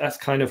 that's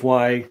kind of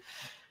why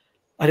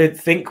I don't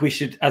think we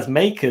should, as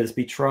makers,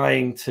 be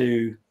trying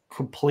to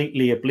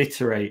completely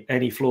obliterate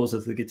any flaws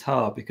of the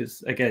guitar,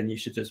 because again, you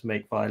should just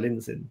make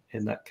violins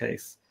in that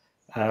case.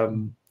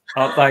 One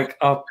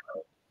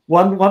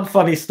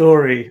funny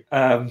story,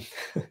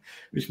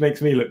 which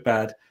makes me look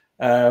bad.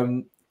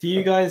 Do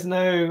you guys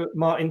know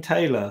Martin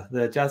Taylor,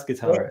 the jazz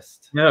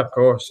guitarist? Yeah, of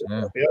course.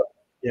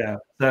 Yeah.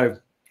 So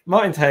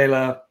Martin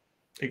Taylor,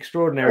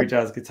 extraordinary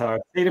jazz guitarist.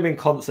 I've seen him in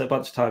concert a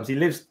bunch of times. He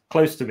lives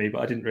close to me,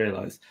 but I didn't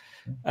realize.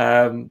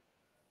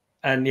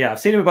 And yeah, I've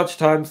seen him a bunch of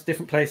times,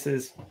 different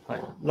places. I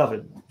love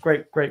him.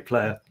 Great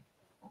player.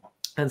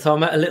 And so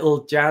I'm at a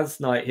little jazz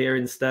night here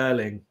in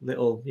Stirling,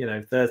 little,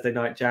 Thursday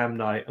night jam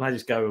night. And I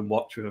just go and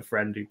watch with a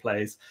friend who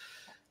plays.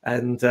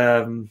 And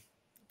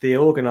the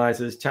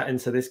organizer's chatting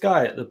to this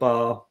guy at the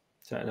bar,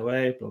 chatting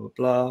away, blah, blah,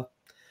 blah.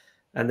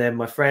 And then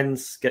my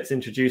friend gets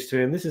introduced to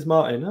him. This is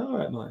Martin. All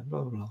right, Martin,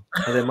 blah, blah, blah.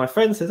 And then my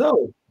friend says,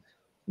 oh,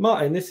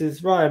 Martin, this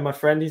is Ryan, my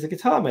friend. He's a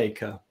guitar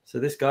maker. So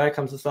this guy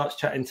comes and starts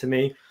chatting to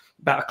me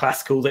about a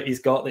classical that he's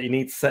got that he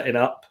needs setting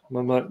up. And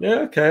I'm like,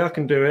 yeah, okay, I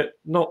can do it.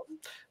 Not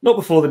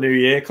before the new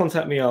year.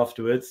 Contact me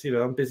afterwards. I'm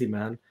a busy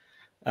man.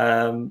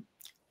 And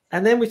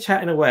then we're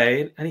chatting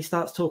away, and he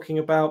starts talking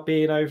about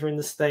being over in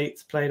the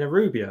States playing a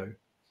Rubio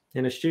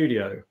in a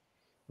studio.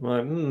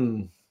 I'm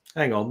like,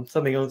 hang on,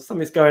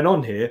 something's going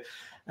on here.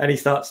 And he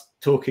starts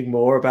talking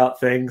more about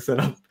things,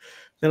 and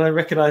then I'm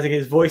recognizing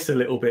his voice a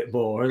little bit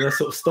more, and I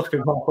sort of stop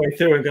him halfway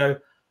through and go,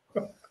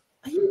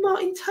 are you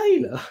Martin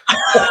Taylor?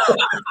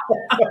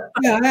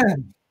 Yeah, I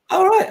am.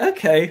 All right,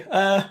 okay.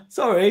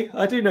 Sorry,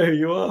 I do know who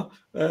you are.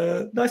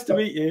 Nice to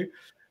meet you.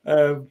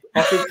 I'll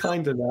be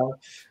kinder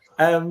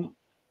now.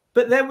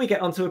 But then we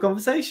get onto a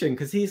conversation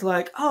because he's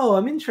like, "Oh,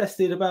 I'm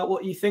interested about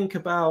what you think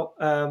about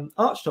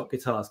archtop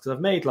guitars because I've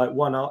made like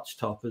one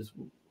archtop as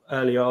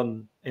early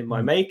on in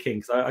my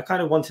making. So I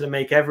kind of wanted to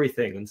make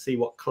everything and see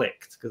what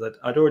clicked because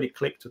I'd already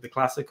clicked with the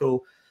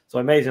classical. So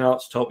I made an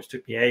archtop, which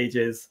took me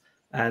ages,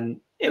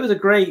 and it was a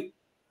great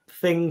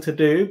thing to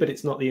do, but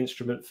it's not the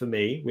instrument for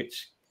me,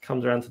 which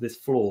comes around to this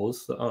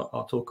flaws that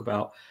I'll talk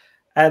about.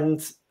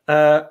 And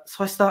so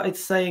I started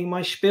saying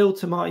my spiel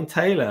to Martin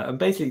Taylor and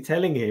basically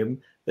telling him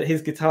that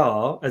his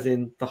guitar, as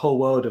in the whole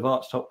world of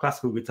archtop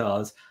classical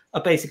guitars,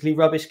 are basically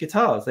rubbish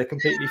guitars. They're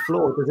completely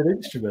flawed as an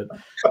instrument.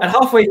 And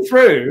halfway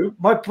through,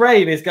 my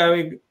brain is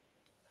going,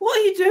 what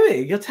are you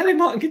doing? You're telling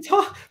Martin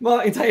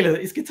Taylor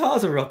that his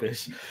guitars are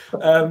rubbish.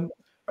 And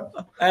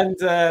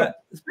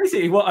it's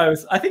basically what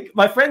I think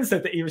my friend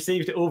said that he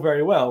received it all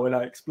very well when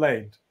I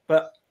explained.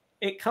 But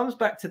it comes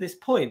back to this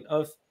point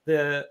of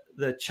the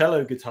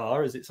cello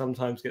guitar, as it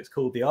sometimes gets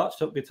called, the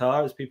archtop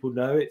guitar, as people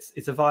know,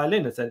 it's a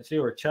violin essentially,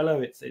 or a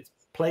cello. It's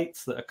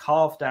plates that are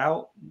carved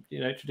out,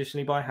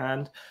 traditionally by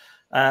hand,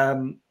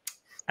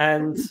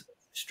 and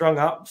strung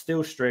up,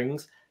 steel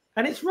strings,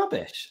 and it's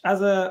rubbish.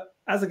 As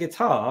a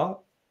guitar,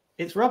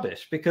 it's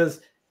rubbish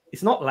because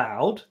it's not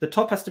loud. The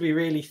top has to be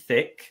really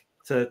thick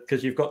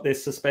because you've got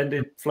this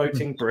suspended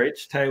floating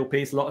bridge,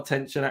 tailpiece, a lot of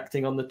tension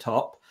acting on the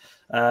top.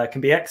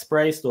 Can be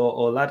X-braced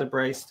or ladder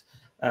braced,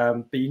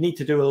 but you need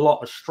to do a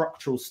lot of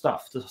structural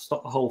stuff to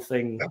stop the whole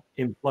thing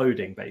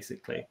imploding,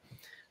 basically.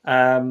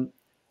 And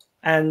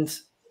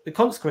the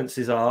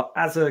consequences are,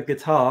 as a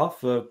guitar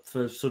for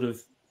sort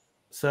of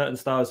certain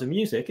styles of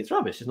music, it's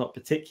rubbish. It's not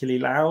particularly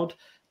loud,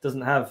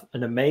 doesn't have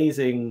an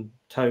amazing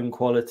tone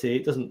quality.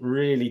 It doesn't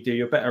really do.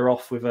 You're better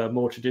off with a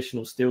more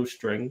traditional steel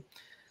string.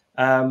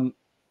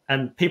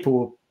 And people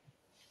will,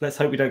 let's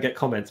hope we don't get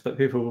comments, but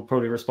people will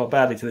probably respond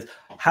badly to this.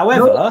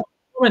 However,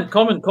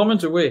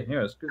 comment away.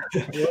 Yeah, it's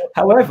good.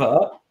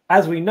 However,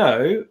 as we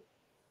know,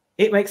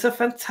 it makes a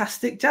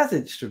fantastic jazz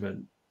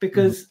instrument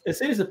because as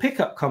soon as the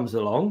pickup comes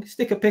along,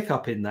 stick a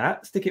pickup in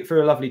that, stick it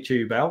through a lovely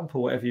tube amp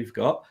or whatever you've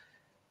got,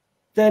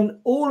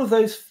 then all of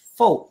those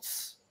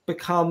faults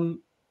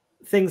become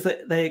things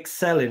that they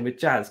excel in with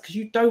jazz, because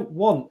you don't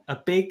want a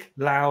big,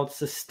 loud,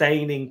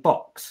 sustaining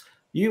box.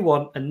 You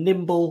want a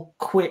nimble,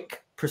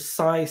 quick,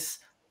 precise,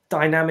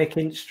 dynamic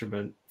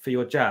instrument for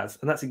your jazz,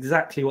 and that's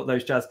exactly what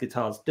those jazz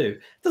guitars do.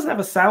 It doesn't have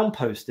a sound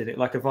post in it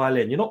like a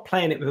violin. You're not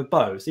playing it with a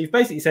bow. So you've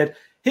basically said,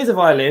 here's a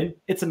violin,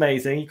 it's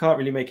amazing, you can't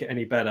really make it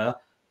any better.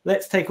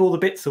 Let's take all the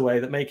bits away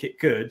that make it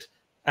good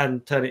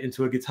and turn it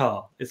into a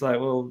guitar. It's like,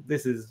 well,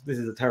 this is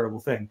a terrible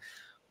thing.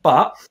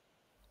 But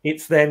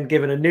it's then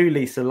given a new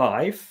lease of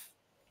life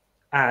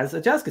as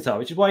a jazz guitar,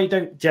 which is why you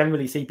don't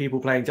generally see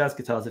people playing jazz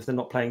guitars if they're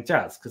not playing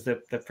jazz, because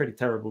they're pretty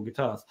terrible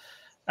guitars.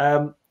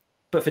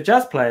 But for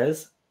jazz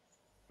players,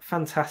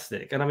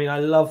 fantastic. And I mean, I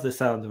love the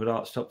sound of an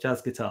archtop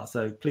jazz guitar,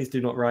 so please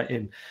do not write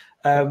in.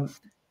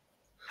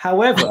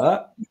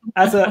 However,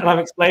 and I'm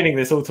explaining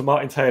this all to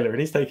Martin Taylor, and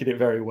he's taking it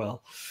very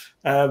well.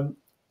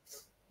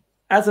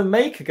 As a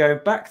maker, going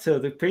back to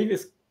the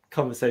previous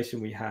conversation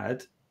we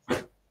had,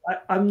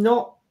 I'm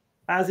not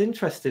as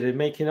interested in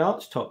making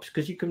archtops,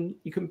 because you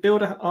can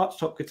build an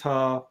archtop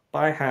guitar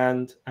by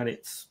hand, and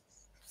it's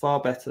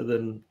far better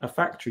than a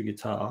factory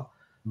guitar.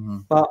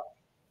 But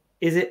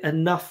is it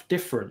enough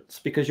difference?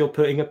 Because you're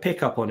putting a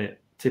pickup on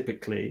it,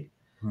 typically.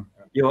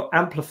 You're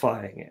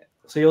amplifying it.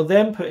 So you're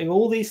then putting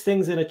all these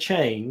things in a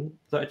chain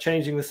that are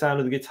changing the sound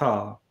of the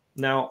guitar.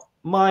 Now,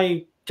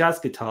 my jazz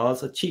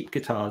guitars are cheap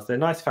guitars. They're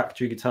nice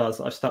factory guitars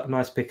that I've stuck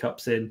nice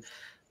pickups in,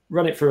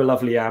 run it through a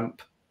lovely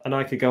amp, and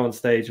I could go on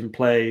stage and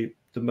play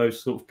the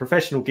most sort of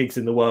professional gigs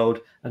in the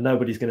world, and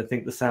nobody's going to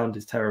think the sound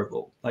is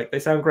terrible. Like, they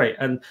sound great.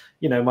 And,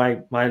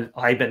 my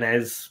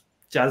Ibanez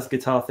jazz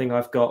guitar thing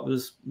I've got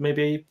was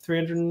maybe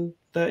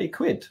 330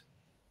 quid.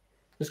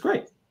 It's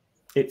great.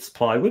 It's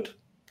plywood.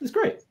 It's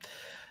great.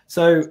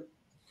 So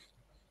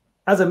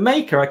as a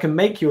maker, I can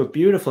make you a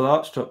beautiful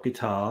archtop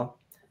guitar,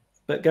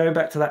 but going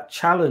back to that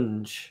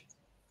challenge,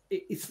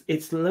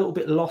 it's a little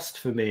bit lost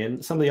for me.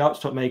 And some of the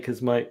archtop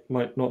makers might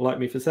not like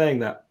me for saying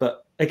that.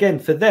 But again,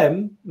 for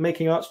them,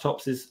 making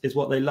archtops is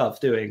what they love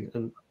doing,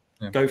 and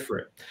go for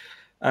it.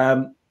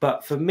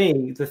 But for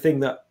me, the thing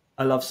that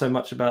I love so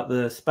much about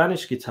the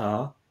Spanish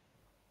guitar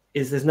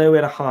is there's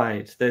nowhere to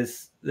hide.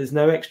 There's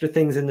no extra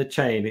things in the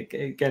chain.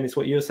 Again, it's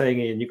what you're saying,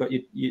 Ian. You've got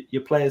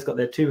your player's got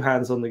their two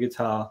hands on the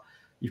guitar.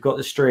 You've got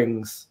the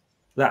strings.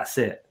 That's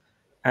it.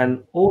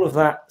 And all of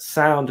that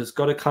sound has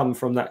got to come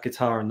from that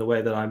guitar and the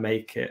way that I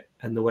make it,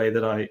 and the way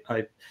that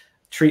I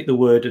treat the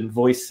wood and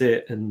voice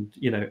it, and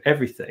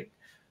everything.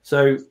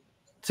 So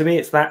to me,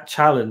 it's that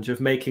challenge of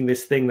making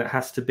this thing that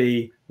has to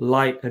be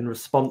light and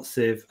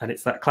responsive. And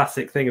it's that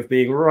classic thing of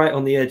being right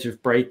on the edge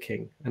of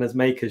breaking. And as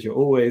makers, you're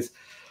always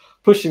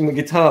pushing the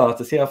guitar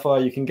to see how far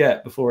you can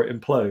get before it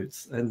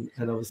implodes. And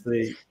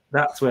obviously,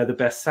 that's where the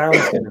best sound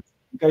is going to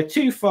go.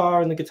 Too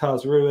far and the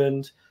guitar's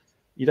ruined.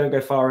 You don't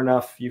go far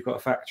enough, you've got a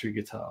factory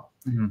guitar.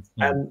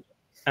 Yeah.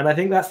 And I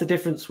think that's the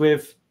difference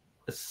with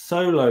a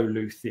solo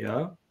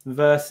luthier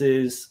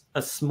versus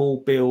a small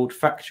build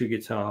factory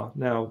guitar.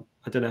 Now,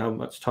 I don't know how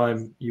much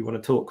time you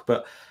want to talk,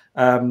 but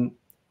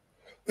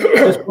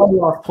just one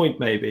last point,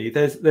 maybe.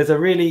 There's a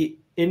really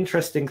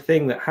interesting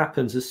thing that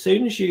happens as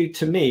soon as you,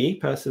 to me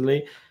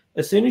personally,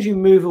 as soon as you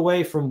move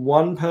away from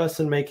one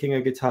person making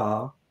a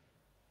guitar,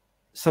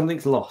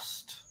 something's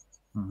lost.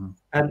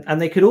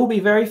 And they could all be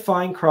very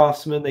fine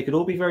craftsmen. They could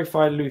all be very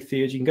fine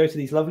luthiers. You can go to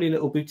these lovely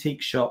little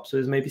boutique shops.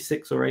 There's maybe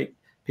 6 or 8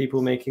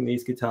 people making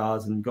these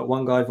guitars, and you've got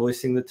one guy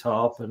voicing the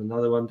top and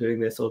another one doing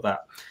this or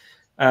that.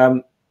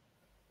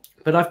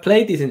 But I've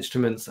played these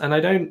instruments and I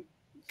don't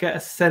get a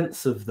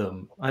sense of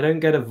them. I don't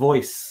get a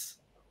voice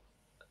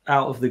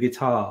out of the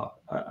guitar,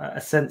 a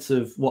sense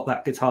of what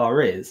that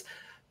guitar is.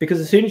 Because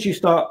as soon as you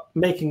start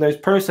making those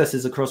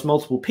processes across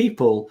multiple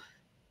people,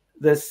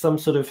 there's some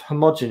sort of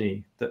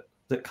homogeny that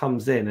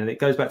comes in, and it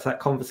goes back to that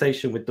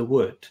conversation with the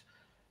wood.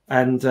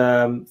 And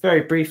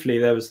very briefly,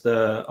 there was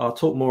I'll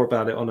talk more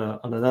about it on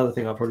another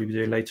thing I'll probably be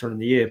doing later on in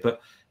the year,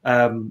 but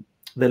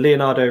the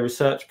Leonardo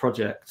research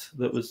project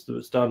that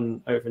was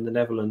done over in the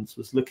Netherlands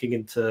was looking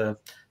into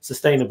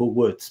sustainable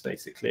woods,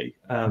 basically,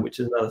 which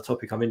is another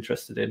topic I'm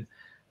interested in.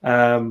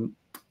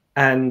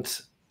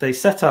 And they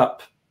set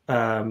up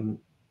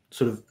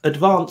sort of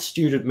advanced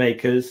student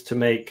makers to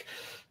make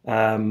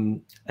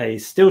a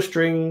steel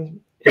string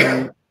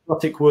in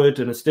exotic wood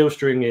and a steel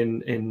string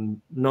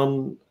in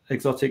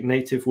non-exotic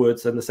native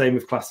woods, and the same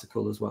with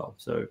classical as well.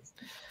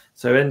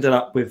 So ended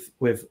up with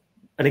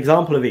an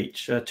example of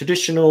each: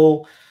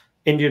 traditional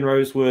Indian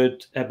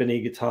rosewood,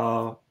 ebony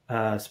guitar,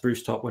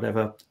 spruce top,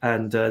 whatever,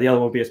 and the other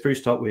one would be a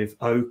spruce top with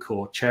oak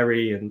or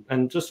cherry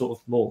and just sort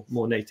of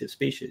more native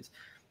species.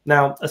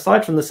 Now,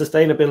 aside from the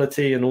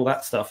sustainability and all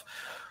that stuff,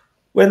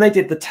 when they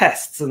did the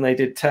tests, and they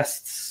did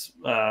tests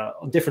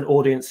on different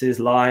audiences,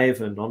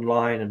 live and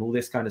online and all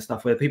this kind of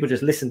stuff, where people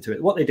just listened to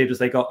it, what they did was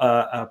they got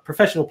a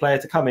professional player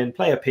to come in,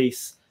 play a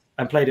piece,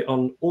 and played it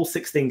on all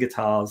 16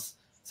 guitars.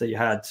 So you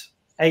had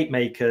 8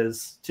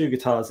 makers, 2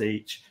 guitars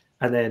each,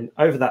 and then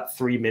over that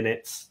 3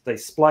 minutes, they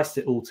spliced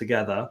it all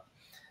together.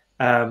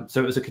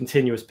 So it was a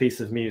continuous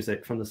piece of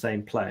music from the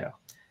same player.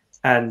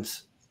 And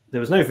there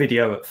was no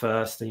video at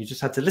first, and you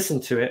just had to listen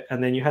to it,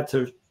 and then you had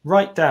to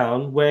write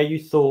down where you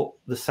thought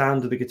the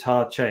sound of the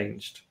guitar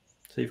changed.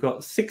 So you've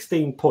got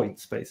 16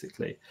 points,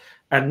 basically,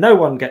 and no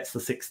one gets the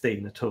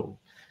 16 at all.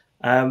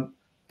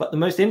 But the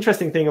most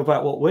interesting thing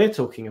about what we're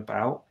talking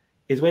about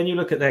is when you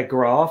look at their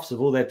graphs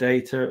of all their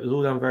data, it was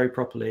all done very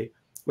properly.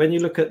 When you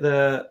look at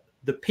the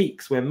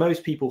peaks where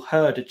most people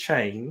heard a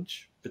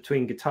change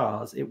between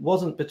guitars, it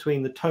wasn't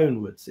between the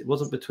tone woods. It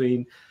wasn't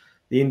between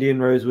the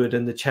Indian rosewood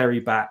and the cherry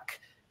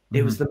back.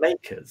 It was the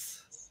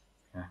makers.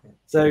 Yeah.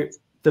 So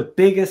the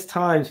biggest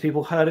times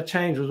people heard a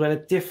change was when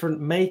a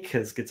different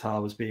maker's guitar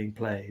was being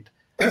played.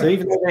 So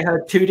even though they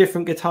had 2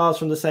 different guitars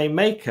from the same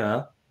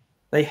maker,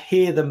 they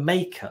hear the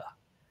maker.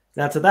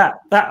 Now to that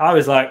I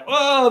was like,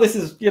 oh, this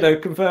is,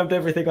 confirmed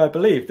everything I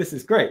believe. This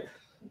is great.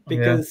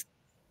 Because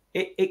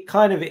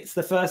it's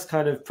the first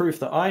kind of proof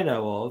that I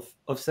know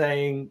of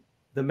saying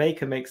the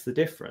maker makes the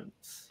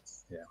difference.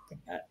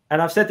 Yeah.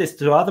 And I've said this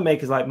to other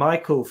makers like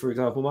Michael, for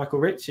example, Michael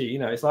Ritchie.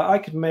 It's like I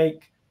could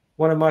make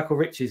one of Michael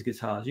Ritchie's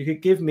guitars. You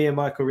could give me a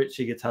Michael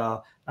Ritchie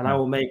guitar and I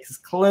will make as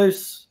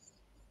close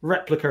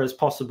replica as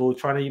possible,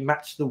 trying to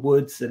match the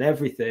woods and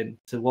everything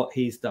to what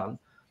he's done.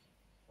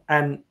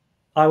 And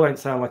I won't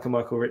sound like a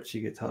Michael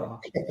Ritchie guitar.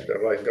 A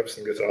Ryan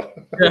Gibson guitar.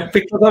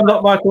 Because I'm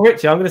not Michael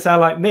Ritchie, I'm going to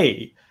sound like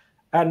me.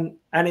 And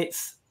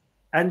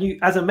you,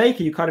 as a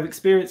maker, you kind of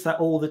experience that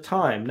all the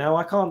time. Now,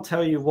 I can't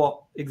tell you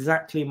what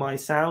exactly my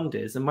sound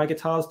is, and my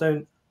guitars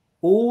don't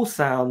all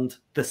sound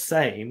the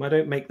same. I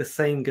don't make the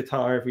same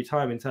guitar every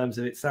time in terms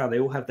of its sound. They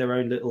all have their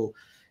own little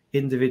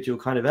individual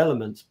kind of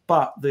elements.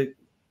 But the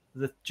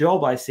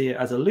job I see it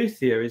as a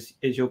luthier is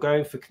you're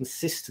going for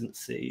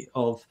consistency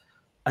of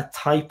a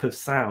type of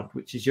sound,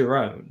 which is your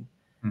own.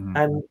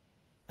 And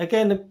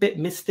again, a bit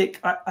mystic.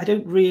 I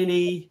don't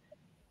really...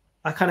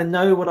 I kind of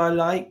know what I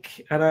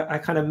like, and I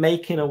kind of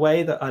make in a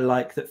way that I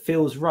like, that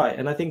feels right.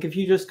 And I think if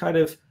you just kind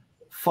of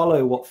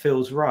follow what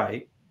feels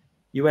right,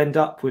 you end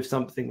up with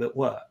something that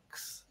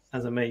works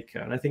as a maker.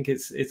 And I think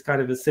it's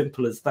kind of as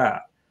simple as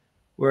that.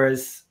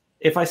 Whereas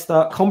if I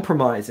start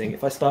compromising,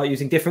 if I start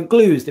using different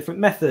glues,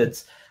 different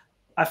methods,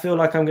 I feel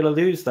like I'm going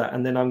to lose that,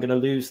 and then I'm going to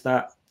lose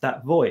that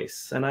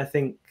voice. And I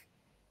think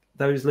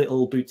those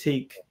little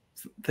boutique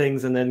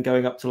things, and then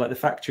going up to like the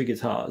factory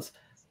guitars,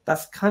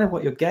 that's kind of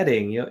what you're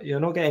getting. You're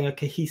not getting a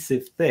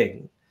cohesive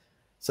thing.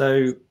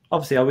 So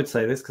obviously I would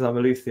say this because I'm a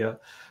luthier,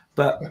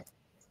 but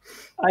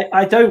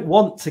I don't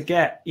want to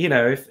get,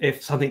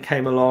 if something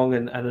came along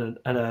and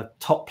a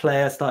top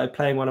player started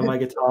playing one of my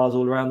guitars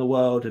all around the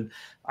world, and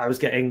I was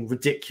getting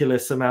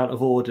ridiculous amount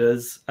of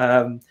orders,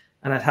 and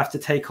I'd have to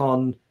take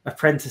on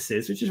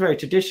apprentices, which is very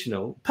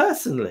traditional.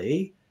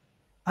 Personally,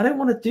 I don't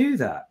want to do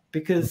that,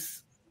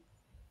 because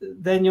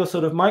then you're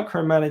sort of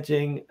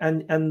micromanaging,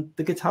 and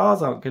the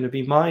guitars aren't going to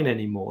be mine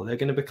anymore. They're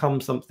going to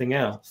become something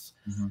else.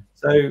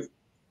 So,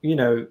 you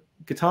know,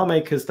 guitar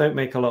makers don't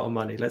make a lot of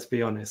money. Let's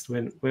be honest.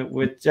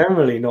 We're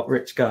generally not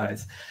rich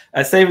guys.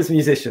 Same as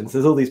musicians.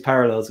 There's all these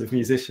parallels with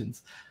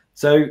musicians.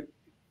 So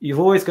you've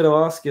always got to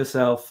ask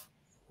yourself,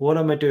 what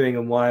am I doing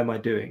and why am I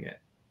doing it?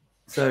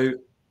 So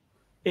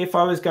if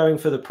I was going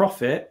for the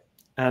profit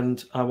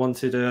and I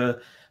wanted to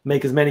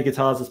make as many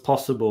guitars as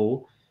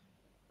possible,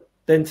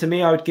 then to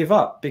me, I would give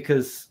up,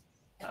 because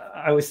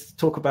I always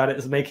talk about it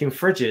as making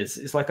fridges.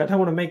 It's like, I don't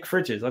want to make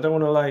fridges. I don't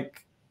want to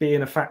like be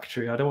in a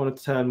factory. I don't want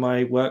to turn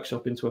my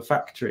workshop into a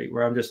factory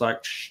where I'm just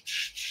like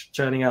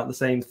churning out the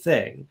same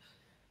thing,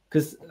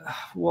 because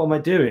what am I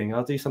doing?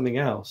 I'll do something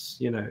else,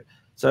 you know?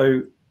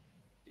 So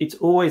it's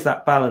always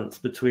that balance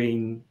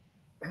between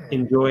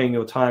enjoying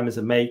your time as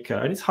a maker.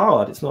 And it's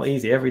hard. It's not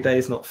easy. Every day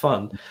is not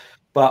fun.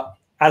 But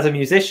as a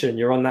musician,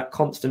 you're on that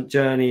constant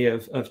journey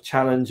of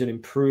challenge and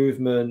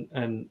improvement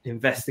and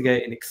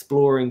investigating,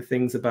 exploring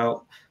things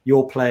about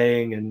your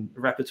playing and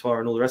repertoire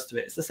and all the rest of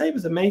it. It's the same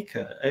as a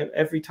maker.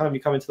 Every time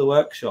you come into the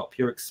workshop,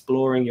 you're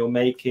exploring, you're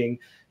making,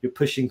 you're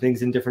pushing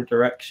things in different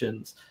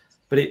directions.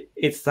 But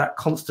it's that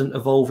constant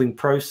evolving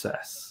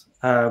process.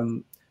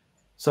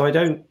 So I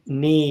don't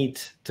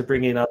need to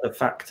bring in other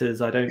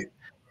factors. I don't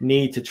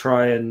need to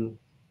try and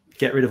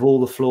get rid of all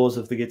the flaws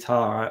of the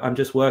guitar. I'm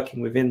just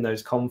working within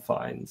those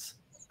confines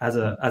as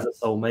a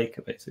sole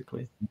maker,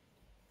 basically.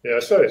 Yeah,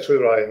 it's very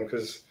true, Ryan,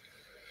 because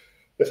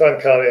if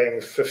I'm carrying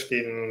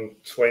 15,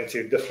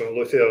 20 different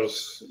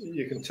luthiers,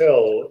 you can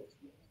tell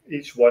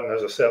each one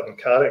has a certain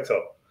character.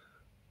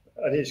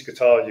 And each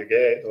guitar you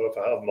get, or if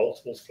I have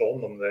multiples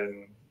from them,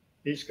 then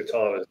each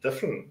guitar is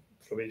different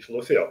from each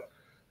luthier.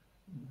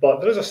 But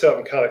there is a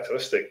certain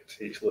characteristic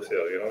to each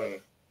luthier, you know, and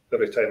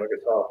every time a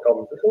guitar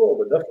comes, it's a little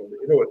bit different,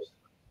 but you know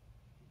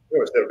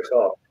it's their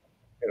guitar,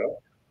 you know.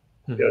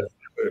 Yeah,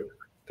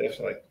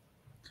 definitely.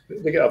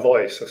 They get a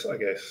voice, I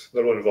guess,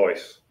 their own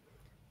voice,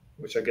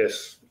 which I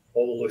guess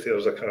all the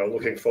luthiers are kind of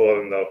looking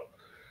for in their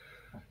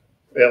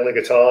early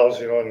guitars,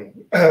 you know,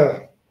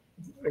 and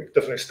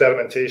different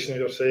experimentation,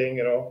 you're saying,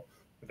 you know,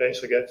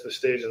 eventually get to the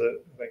stage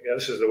that, like, yeah,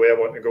 this is the way I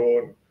want to go,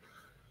 and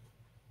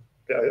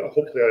yeah,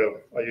 hopefully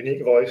a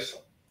unique voice,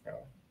 you know,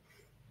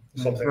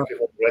 something that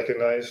people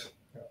recognize.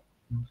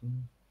 Yeah.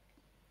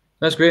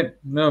 That's great.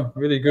 No,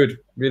 really good,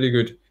 really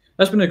good.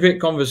 That's been a great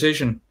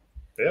conversation.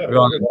 Yeah,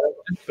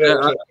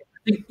 I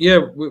think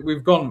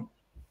we've gone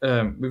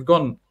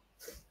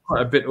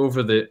quite a bit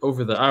over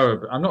the hour,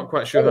 but I'm not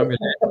quite sure how many,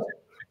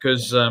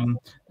 because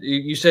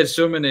you said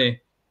so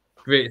many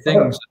great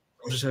things.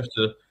 I'll just have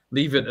to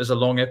leave it as a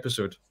long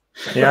episode.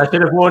 Yeah, I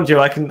should have warned you.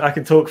 I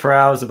can talk for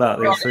hours about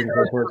these things.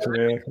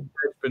 Unfortunately,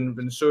 it's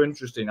been so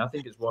interesting. I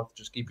think it's worth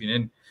just keeping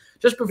in.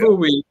 Just before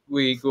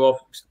we go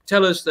off,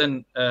 tell us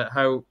then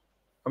how.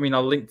 I mean,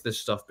 I'll link this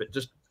stuff, but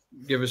just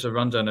give us a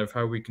rundown of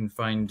how we can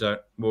find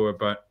out more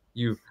about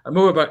you and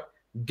more about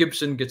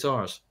Gibson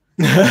guitars.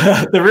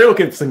 The real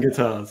Gibson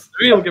guitars.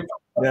 The real Gibson.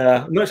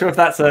 Yeah, I'm not sure if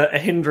that's a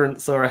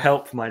hindrance or a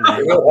help for my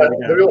name.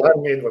 The real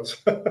handmade ones.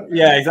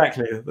 Yeah,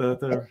 exactly.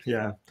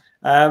 Yeah.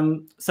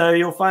 So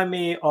you'll find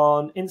me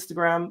on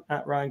Instagram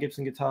at Ryan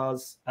Gibson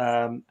Guitars,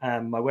 and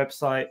my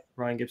website,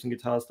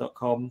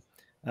 ryangibsonguitars.com.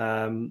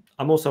 I'm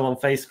also on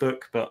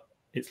Facebook, but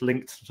it's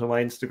linked to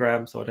my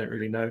Instagram, so I don't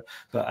really know.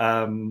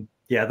 But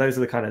yeah, those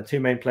are the kind of two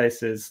main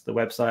places, the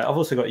website. I've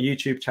also got a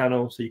YouTube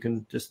channel, so you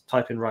can just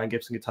type in Ryan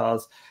Gibson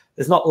Guitars.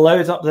 There's not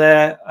loads up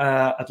there.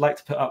 I'd like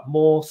to put up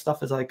more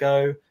stuff as I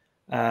go.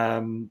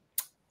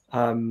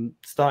 I'm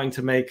starting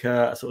to make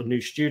a sort of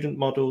new student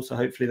model, so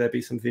hopefully there'll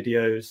be some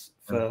videos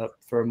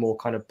for a more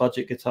kind of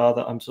budget guitar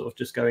that I'm sort of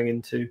just going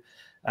into,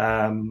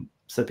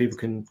 so people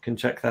can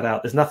check that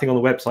out. There's nothing on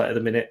the website at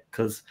the minute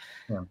because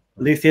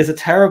luthiers are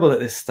terrible at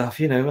this stuff.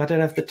 You know, I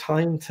don't have the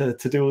time to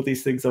do all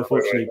these things,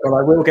 unfortunately. But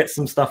I will get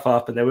some stuff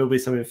up, and there will be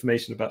some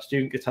information about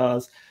student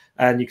guitars,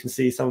 and you can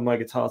see some of my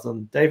guitars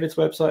on David's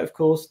website, of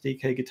course,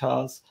 DK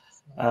Guitars.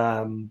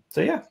 So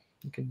yeah,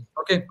 you can.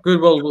 Okay,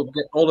 good. Well, we'll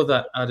get all of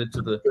that added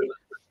to the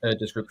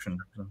description.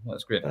 So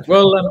that's great.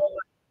 Well,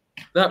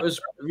 that was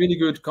a really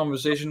good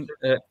conversation.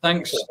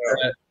 Thanks,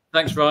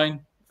 Ryan,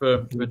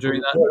 for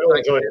doing that.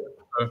 Thanks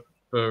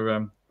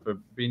for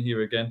being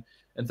here again,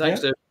 and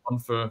thanks to everyone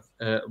for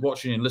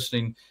watching and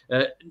listening.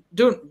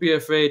 Don't be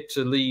afraid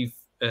to leave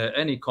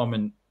any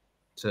comment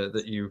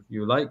that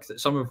you like. That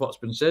some of what's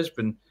been said has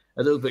been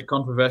a little bit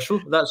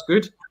controversial. That's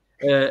good.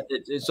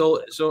 It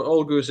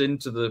all goes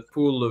into the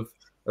pool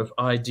of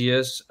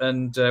ideas,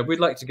 and we'd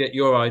like to get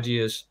your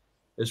ideas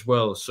as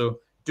well. So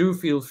do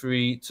feel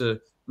free to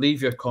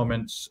leave your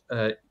comments.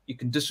 You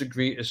can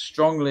disagree as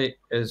strongly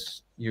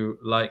as you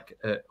like.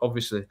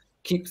 Obviously,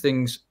 keep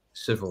things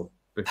civil,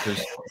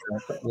 because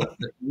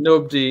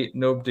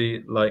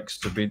nobody likes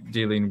to be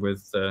dealing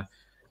with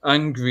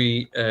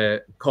angry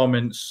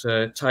comments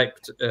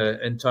typed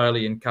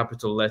entirely in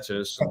capital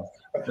letters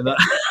and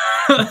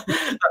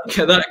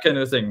that kind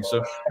of thing.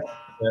 So,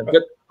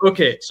 but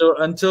okay. So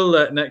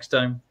until next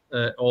time,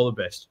 all the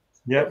best.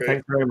 Yeah,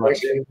 thanks very much.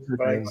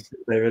 Thanks,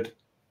 David.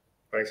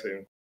 Thanks,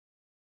 Ian.